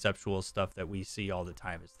deep conceptual stuff that we see all the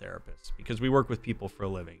time as therapists, because we work with people for a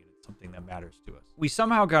living. And it's something that matters to us. We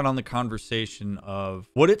somehow got on the conversation of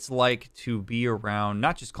what it's like to be around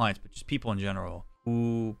not just clients, but just people in general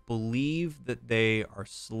who believe that they are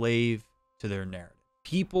slave to their narrative.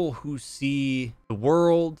 People who see the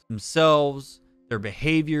world, themselves, their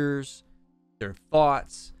behaviors, their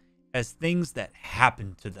thoughts as things that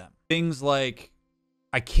happen to them. Things like,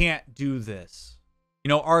 I can't do this. You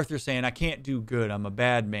know, Arthur saying, I can't do good, I'm a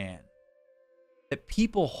bad man. That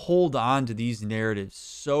people hold on to these narratives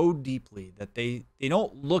so deeply that they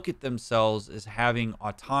don't look at themselves as having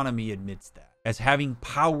autonomy amidst that, as having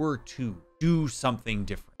power to do something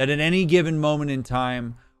different. That at any given moment in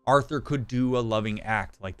time, Arthur could do a loving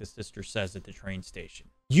act, like the sister says at the train station.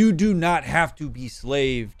 You do not have to be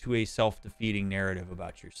slave to a self-defeating narrative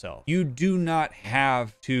about yourself. You do not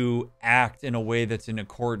have to act in a way that's in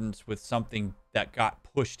accordance with something that got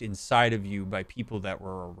pushed inside of you by people that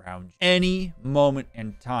were around you. Any moment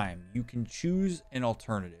in time, you can choose an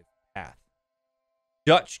alternative path.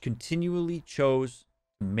 Dutch continually chose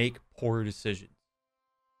to make poor decisions.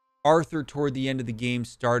 Arthur, toward the end of the game,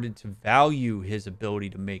 started to value his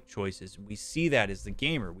ability to make choices. And we see that as the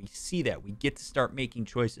gamer. We see that. We get to start making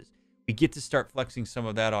choices. We get to start flexing some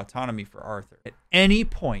of that autonomy for Arthur. At any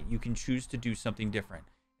point, you can choose to do something different.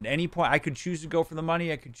 At any point, I could choose to go for the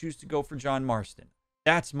money. I could choose to go for John Marston.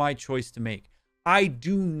 That's my choice to make. I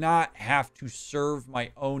do not have to serve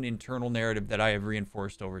my own internal narrative that I have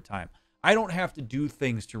reinforced over time. I don't have to do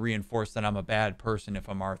things to reinforce that I'm a bad person if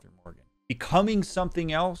I'm Arthur Morgan. Becoming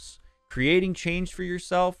something else, creating change for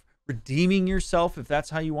yourself, redeeming yourself, if that's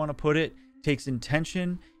how you want to put it, takes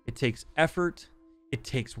intention, it takes effort, it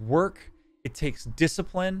takes work, it takes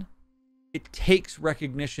discipline, it takes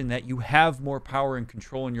recognition that you have more power and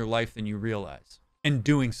control in your life than you realize, and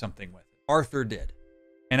doing something with it. Arthur did.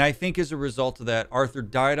 And I think as a result of that, Arthur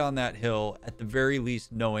died on that hill, at the very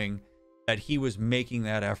least knowing that he was making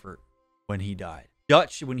that effort when he died.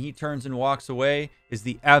 Dutch, when he turns and walks away, is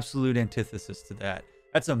the absolute antithesis to that.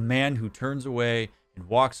 That's a man who turns away and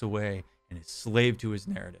walks away and is slave to his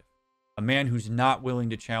narrative. A man who's not willing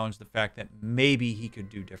to challenge the fact that maybe he could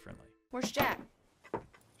do differently. Where's Jack?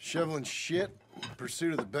 Shoveling shit in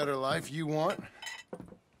pursuit of the better life you want.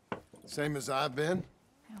 Same as I've been.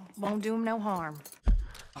 Won't do him no harm.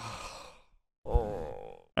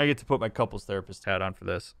 I get to put my couples therapist hat on for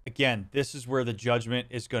this. Again, this is where the judgment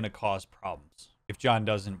is going to cause problems if John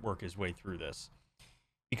doesn't work his way through this.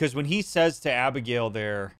 Because when he says to Abigail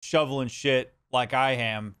there, shoveling shit like I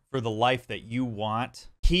am for the life that you want,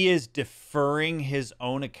 he is deferring his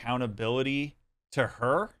own accountability to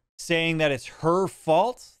her, saying that it's her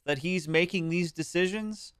fault that he's making these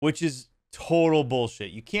decisions, which is total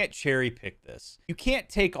bullshit. You can't cherry pick this. You can't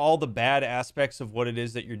take all the bad aspects of what it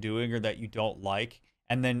is that you're doing or that you don't like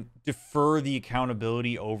and then defer the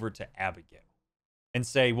accountability over to Abigail and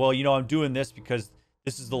say, well, you know, I'm doing this because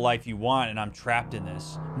this is the life you want and I'm trapped in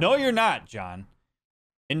this. No, you're not, John.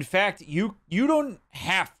 In fact, you don't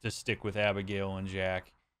have to stick with Abigail and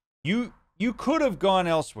Jack. You could have gone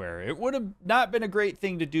elsewhere. It would have not been a great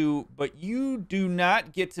thing to do, but you do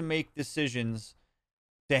not get to make decisions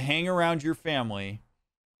to hang around your family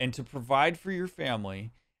and to provide for your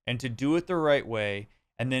family and to do it the right way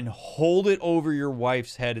and then hold it over your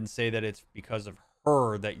wife's head and say that it's because of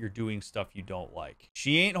her that you're doing stuff you don't like.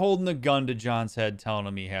 She ain't holding a gun to John's head telling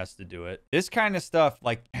him he has to do it. This kind of stuff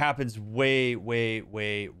like happens way, way,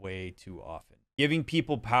 way, way too often. Giving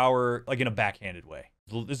people power like in a backhanded way.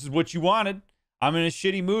 This is what you wanted. I'm in a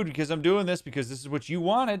shitty mood because I'm doing this because this is what you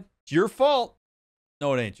wanted. It's your fault.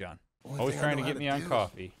 No, it ain't, John. Always trying to get me on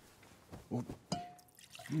coffee. Well,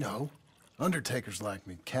 you know, undertakers like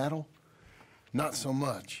me. Cattle, not so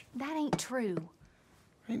much. That ain't true.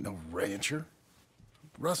 Ain't no rancher.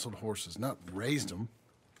 Rustled horses, not raised them.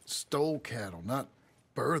 Stole cattle, not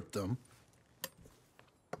birthed them.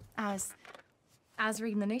 I was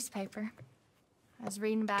reading the newspaper. I was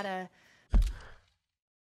reading about a...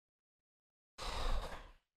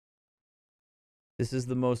 This is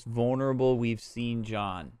the most vulnerable we've seen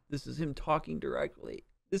John. This is him talking directly.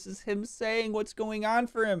 This is him saying what's going on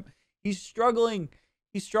for him. He's struggling.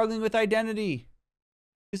 He's struggling with identity.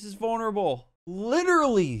 This is vulnerable.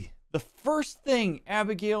 Literally, the first thing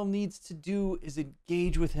Abigail needs to do is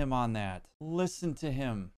engage with him on that. Listen to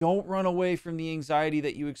him. Don't run away from the anxiety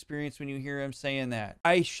that you experience when you hear him saying that.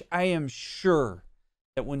 I am sure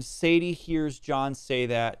that when Sadie hears John say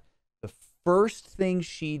that, the first thing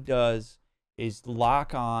she does is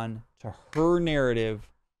lock on to her narrative,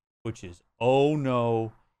 which is, oh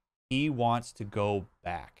no, he wants to go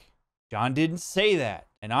back. John didn't say that.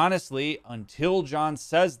 And honestly, until John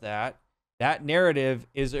says that, that narrative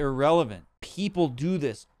is irrelevant. People do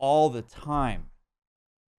this all the time.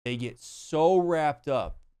 They get so wrapped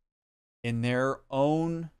up in their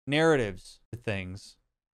own narratives to things,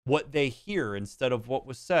 what they hear instead of what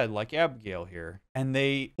was said, like Abigail here, and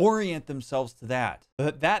they orient themselves to that.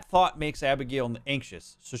 But that thought makes Abigail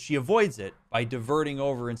anxious, so she avoids it by diverting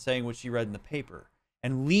over and saying what she read in the paper,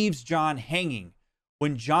 and leaves John hanging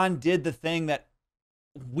when John did the thing that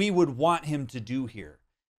we would want him to do here.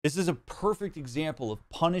 This is a perfect example of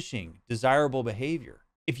punishing desirable behavior.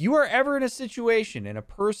 If you are ever in a situation and a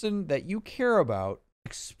person that you care about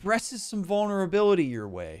expresses some vulnerability your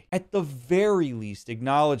way, at the very least,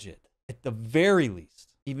 acknowledge it. At the very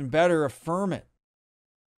least. Even better, affirm it.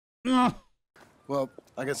 Well,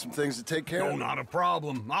 I got some things to take care of. No, not a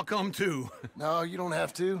problem. I'll come too. No, you don't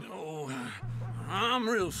have to. Oh, I'm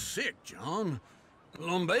real sick, John.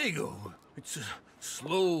 Lumbago. It's a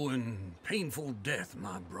slow and painful death,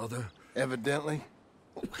 my brother. Evidently.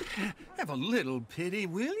 Have a little pity,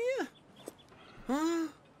 will you? Huh?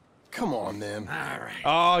 Come on, then. All right.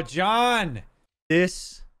 Oh, John. This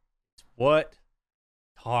is what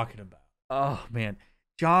I'm talking about. Oh, man.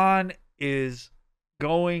 John is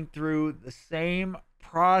going through the same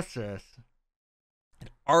process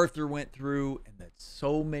that Arthur went through and that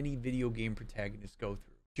so many video game protagonists go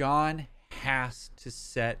through. John has to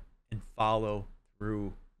set and follow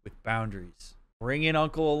through with boundaries. Bringing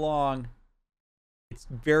Uncle along. It's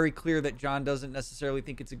very clear that John doesn't necessarily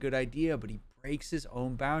think it's a good idea, but he breaks his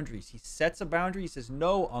own boundaries. He sets a boundary. He says,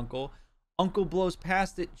 no, Uncle. Uncle blows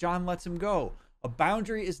past it. John lets him go. A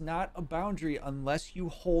boundary is not a boundary unless you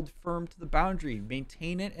hold firm to the boundary.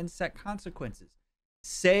 Maintain it and set consequences.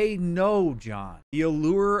 Say no, John. The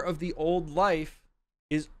allure of the old life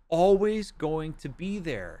is always going to be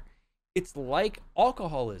there. It's like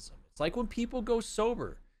alcoholism. It's like when people go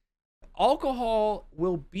sober. Alcohol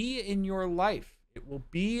will be in your life. It will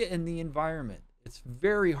be in the environment. It's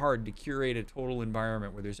very hard to curate a total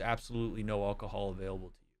environment where there's absolutely no alcohol available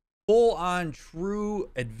to you. Full-on, true,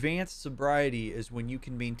 advanced sobriety is when you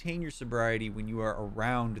can maintain your sobriety when you are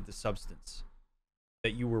around the substance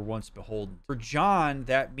that you were once beholden. For John,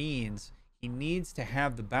 that means he needs to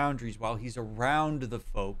have the boundaries while he's around the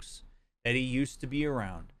folks that he used to be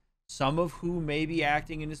around. Some of who may be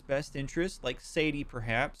acting in his best interest, like Sadie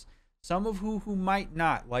perhaps. Some of who might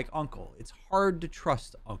not, like Uncle. It's hard to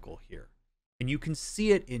trust Uncle here. And you can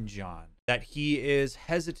see it in John, that he is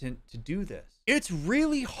hesitant to do this. It's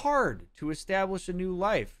really hard to establish a new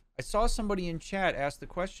life. I saw somebody in chat ask the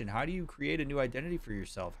question, how do you create a new identity for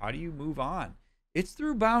yourself? How do you move on? It's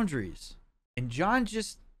through boundaries. And John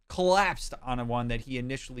just collapsed on one that he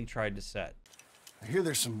initially tried to set. I hear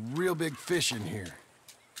there's some real big fish in here.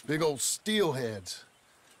 Big old steelheads.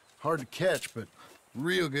 Hard to catch, but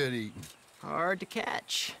real good eating. Hard to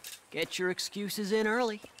catch. Get your excuses in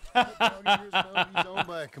early. He's owned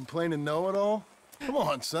by a complaining know-it-all? Come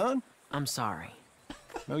on, son. I'm sorry.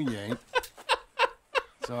 No, you ain't.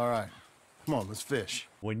 It's all right. Come on, let's fish.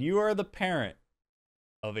 When you are the parent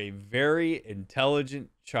of a very intelligent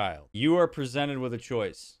child, you are presented with a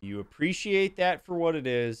choice. Do you appreciate that for what it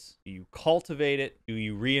is? Do you cultivate it? Do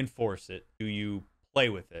you reinforce it? Do you play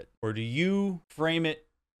with it? Or do you frame it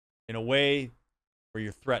in a way where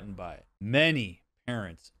you're threatened by it? Many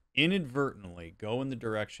parents inadvertently go in the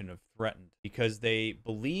direction of threatened because they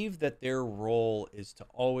believe that their role is to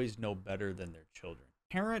always know better than their children.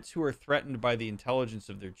 Parents who are threatened by the intelligence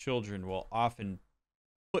of their children will often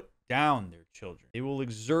put down their children. They will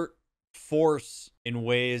exert force in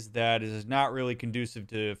ways that is not really conducive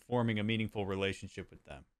to forming a meaningful relationship with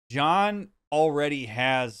them. John already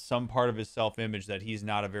has some part of his self-image that he's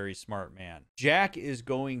not a very smart man. Jack is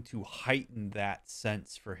going to heighten that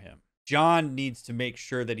sense for him. John needs to make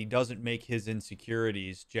sure that he doesn't make his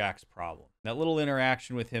insecurities Jack's problem. That little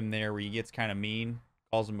interaction with him there where he gets kind of mean,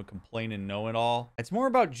 calls him a complaining know-it-all. It's more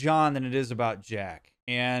about John than it is about Jack.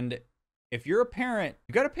 And if you're a parent,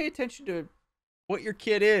 you got to pay attention to what your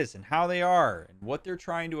kid is and how they are and what they're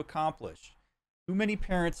trying to accomplish. Too many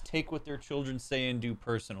parents take what their children say and do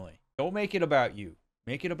personally. Don't make it about you.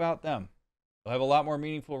 Make it about them. You'll have a lot more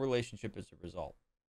meaningful relationship as a result.